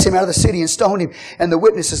accord, cast him out of the city and stoned him. And the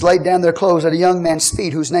witnesses laid down their clothes at a young man's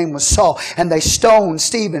feet whose name was Saul. And they stoned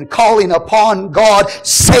Stephen, calling upon God,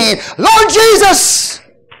 saying, "Lord Jesus!"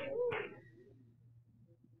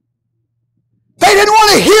 They didn't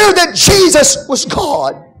want to hear that Jesus was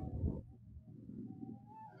God.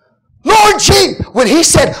 When he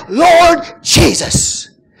said, "Lord Jesus,"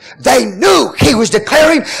 They knew he was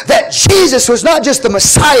declaring that Jesus was not just the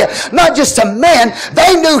Messiah, not just a man.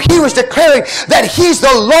 They knew he was declaring that he's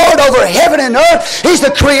the Lord over heaven and earth. He's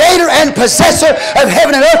the creator and possessor of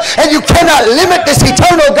heaven and earth. And you cannot limit this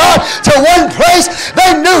eternal God to one place.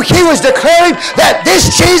 They knew he was declaring that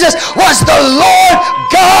this Jesus was the Lord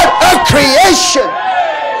God of creation.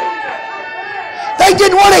 They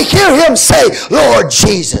didn't want to hear him say, Lord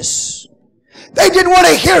Jesus. They didn't want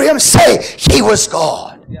to hear him say he was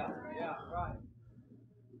God.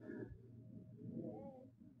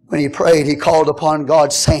 When he prayed, he called upon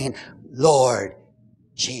God saying, Lord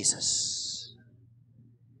Jesus.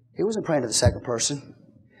 He wasn't praying to the second person.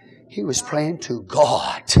 He was praying to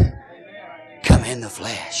God. Come in the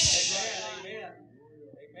flesh.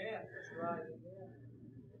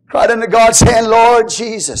 Cried unto God saying, Lord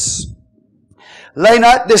Jesus, lay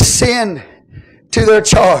not this sin to their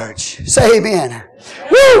charge. Say amen.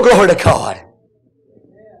 Woo, glory to God.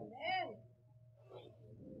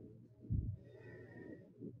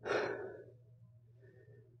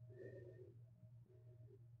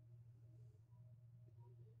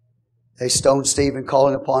 They stoned Stephen,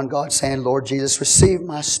 calling upon God, saying, Lord Jesus, receive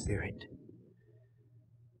my spirit.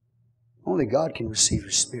 Only God can receive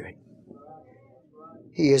your spirit.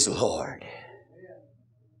 He is Lord.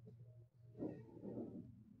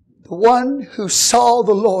 The one who saw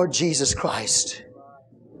the Lord Jesus Christ,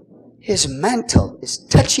 his mantle is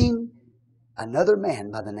touching another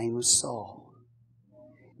man by the name of Saul.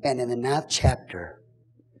 And in the 9th chapter,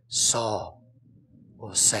 Saul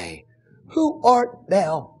will say, Who art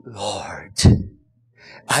thou, Lord?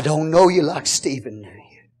 I don't know you like Stephen knew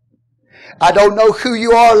you. I don't know who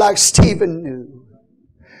you are like Stephen knew.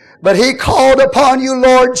 But he called upon you,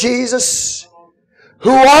 Lord Jesus.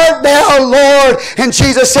 Who art thou, Lord? And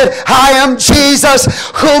Jesus said, I am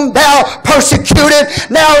Jesus whom thou persecuted.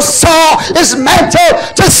 Now Saul is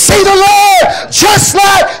mantled to see the Lord, just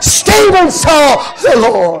like Stephen saw the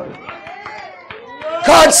Lord.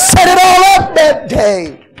 God set it all up that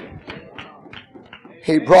day.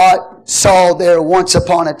 He brought Saul there once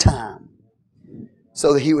upon a time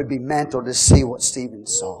so that he would be mantled to see what Stephen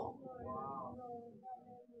saw.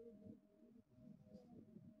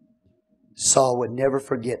 Saul would never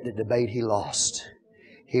forget the debate he lost.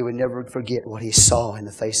 He would never forget what he saw in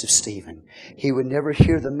the face of Stephen. He would never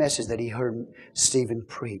hear the message that he heard Stephen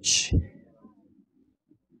preach.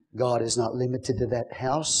 God is not limited to that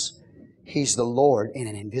house. He's the Lord in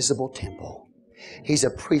an invisible temple. He's a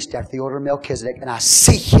priest after the order of Melchizedek, and I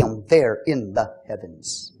see him there in the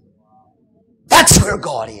heavens. That's where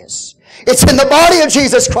God is. It's in the body of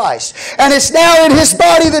Jesus Christ, and it's now in His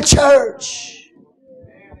body, the church.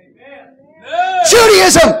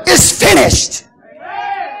 Judaism is finished.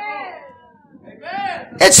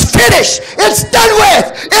 It's finished. It's done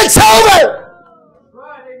with. It's over.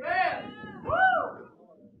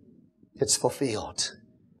 It's fulfilled.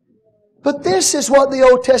 But this is what the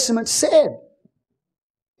Old Testament said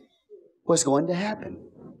was going to happen.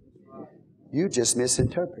 You just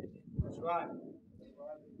misinterpreted it.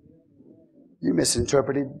 You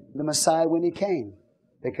misinterpreted the Messiah when He came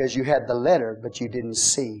because you had the letter, but you didn't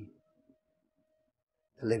see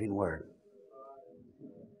the living Word.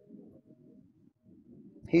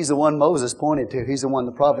 He's the one Moses pointed to. He's the one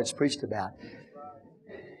the prophets preached about.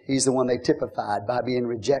 He's the one they typified by being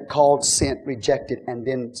called, sent, rejected, and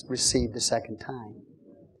then received the second time.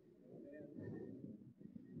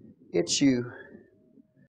 It's you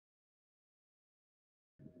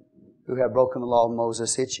who have broken the law of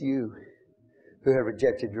Moses. It's you who have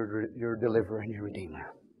rejected your deliverer and your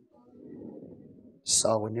Redeemer.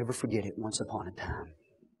 Saul would never forget it once upon a time.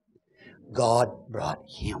 God brought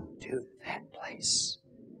him to that place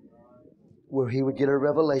where he would get a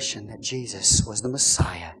revelation that Jesus was the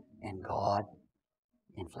Messiah and God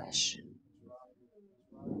in flesh.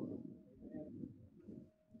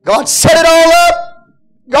 God set it all up.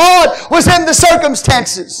 God was in the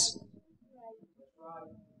circumstances.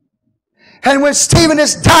 And when Stephen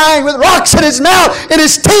is dying with rocks in his mouth, in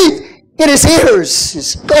his teeth, in his ears,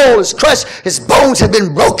 his skull is crushed, his bones have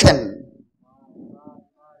been broken.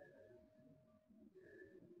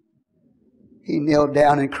 He knelt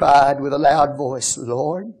down and cried with a loud voice,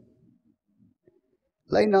 Lord,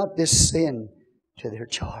 lay not this sin to their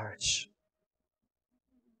charge.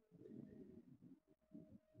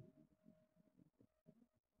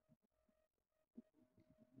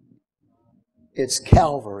 It's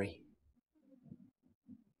Calvary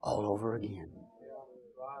all over again.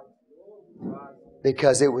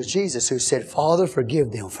 Because it was Jesus who said, Father,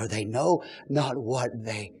 forgive them, for they know not what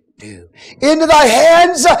they do. Into thy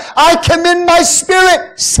hands I commend my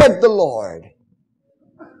spirit, said the Lord.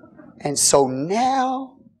 And so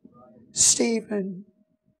now Stephen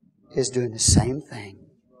is doing the same thing.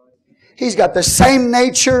 He's got the same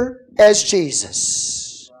nature as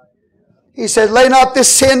Jesus. He said, lay not this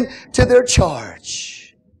sin to their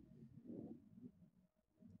charge.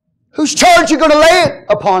 Whose charge are you going to lay it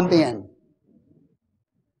upon then?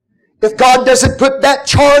 If God doesn't put that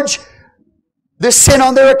charge, this sin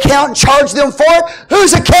on their account and charge them for it,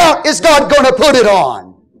 whose account is God going to put it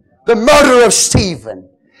on? The murder of Stephen.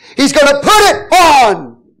 He's going to put it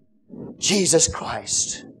on Jesus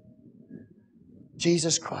Christ.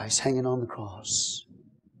 Jesus Christ hanging on the cross.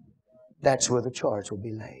 That's where the charge will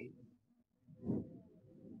be laid.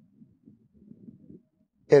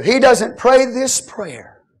 If he doesn't pray this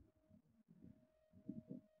prayer,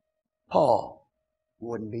 Paul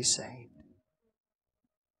wouldn't be saved.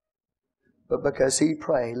 But because he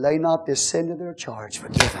prayed, lay not this sin to their charge,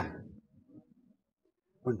 forgive them.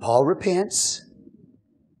 When Paul repents,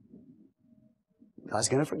 God's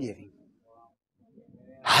going to forgive him.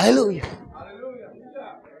 Hallelujah.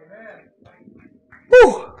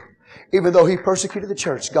 Woo. Even though he persecuted the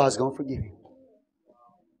church, God's going to forgive him.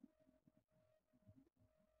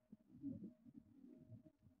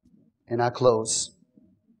 And I close.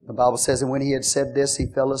 The Bible says, and when he had said this, he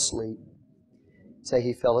fell asleep. Say,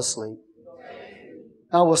 he fell asleep.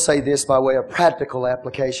 I will say this by way of practical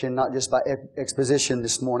application, not just by exposition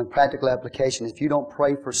this morning. Practical application. If you don't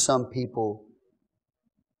pray for some people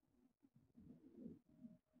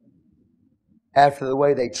after the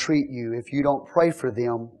way they treat you, if you don't pray for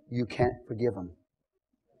them, you can't forgive them.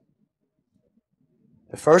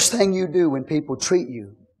 The first thing you do when people treat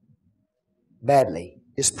you badly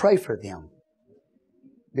is pray for them.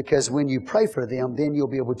 Because when you pray for them, then you'll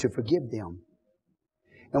be able to forgive them.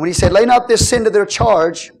 And when he said, lay not this sin to their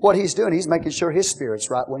charge, what he's doing, he's making sure his spirit's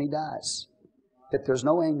right when he dies. That there's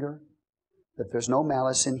no anger, that there's no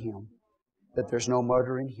malice in him, that there's no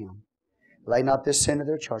murder in him. Lay not this sin to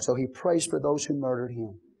their charge. So he prays for those who murdered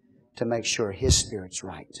him to make sure his spirit's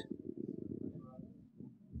right.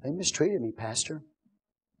 They mistreated me, Pastor.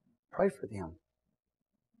 Pray for them.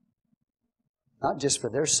 Not just for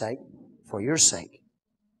their sake, for your sake.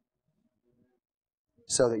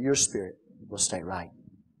 So that your spirit will stay right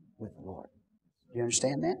with the Lord. Do you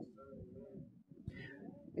understand that?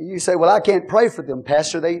 You say, well, I can't pray for them,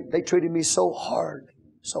 Pastor. They treated me so hard,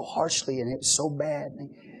 so harshly, and it was so bad.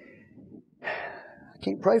 I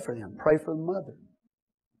can't pray for them. Pray for the mother.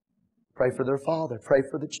 Pray for their father. Pray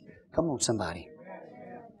for the... Come on, somebody.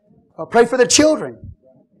 Pray for the children.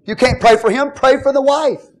 You can't pray for him, pray for the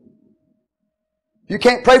wife. You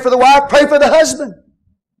can't pray for the wife, pray for the husband.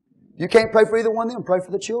 You can't pray for either one of them, pray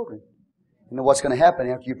for the children. You know what's going to happen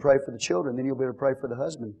after you pray for the children? Then you'll be able to pray for the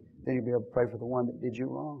husband. Then you'll be able to pray for the one that did you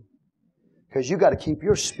wrong. Because you got to keep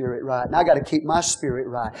your spirit right. And I got to keep my spirit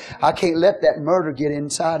right. I can't let that murder get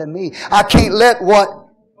inside of me. I can't let what...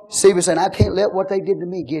 Steve was saying, I can't let what they did to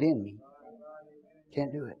me get in me.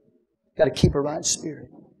 Can't do it. Got to keep a right spirit.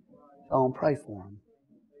 I'm going to pray for them.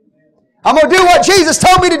 I'm going to do what Jesus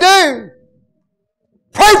told me to do.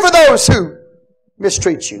 Pray for those who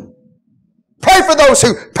mistreat you. Pray for those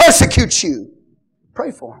who persecute you.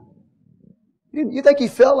 Pray for them. You think he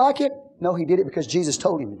felt like it? No, he did it because Jesus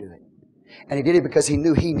told him to do it. And he did it because he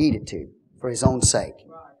knew he needed to for his own sake.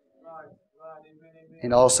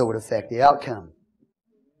 And also would affect the outcome.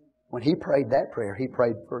 When he prayed that prayer, he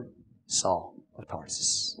prayed for Saul of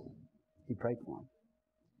Tarsus. He prayed for him.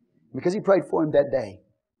 Because he prayed for him that day,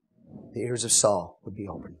 the ears of Saul would be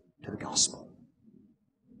open to the gospel.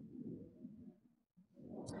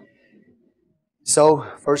 So,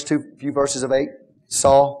 first few verses of 8,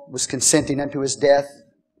 Saul was consenting unto his death.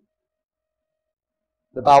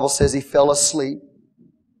 The Bible says he fell asleep.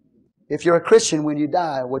 If you're a Christian, when you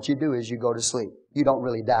die, what you do is you go to sleep. You don't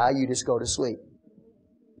really die, you just go to sleep.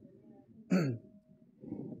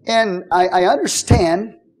 And I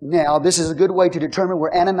understand now, this is a good way to determine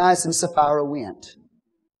where Ananias and Sapphira went.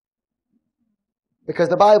 Because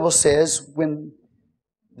the Bible says when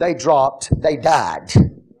they dropped, they died.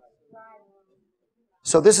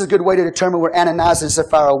 So this is a good way to determine where Ananias and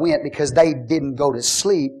Sapphira went, because they didn't go to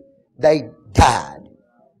sleep, they died.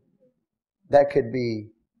 That could be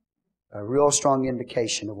a real strong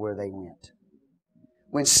indication of where they went.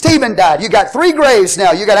 When Stephen died, you got 3 graves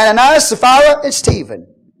now. You got Ananias, Sapphira, and Stephen.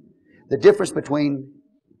 The difference between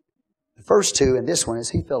the first 2 and this one is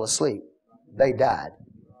he fell asleep. They died.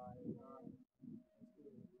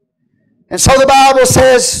 And so the Bible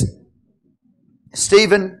says,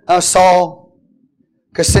 Saul,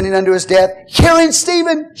 consenting unto his death, hearing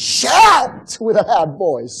Stephen shout with a loud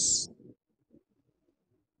voice,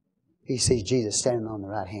 he sees Jesus standing on the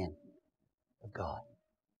right hand of God.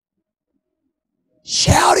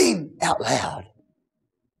 shouting out loud.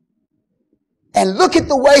 And look at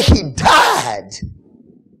the way he died.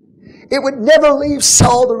 It would never leave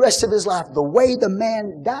Saul the rest of his life, the way the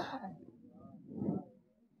man died.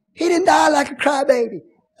 He didn't die like a crybaby.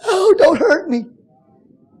 Oh, don't hurt me.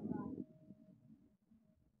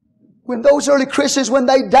 When those early Christians, when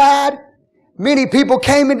they died, many people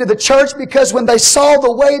came into the church because when they saw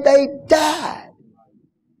the way they died.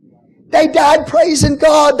 They died praising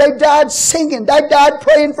God. They died singing. They died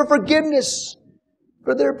praying for forgiveness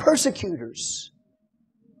for their persecutors.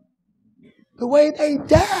 The way they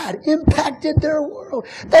died impacted their world.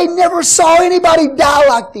 They never saw anybody die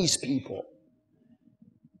like these people.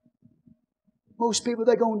 Most people,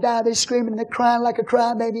 they're going to die. They're screaming and they're crying like a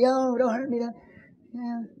crying baby. Oh, don't hurt me.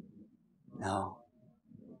 Yeah. No.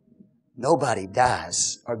 Nobody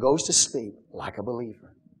dies or goes to sleep like a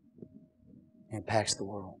believer. Impacts the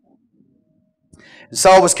world. And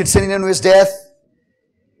Saul was consenting unto his death.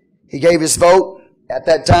 He gave his vote. At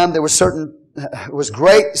that time, there was it was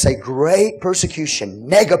great, say great persecution,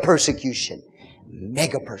 mega persecution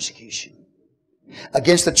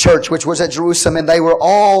against the church which was at Jerusalem, and they were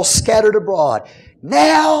all scattered abroad.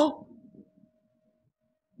 Now,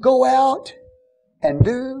 go out and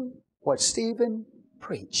do what Stephen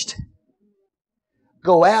preached.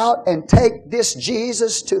 Go out and take this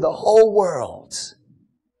Jesus to the whole world.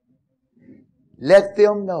 Let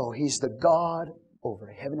them know He's the God over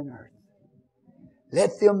heaven and earth.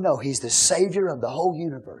 Let them know He's the Savior of the whole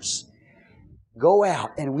universe. Go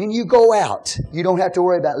out. And when you go out, you don't have to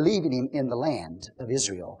worry about leaving Him in the land of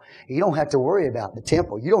Israel. You don't have to worry about the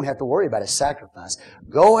temple. You don't have to worry about His sacrifice.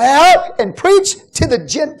 Go out and preach to the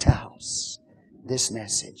Gentiles this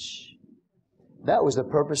message. That was the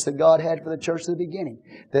purpose that God had for the church at the beginning.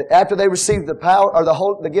 That after they received the power or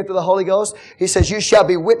the gift of the Holy Ghost, He says, you shall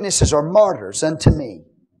be witnesses or martyrs unto me.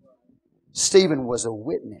 Stephen was a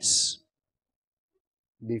witness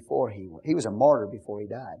before he was a martyr before he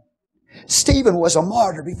died. Stephen was a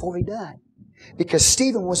martyr before he died. Because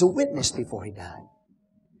Stephen was a witness before he died.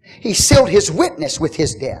 He sealed his witness with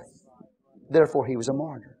his death. Therefore he was a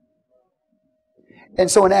martyr. And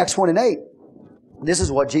so in Acts 1 and 8, this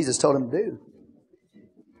is what Jesus told him to do.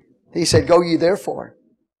 He said, go ye therefore.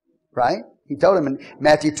 Right? He told him in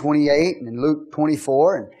Matthew 28 and in Luke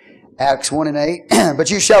 24 and Acts 1 and 8. But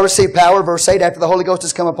you shall receive power, verse 8, after the Holy Ghost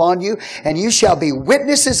has come upon you, and you shall be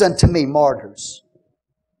witnesses unto me, martyrs.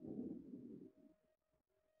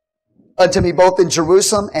 Unto me both in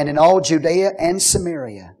Jerusalem and in all Judea and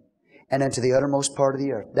Samaria, and unto the uttermost part of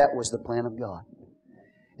the earth. That was the plan of God.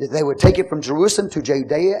 They would take it from Jerusalem to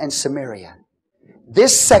Judea and Samaria.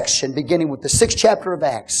 This section, beginning with the 6th chapter of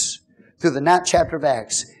Acts through the 9th chapter of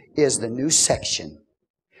Acts, is the new section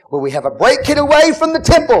where we have a breaking away from the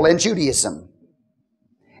temple in Judaism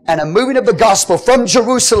and a moving of the gospel from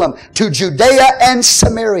Jerusalem to Judea and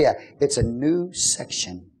Samaria. It's a new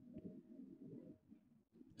section.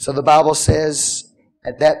 So the Bible says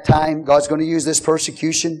at that time God's going to use this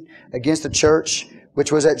persecution against the church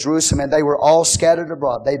which was at Jerusalem, and they were all scattered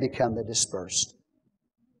abroad. They become the dispersed,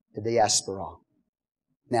 the diaspora.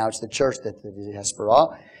 Now it's the church that's the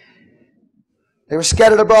diaspora. They were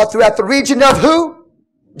scattered abroad throughout the region of who?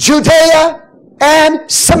 Judea and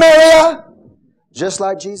Samaria. Just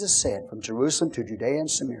like Jesus said, from Jerusalem to Judea and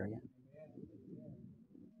Samaria.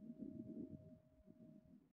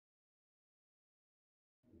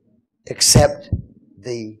 Except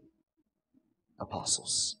the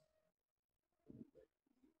apostles.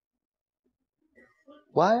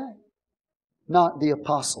 Why not the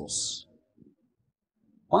apostles?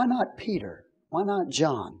 Why not Peter? Why not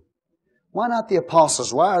John? Why not the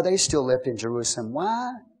apostles? Why are they still left in Jerusalem?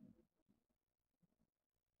 Why?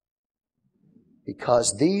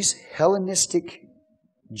 Because these Hellenistic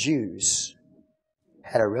Jews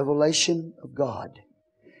had a revelation of God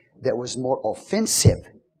that was more offensive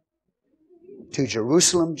to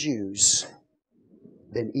Jerusalem Jews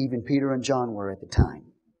than even Peter and John were at the time.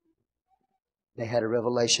 They had a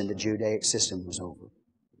revelation the Judaic system was over.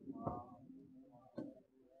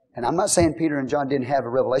 And I'm not saying Peter and John didn't have a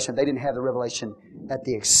revelation. They didn't have the revelation at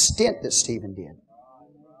the extent that Stephen did.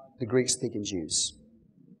 The Greek-speaking Jews.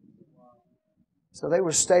 So they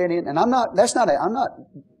were staying in, and I'm not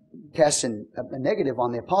casting a negative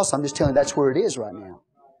on the apostle. I'm just telling you that's where it is right now.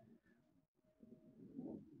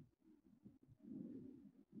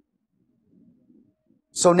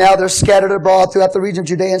 So now they're scattered abroad throughout the region of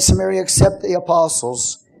Judea and Samaria except the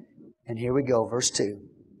apostles. And here we go, verse 2.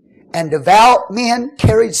 And devout men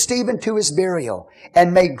carried Stephen to his burial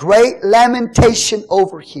and made great lamentation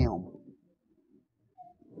over him.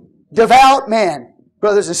 Devout men,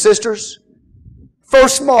 brothers and sisters.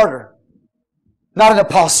 First martyr. Not an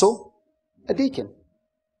apostle, a deacon.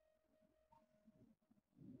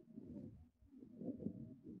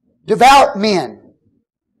 Devout men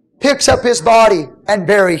picks up his body and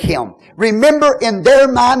bury him. Remember, in their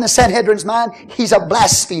mind, the Sanhedrin's mind, he's a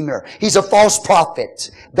blasphemer. He's a false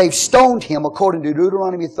prophet. They've stoned him according to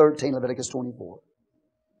Deuteronomy 13, Leviticus 24.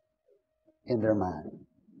 In their mind.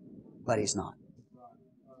 But he's not.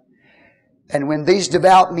 And when these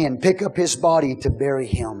devout men pick up his body to bury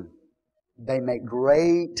him, they make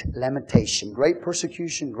great lamentation, great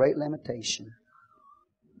persecution, great lamentation.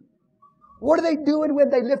 What are they doing when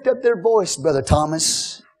they lift up their voice, Brother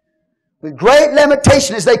Thomas? With great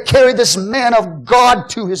lamentation as they carry this man of God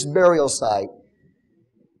to his burial site.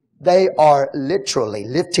 They are literally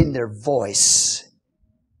lifting their voice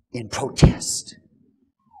in protest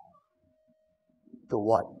to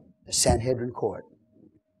what the Sanhedrin court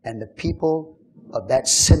and the people of that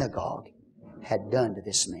synagogue had done to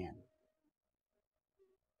this man.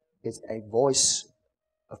 It's a voice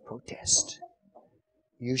of protest.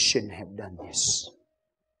 You shouldn't have done this.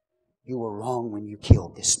 You were wrong when you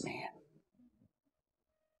killed this man.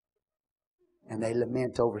 And they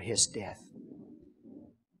lament over his death.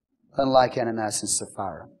 Unlike Ananias and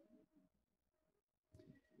Sapphira.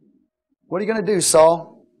 What are you going to do,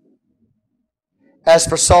 Saul? As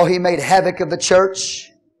for Saul, he made havoc of the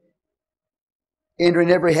church,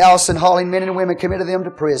 entering every house and hauling men and women, committed them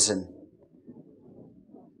to prison.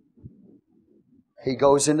 He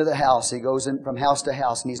goes into the house. He goes in from house to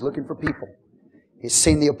house and he's looking for people. He's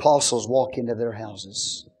seen the apostles walk into their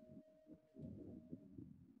houses.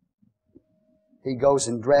 He goes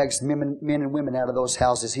and drags men and women out of those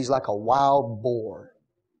houses. He's like a wild boar.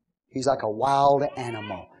 He's like a wild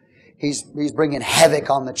animal. He's bringing havoc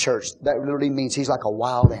on the church. That literally means he's like a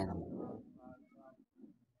wild animal.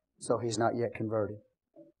 So he's not yet converted.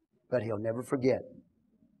 But he'll never forget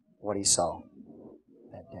what he saw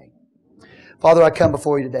that day. Father, I come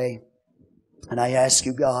before you today and I ask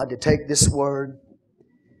you, God, to take this word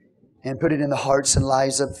and put it in the hearts and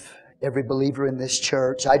lives of every believer in this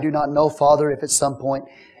church. I do not know, Father, if at some point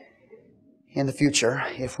in the future,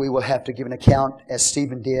 if we will have to give an account as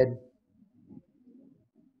Stephen did.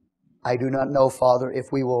 I do not know, Father,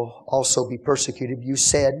 if we will also be persecuted. You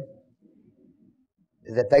said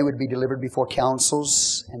that they would be delivered before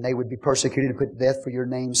councils and they would be persecuted and put to death for your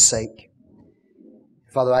name's sake.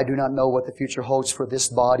 Father, I do not know what the future holds for this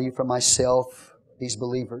body, for myself, these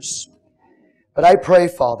believers. But I pray,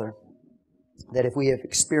 Father, that if we have to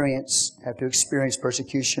experience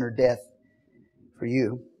persecution or death for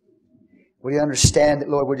you, we understand that,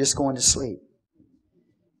 Lord, we're just going to sleep,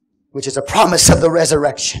 which is a promise of the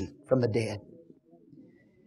resurrection from the dead.